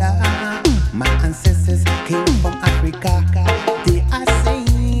color. My ancestors came from Africa. They are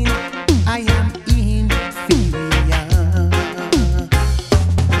saying I am inferior.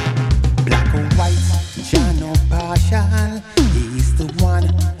 Black or white, John or partial. He is the one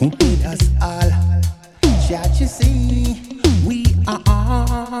who made us all. Judge, you see, we are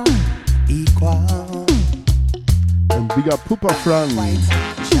all equal. And big up Pupa Fran.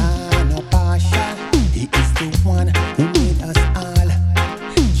 He is the one who made us all.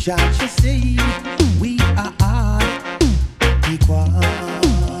 Judge, you see, we are all equal.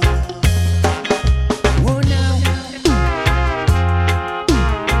 Oh, now.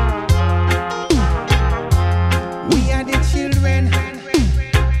 We are the children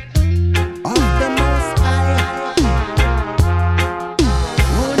of the Most High.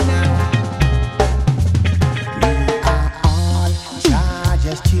 Oh, now. We are all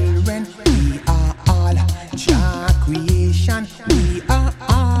Judge's children. Jah creation, we are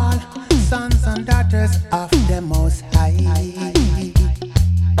all sons and daughters of the Most High.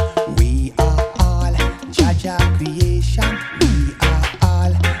 We are all Jah creation, we are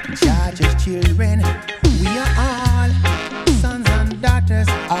all Jah's children. We are all sons and daughters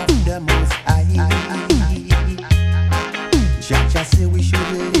of the Most High. Jah say we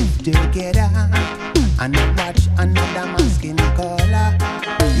should live together and not watch another man's skin color.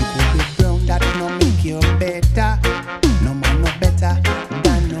 You could be brown, that no make you better. No man no better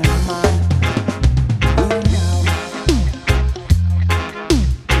than no man. Oh now,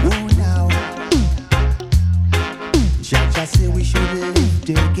 oh now. Jah say we should live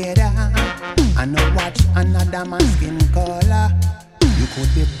together and not watch another man's skin color. You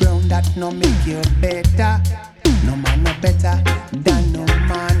could be brown, that no make you better. No man no better than no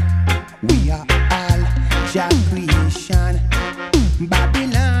man. We are all Jah creation.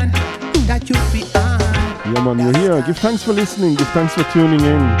 Babylon, that you be on. Yeah, man, you're here. Give thanks for listening. Give thanks for tuning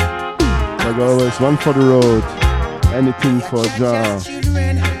in. Like always, one for the road. Anything for Jah.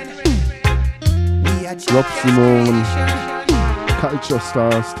 Rob Simone. Culture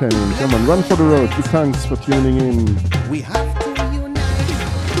Stars 10. Come on, run for the road. Give thanks for tuning in. We have to unite.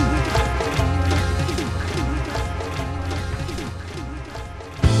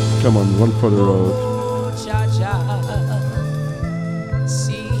 Come on, one for the road. Jah Jah,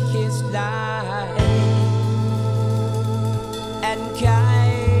 see His light and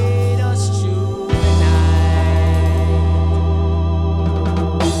guide us through the night.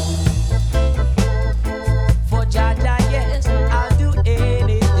 For Jah Jah, yes, I'll do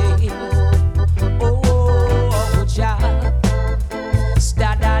anything. Oh, Jah,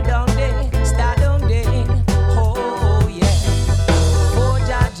 start down there, oh yeah.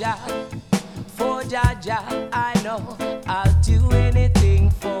 For Jah Jah, I know I'll do anything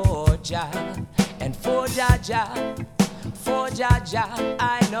for Jah. And for Jah Jah,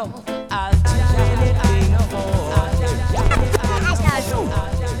 I know I'll do anything for Jah.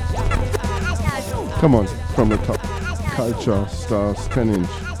 Come on, from the top. Culture Stars 10-inch.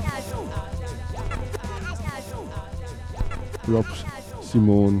 Rob,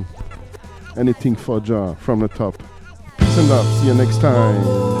 Simone. Anything for Jah from the top. Peace and love. See you next time.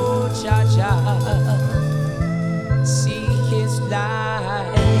 Jah Jah, see His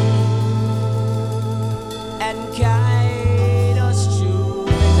light and guide us through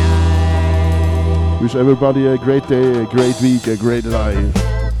the night. Wish everybody a great day, a great week, a great life.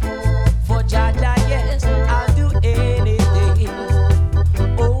 For Jah Jah, yes, I'll do anything.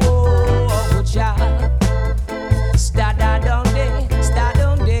 Oh, Jah, start down there,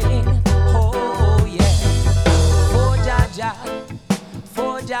 oh yeah.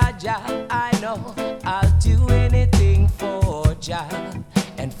 For Jah Jah, I know I'll do anything for Jah.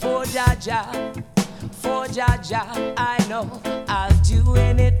 And for Jah Jah, I know I'll do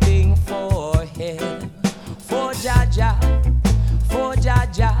anything for Him. For Jah Jah,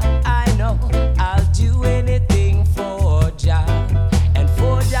 I know I'll do anything for Jah. And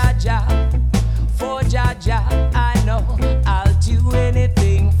for Jah Jah, I know I'll do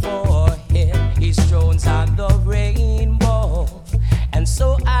anything for Him. His throne's on the rainbow, and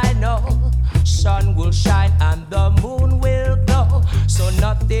so I know sun will shine and the moon will glow. So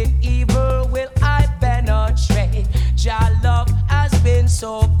nothing evil will I penetrate. Jah love has been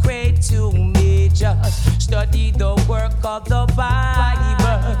so great to me. Just study the work of the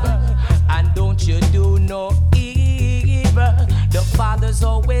Bible, and don't you do no evil. The Father's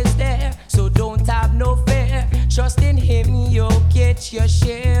always there, so don't have no fear. Trust in Him, you'll get your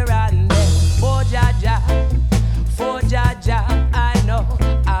share. And then for Jah Jah, I know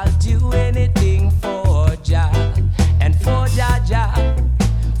I'll do anything for Jah. And for Jah Jah,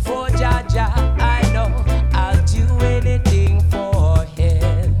 I know I'll do anything for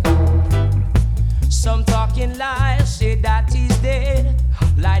Him. Some talking lies say that He's dead,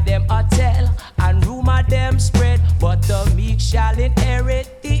 lie them a tell and rumor them spread. But the meek shall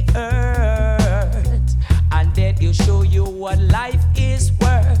inherit the earth, and then He'll show you what life is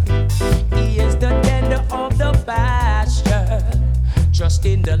worth. He is the tender of the pasture. Trust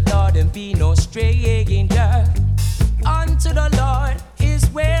in the Lord and be no stranger. Unto the Lord is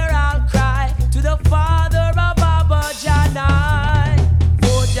where I'll cry, to the Father of Abba Janai.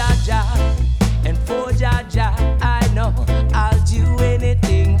 For Jah Jah, and for Jah Jah, I know I'll do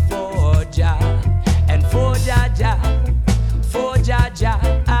anything for Jah. And for Jah Jah,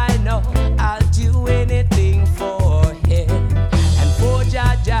 I know I'll do anything for Him. And for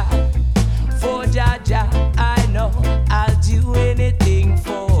Jah Jah, I know I'll do anything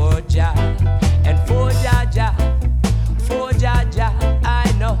for Jah. And for Jah Jah,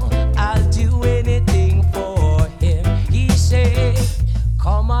 I know I'll do anything for Him. He said,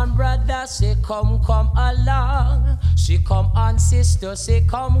 come on brother, say come along. She come on sister, say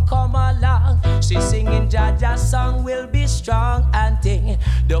come along. She singing Jah Jah song will be strong and thing.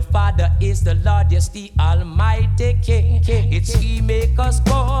 The Father is the Lord, yes, the Almighty King. It's He make us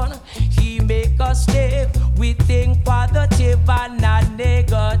born, He make us live. We think positive and not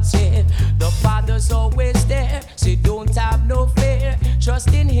negative. The Father's always there, so don't have no fear.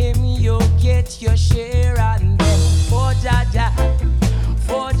 Trust in Him, you'll get your share. And then for Jah Jah,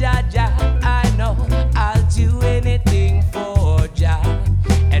 I know I'll do anything for Jah.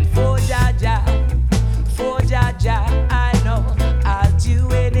 And for Jah Jah, I know I'll do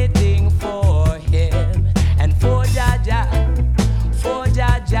anything for Him. And for Jah Jah,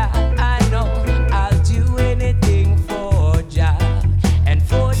 I know I'll do anything for Jah. And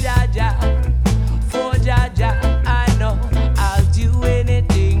for Jah Jah,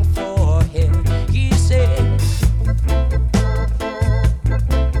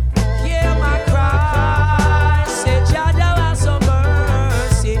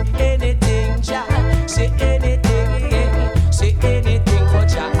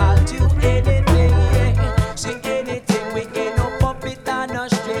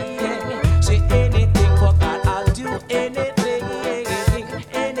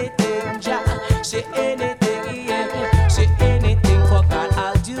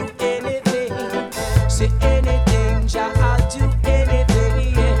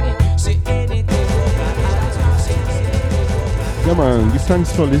 man, give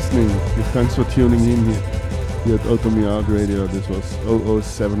thanks for listening. Give thanks for tuning in here at outta Radio. This was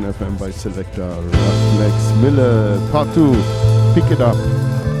 007 FM by Selector Ruffneck-Smille. Part 2. Pick it up.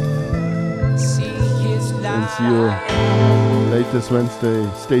 And see you latest Wednesday.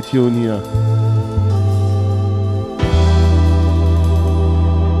 Stay tuned here.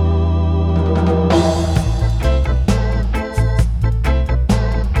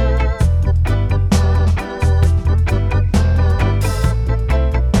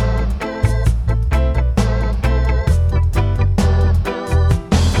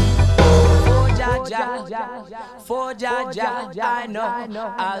 For Jah, I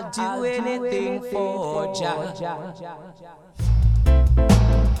know I'll do anything for Jah.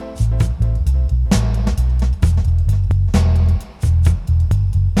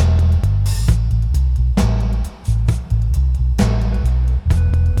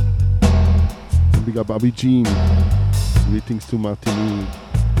 Big up Abby Jean. Greetings to Martinique.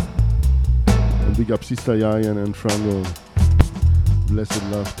 And big up Sister Yayan and Frango. Blessed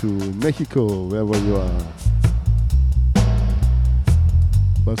love to Mexico, wherever you are.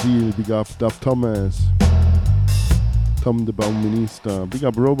 Basil, big up Dave Thomas. Tom the Bauminister. Big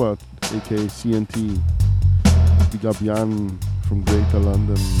up Robert, aka CNT. Big up Jan from Greater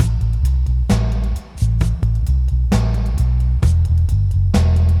London.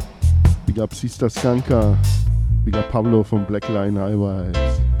 Big up Sister Skanka. Big up Pablo from Black Line Highways.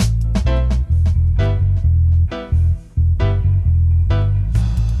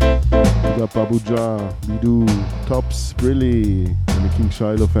 Big up Abuja, Bidu, Tops, Brilly, and the King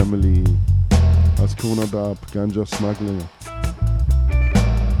Shiloh family. Ascona Dab, Ganja Smuggler.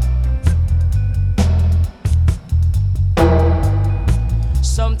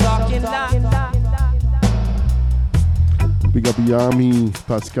 Some talking loud. Big up Yami,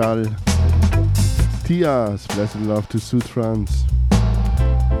 Pascal, Tias, blessed love to Sud France.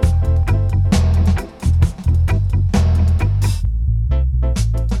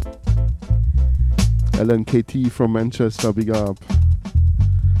 Ellen KT from Manchester, big up.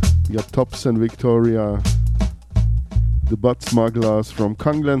 Big up Tops and Victoria. The Butt Smugglers from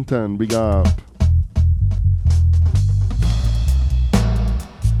Conglenton, big up.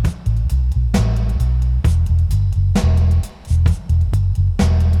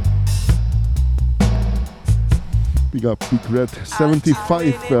 Big up Big Red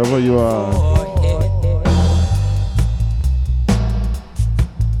 75 wherever you are.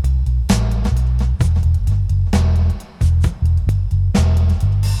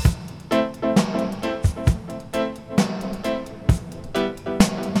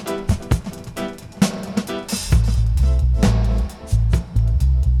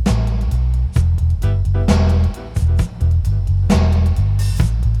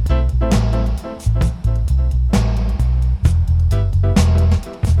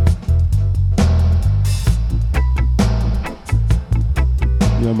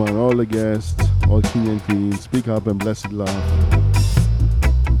 All the guests, all king and queens, speak up and blessed love.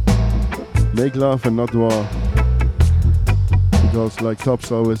 Make love and not war. Because like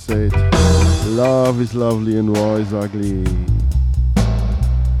Tops always said, love is lovely and war is ugly.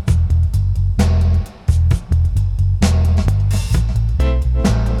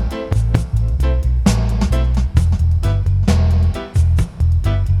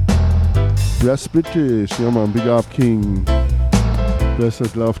 Yes, British, yeah man, big up King.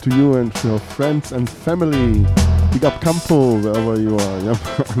 Blessed love to you and to your friends and family. Big up Campo, wherever you are. Yeah,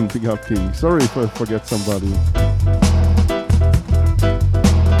 big up King. Sorry if I forget somebody.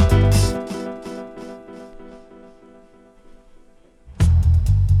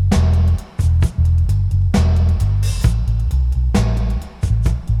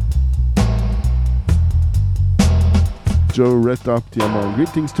 Joe Red Up, yeah man.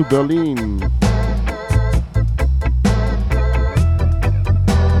 Greetings to Berlin.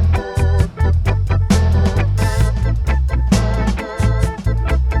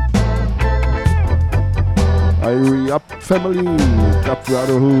 Up family, Up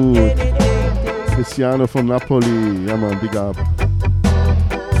Brotherhood, Cristiano from Napoli, yeah man, big up.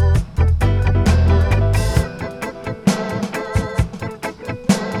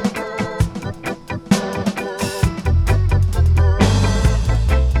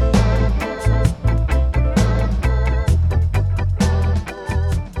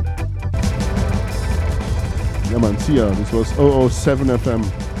 Yeah man, see ya, this was 007 FM.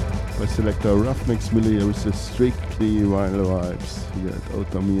 By Selector Ruffneck-Smille with the strictly vinyl vibes here at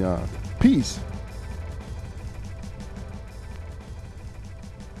outta. Peace!